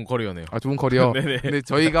좋은 커리어네요. 좋은 커리어. 네네. 근데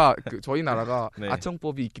저희가 저희 나라가 네.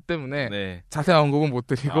 아청법이 있기 때문에 네. 자세한 언급은 못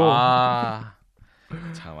드리고,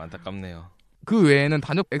 참 안타깝네요. 그 외에는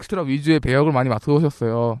단역 엑스트라 위주의 배역을 많이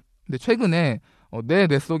맡아오셨어요. 근데 최근에 내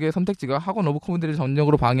뇌속의 선택지가 학원 오브 코미디를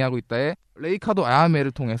전력으로 방해하고 있다에 레이카도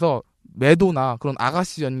아야메를 통해서 매도나 그런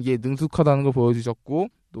아가씨 연기에 능숙하다는 걸 보여주셨고,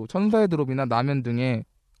 또 천사의 드롭이나 라면 등의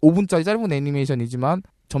 5분짜리 짧은 애니메이션이지만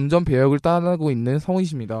점점 배역을 따라가고 있는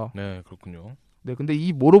성우이십니다. 네, 그렇군요. 네, 근데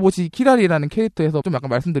이 모로보시 키라리라는 캐릭터에서 좀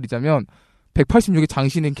약간 말씀드리자면 186의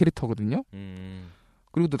장신인 캐릭터거든요.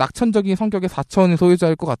 그리고 또 낙천적인 성격의 사천의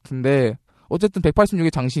소유자일 것 같은데, 어쨌든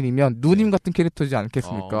 186의 장신이면 누님 같은 캐릭터지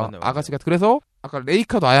않겠습니까? 맞네. 아가씨가. 그래서 아까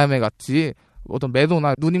레이카도 아야메 같이 어떤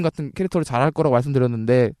매도나 누님 같은 캐릭터를 잘할 거라고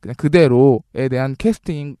말씀드렸는데, 그냥 그대로에 대한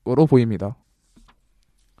캐스팅으로 보입니다.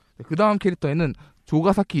 그 다음 캐릭터에는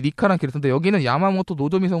조가사키 리카라는 캐릭터인데, 여기는 야마모토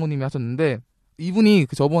노조미 성우님이 하셨는데, 이분이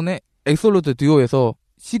저번에 앱솔루트 듀오에서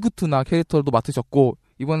시구트나 캐릭터도 맡으셨고,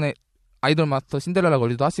 이번에 아이돌 마스터 신데렐라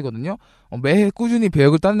걸리도 하시거든요. 매해 꾸준히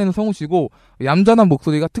배역을 따내는 성우시고, 얌전한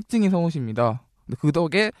목소리가 특징인 성우십니다. 근데 그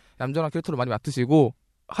덕에 얌전한 캐릭터를 많이 맡으시고,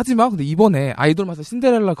 하지만 근데 이번에 아이돌 마스터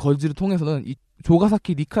신데렐라 걸즈를 통해서는 이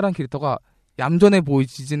조가사키 리카라는 캐릭터가 얌전해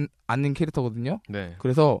보이진 않는 캐릭터거든요. 네.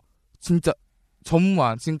 그래서 진짜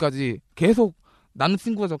전무한, 지금까지 계속 나는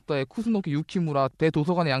친구가 적다의 쿠스노키 유키무라,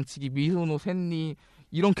 대도서관의 양치기, 미소노 센리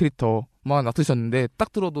이런 캐릭터만 맡으셨는데,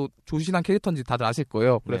 딱 들어도 조신한 캐릭터인지 다들 아실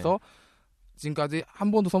거예요. 그래서 지금까지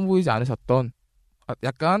한 번도 선보이지 않으셨던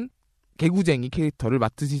약간 개구쟁이 캐릭터를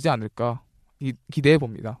맡으시지 않을까 기대해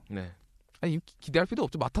봅니다. 네. 아니, 기대할 필요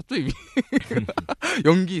없죠. 맡았죠 이미.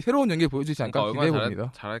 새로운 연기 보여주지 않을까 기대해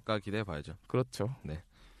봅니다. 잘할까 기대해 봐야죠. 그렇죠. 네.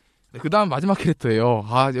 그 다음 마지막 캐릭터예요.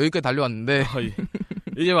 여기까지 달려왔는데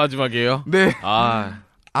이게 마지막이에요. 네.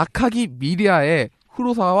 아카기 미리아의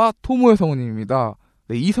후로사와 토모의 성우님입니다.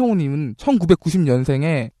 네, 이 성우님은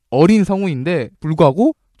 1990년생의 어린 성우인데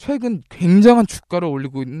불구하고 최근 굉장한 주가를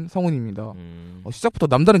올리고 있는 성우님입니다. 시작부터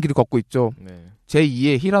남다른 길을 걷고 있죠. 네.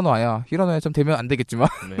 제2의 히라노아야 좀 되면 안 되겠지만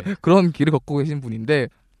네. 그런 길을 걷고 계신 분인데,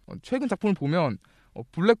 최근 작품을 보면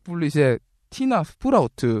블랙블릿의 티나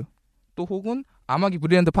스프라우트, 또 혹은 아마기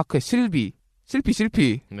브리랜드 파크의 실피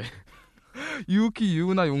네. 유키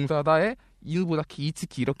유우나 용사다의 이누보다키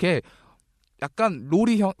이츠키, 이렇게 약간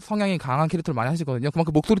로리 성향이 강한 캐릭터를 많이 하시거든요.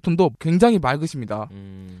 그만큼 목소리 톤도 굉장히 맑으십니다.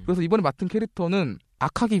 그래서 이번에 맡은 캐릭터는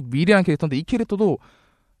아카기 미래라는 캐릭터인데, 이 캐릭터도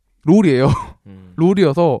롤이에요.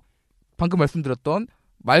 롤이어서 방금 말씀드렸던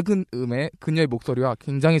맑은 음의 그녀의 목소리와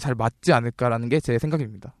굉장히 잘 맞지 않을까라는 게 제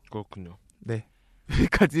생각입니다. 그렇군요. 네.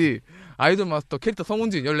 여기까지 아이돌 마스터 캐릭터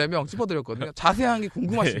성운진 14명 짚어드렸거든요. 자세한 게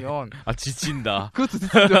궁금하시면 아 지친다. 그것도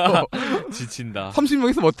진짜 지친다. 30명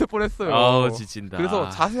있으면 어떨 뻔했어요. 아우 지친다. 그래서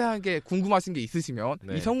자세하게 궁금하신 게 있으시면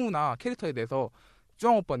네. 이 성우나 캐릭터에 대해서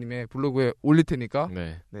쭈앙오빠님의 블로그에 올릴 테니까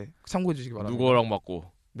네. 참고해 주시기 바랍니다. 누구랑 맞고?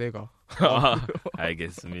 내가.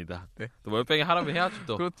 알겠습니다. 네. 또 월병이 하라면 해야지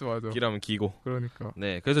또. 그렇죠, 맞아. 기라면 기고. 그러니까.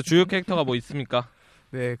 네. 그래서 주요 캐릭터가 뭐 있습니까?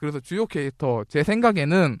 네, 그래서 주요 캐릭터 제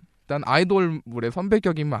생각에는 일단 아이돌물의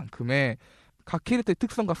선배격인 만큼의 각 캐릭터의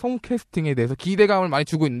특성과 성우 캐스팅에 대해서 기대감을 많이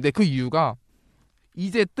주고 있는데 그 이유가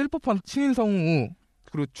이제 뜰 법한 신인 성우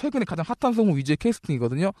그리고 최근에 가장 핫한 성우 위주의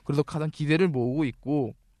캐스팅이거든요. 그래서 가장 기대를 모으고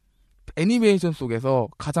있고 애니메이션 속에서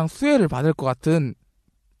가장 수혜를 받을 것 같은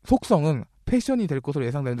속성은 패션이 될 것으로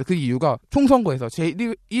예상되는데 그 이유가 총선거에서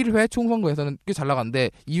제1회 총선거에서는 꽤 잘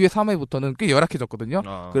나갔는데 2회, 3회부터는 꽤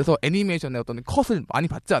열악해졌거든요. 그래서 애니메이션의 어떤 컷을 많이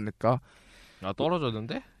받지 않을까. 아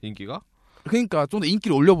떨어졌는데 인기가? 그러니까 좀 더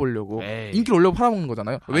인기를 올려보려고. 에이. 인기를 올려 팔아먹는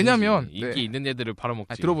거잖아요. 왜냐면 아니지. 인기 있는 애들을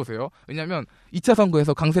팔아먹지. 들어보세요. 왜냐면 2차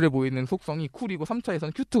선거에서 강세를 보이는 속성이 쿨이고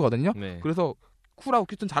 3차에서는 큐트거든요. 네. 그래서 쿨하고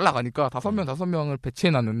큐트는 잘 나가니까 5명을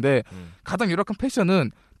배치해놨는데 가장 열악한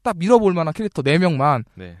패션은 딱 밀어볼 만한 캐릭터 4명만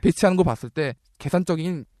네. 배치하는 거 봤을 때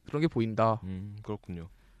계산적인 그런 게 보인다. 그렇군요.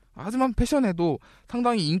 하지만 패션에도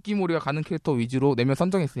상당히 인기몰이가 가는 캐릭터 위주로 4명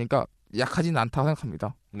선정했으니까 약하지는 않다고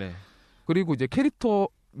생각합니다. 네. 그리고 이제 캐릭터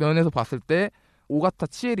면에서 봤을 때 오가타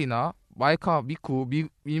치에리나 마에카 미쿠,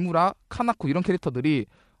 미무라 카나쿠 이런 캐릭터들이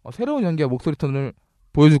새로운 연기와 목소리 톤을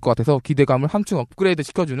보여줄 것 같아서 기대감을 한층 업그레이드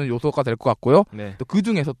시켜주는 요소가 될 것 같고요. 네. 또 그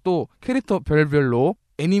중에서 또 캐릭터 별별로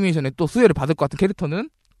애니메이션에 또 수혜를 받을 것 같은 캐릭터는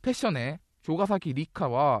패션에 조가사키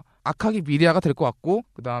리카와 아카기 미리아가 될 것 같고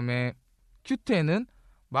그 다음에 큐트에는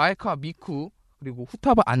마에카 미쿠 그리고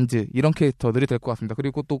후타바 안즈 이런 캐릭터들이 될 것 같습니다.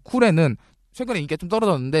 그리고 또 쿨에는 최근에 인기가 좀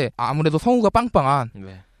떨어졌는데 아무래도 성우가 빵빵한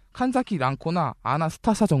네. 칸사키 랑코나 아나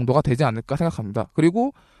스타샤 정도가 되지 않을까 생각합니다.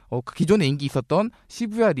 그리고 기존에 인기 있었던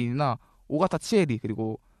시부야 린이나 오가타 치에리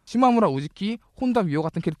그리고 시마무라 우즈키, 혼다 미오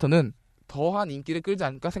같은 캐릭터는 더한 인기를 끌지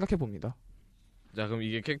않을까 생각해 봅니다. 자 그럼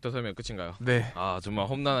이게 캐릭터 설명 끝인가요? 네. 아 정말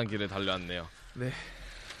험난한 길을 달려왔네요. 네.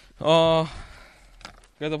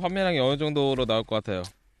 그래서 판매량이 어느 정도로 나올 것 같아요?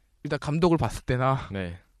 일단 감독을 봤을 때나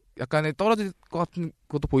네. 약간의 떨어질 것 같은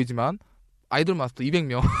것도 보이지만 아이돌 마스터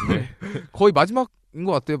 200명 네. 거의 마지막인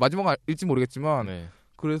것 같아요. 마지막일지 모르겠지만 네.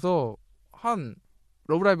 그래서 한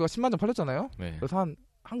러브라이브가 10만 장 팔렸잖아요. 네. 그래서 한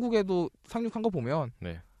한국에도 상륙한 거 보면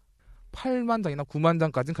네. 8만 장이나 9만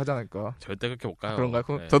장까지는 가지 않을까. 절대 그렇게 못 가요. 그런가요?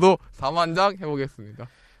 그럼 네. 저도 4만 장 해보겠습니다.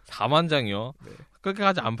 4만 장이요? 네.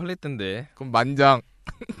 그렇게까지 안 팔렸던데. 그럼 만장.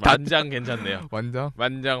 만장 괜찮네요. 만장?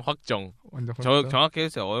 만장 확정. 완전 저 정확히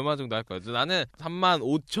해주세요. 얼마 정도 할까요? 나는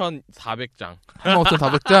 35,400장.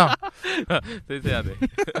 35,400장? 세세야 돼.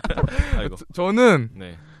 아이고. 저는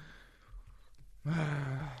네.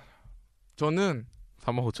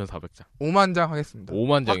 35,400장. 5만 장 하겠습니다.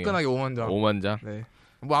 5만 장이요. 화끈하게 5만 장. 5만 장. 네.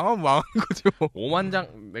 망하면 망한 거죠. 5만 장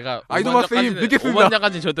내가 아이돌 마스터님 믿겠습니다. 5만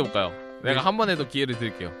장까지 절대 못 가요. 내가 한 번에 더 기회를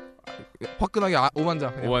드릴게요. 화끈하게 5만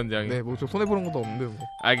장. 5만 장이. 네, 뭐 저 손해 보는 것도 없는데. 뭐.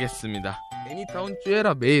 알겠습니다. 애니타운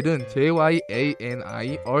쭈에라 메일은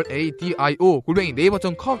JYANIRADIO 골뱅이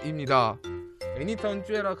네이버.com입니다. 애니타운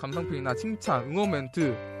쭈에라 감상평이나 칭찬, 응원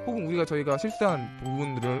멘트 혹은 저희가 실수한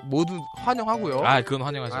부분들을 모두 환영하고요. 아, 그건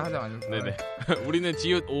환영하죠. 환영 아니요. 네네. 우리는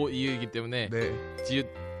지읒 오 이유이기 때문에 네. 지읒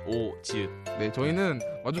오 지읒. 네, 저희는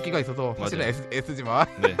마주기가 있어서 사실은 S지만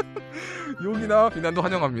네. 욕이나 비난도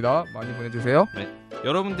환영합니다. 많이 보내주세요. 네.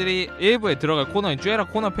 여러분들이 1부에 들어갈 코너인 쭈에라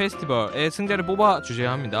코너 페스티벌의 승자를 뽑아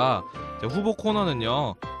주셔야 합니다. 자, 후보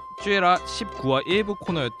코너는요. 쭈에라 19화 1부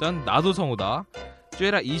코너였던 나도 성우다.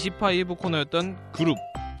 쭈에라 20화 1부 코너였던 그룹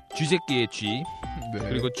쥐새끼의 쥐. 네.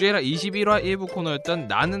 그리고 쭈에라 21화 1부 코너였던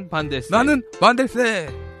나는 반데스. 나는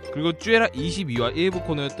반데스. 그리고 쭈에라 22화 1부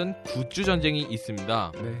코너였던 굿즈 전쟁이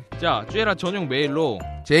있습니다. 네. 자, 쭈에라 전용 메일로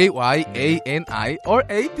JYANIRADIO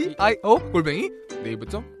골뱅이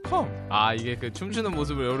네이버.com. 아, 이게 그 춤추는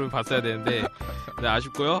모습을 여러분 봤어야 되는데 네,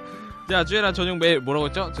 아쉽고요. 자, 쭈에라 전용 메일 뭐라고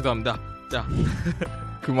했죠? 죄송합니다. 자,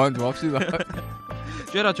 그만 좀 합시다.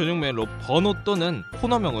 쭈에라 전용 메일로 번호 또는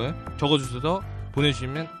코너명을 적어주셔서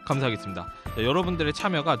보내주시면 감사하겠습니다. 자, 여러분들의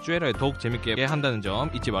참여가 쭈에라를 더욱 재밌게 한다는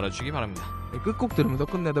점 잊지 말아주시기 바랍니다. 네, 끝곡 들으면서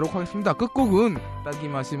끝내도록 하겠습니다. 끝곡은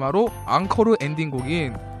따기마시마로 앙코르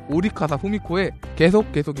엔딩곡인 오리카사 후미코의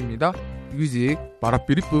계속입니다. 뮤직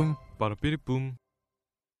마라삐리뿜. 마라삐리뿜.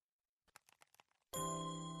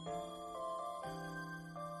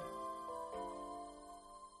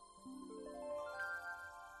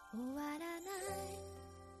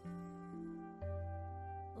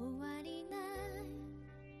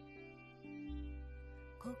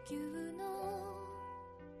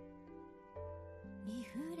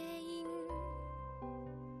 クレイン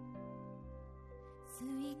吸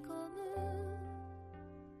い込む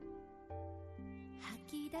吐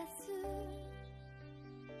き出す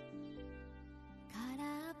空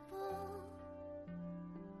っぽ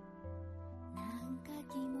なんか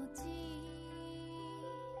気持ちい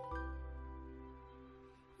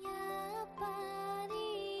いやっぱり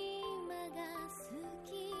今が好き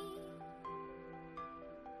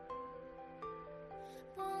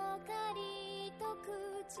ぽかりと口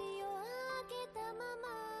を開けたまま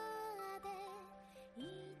で1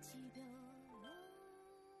秒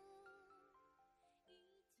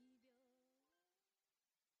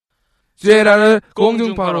쭈에라를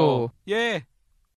공중파로 예.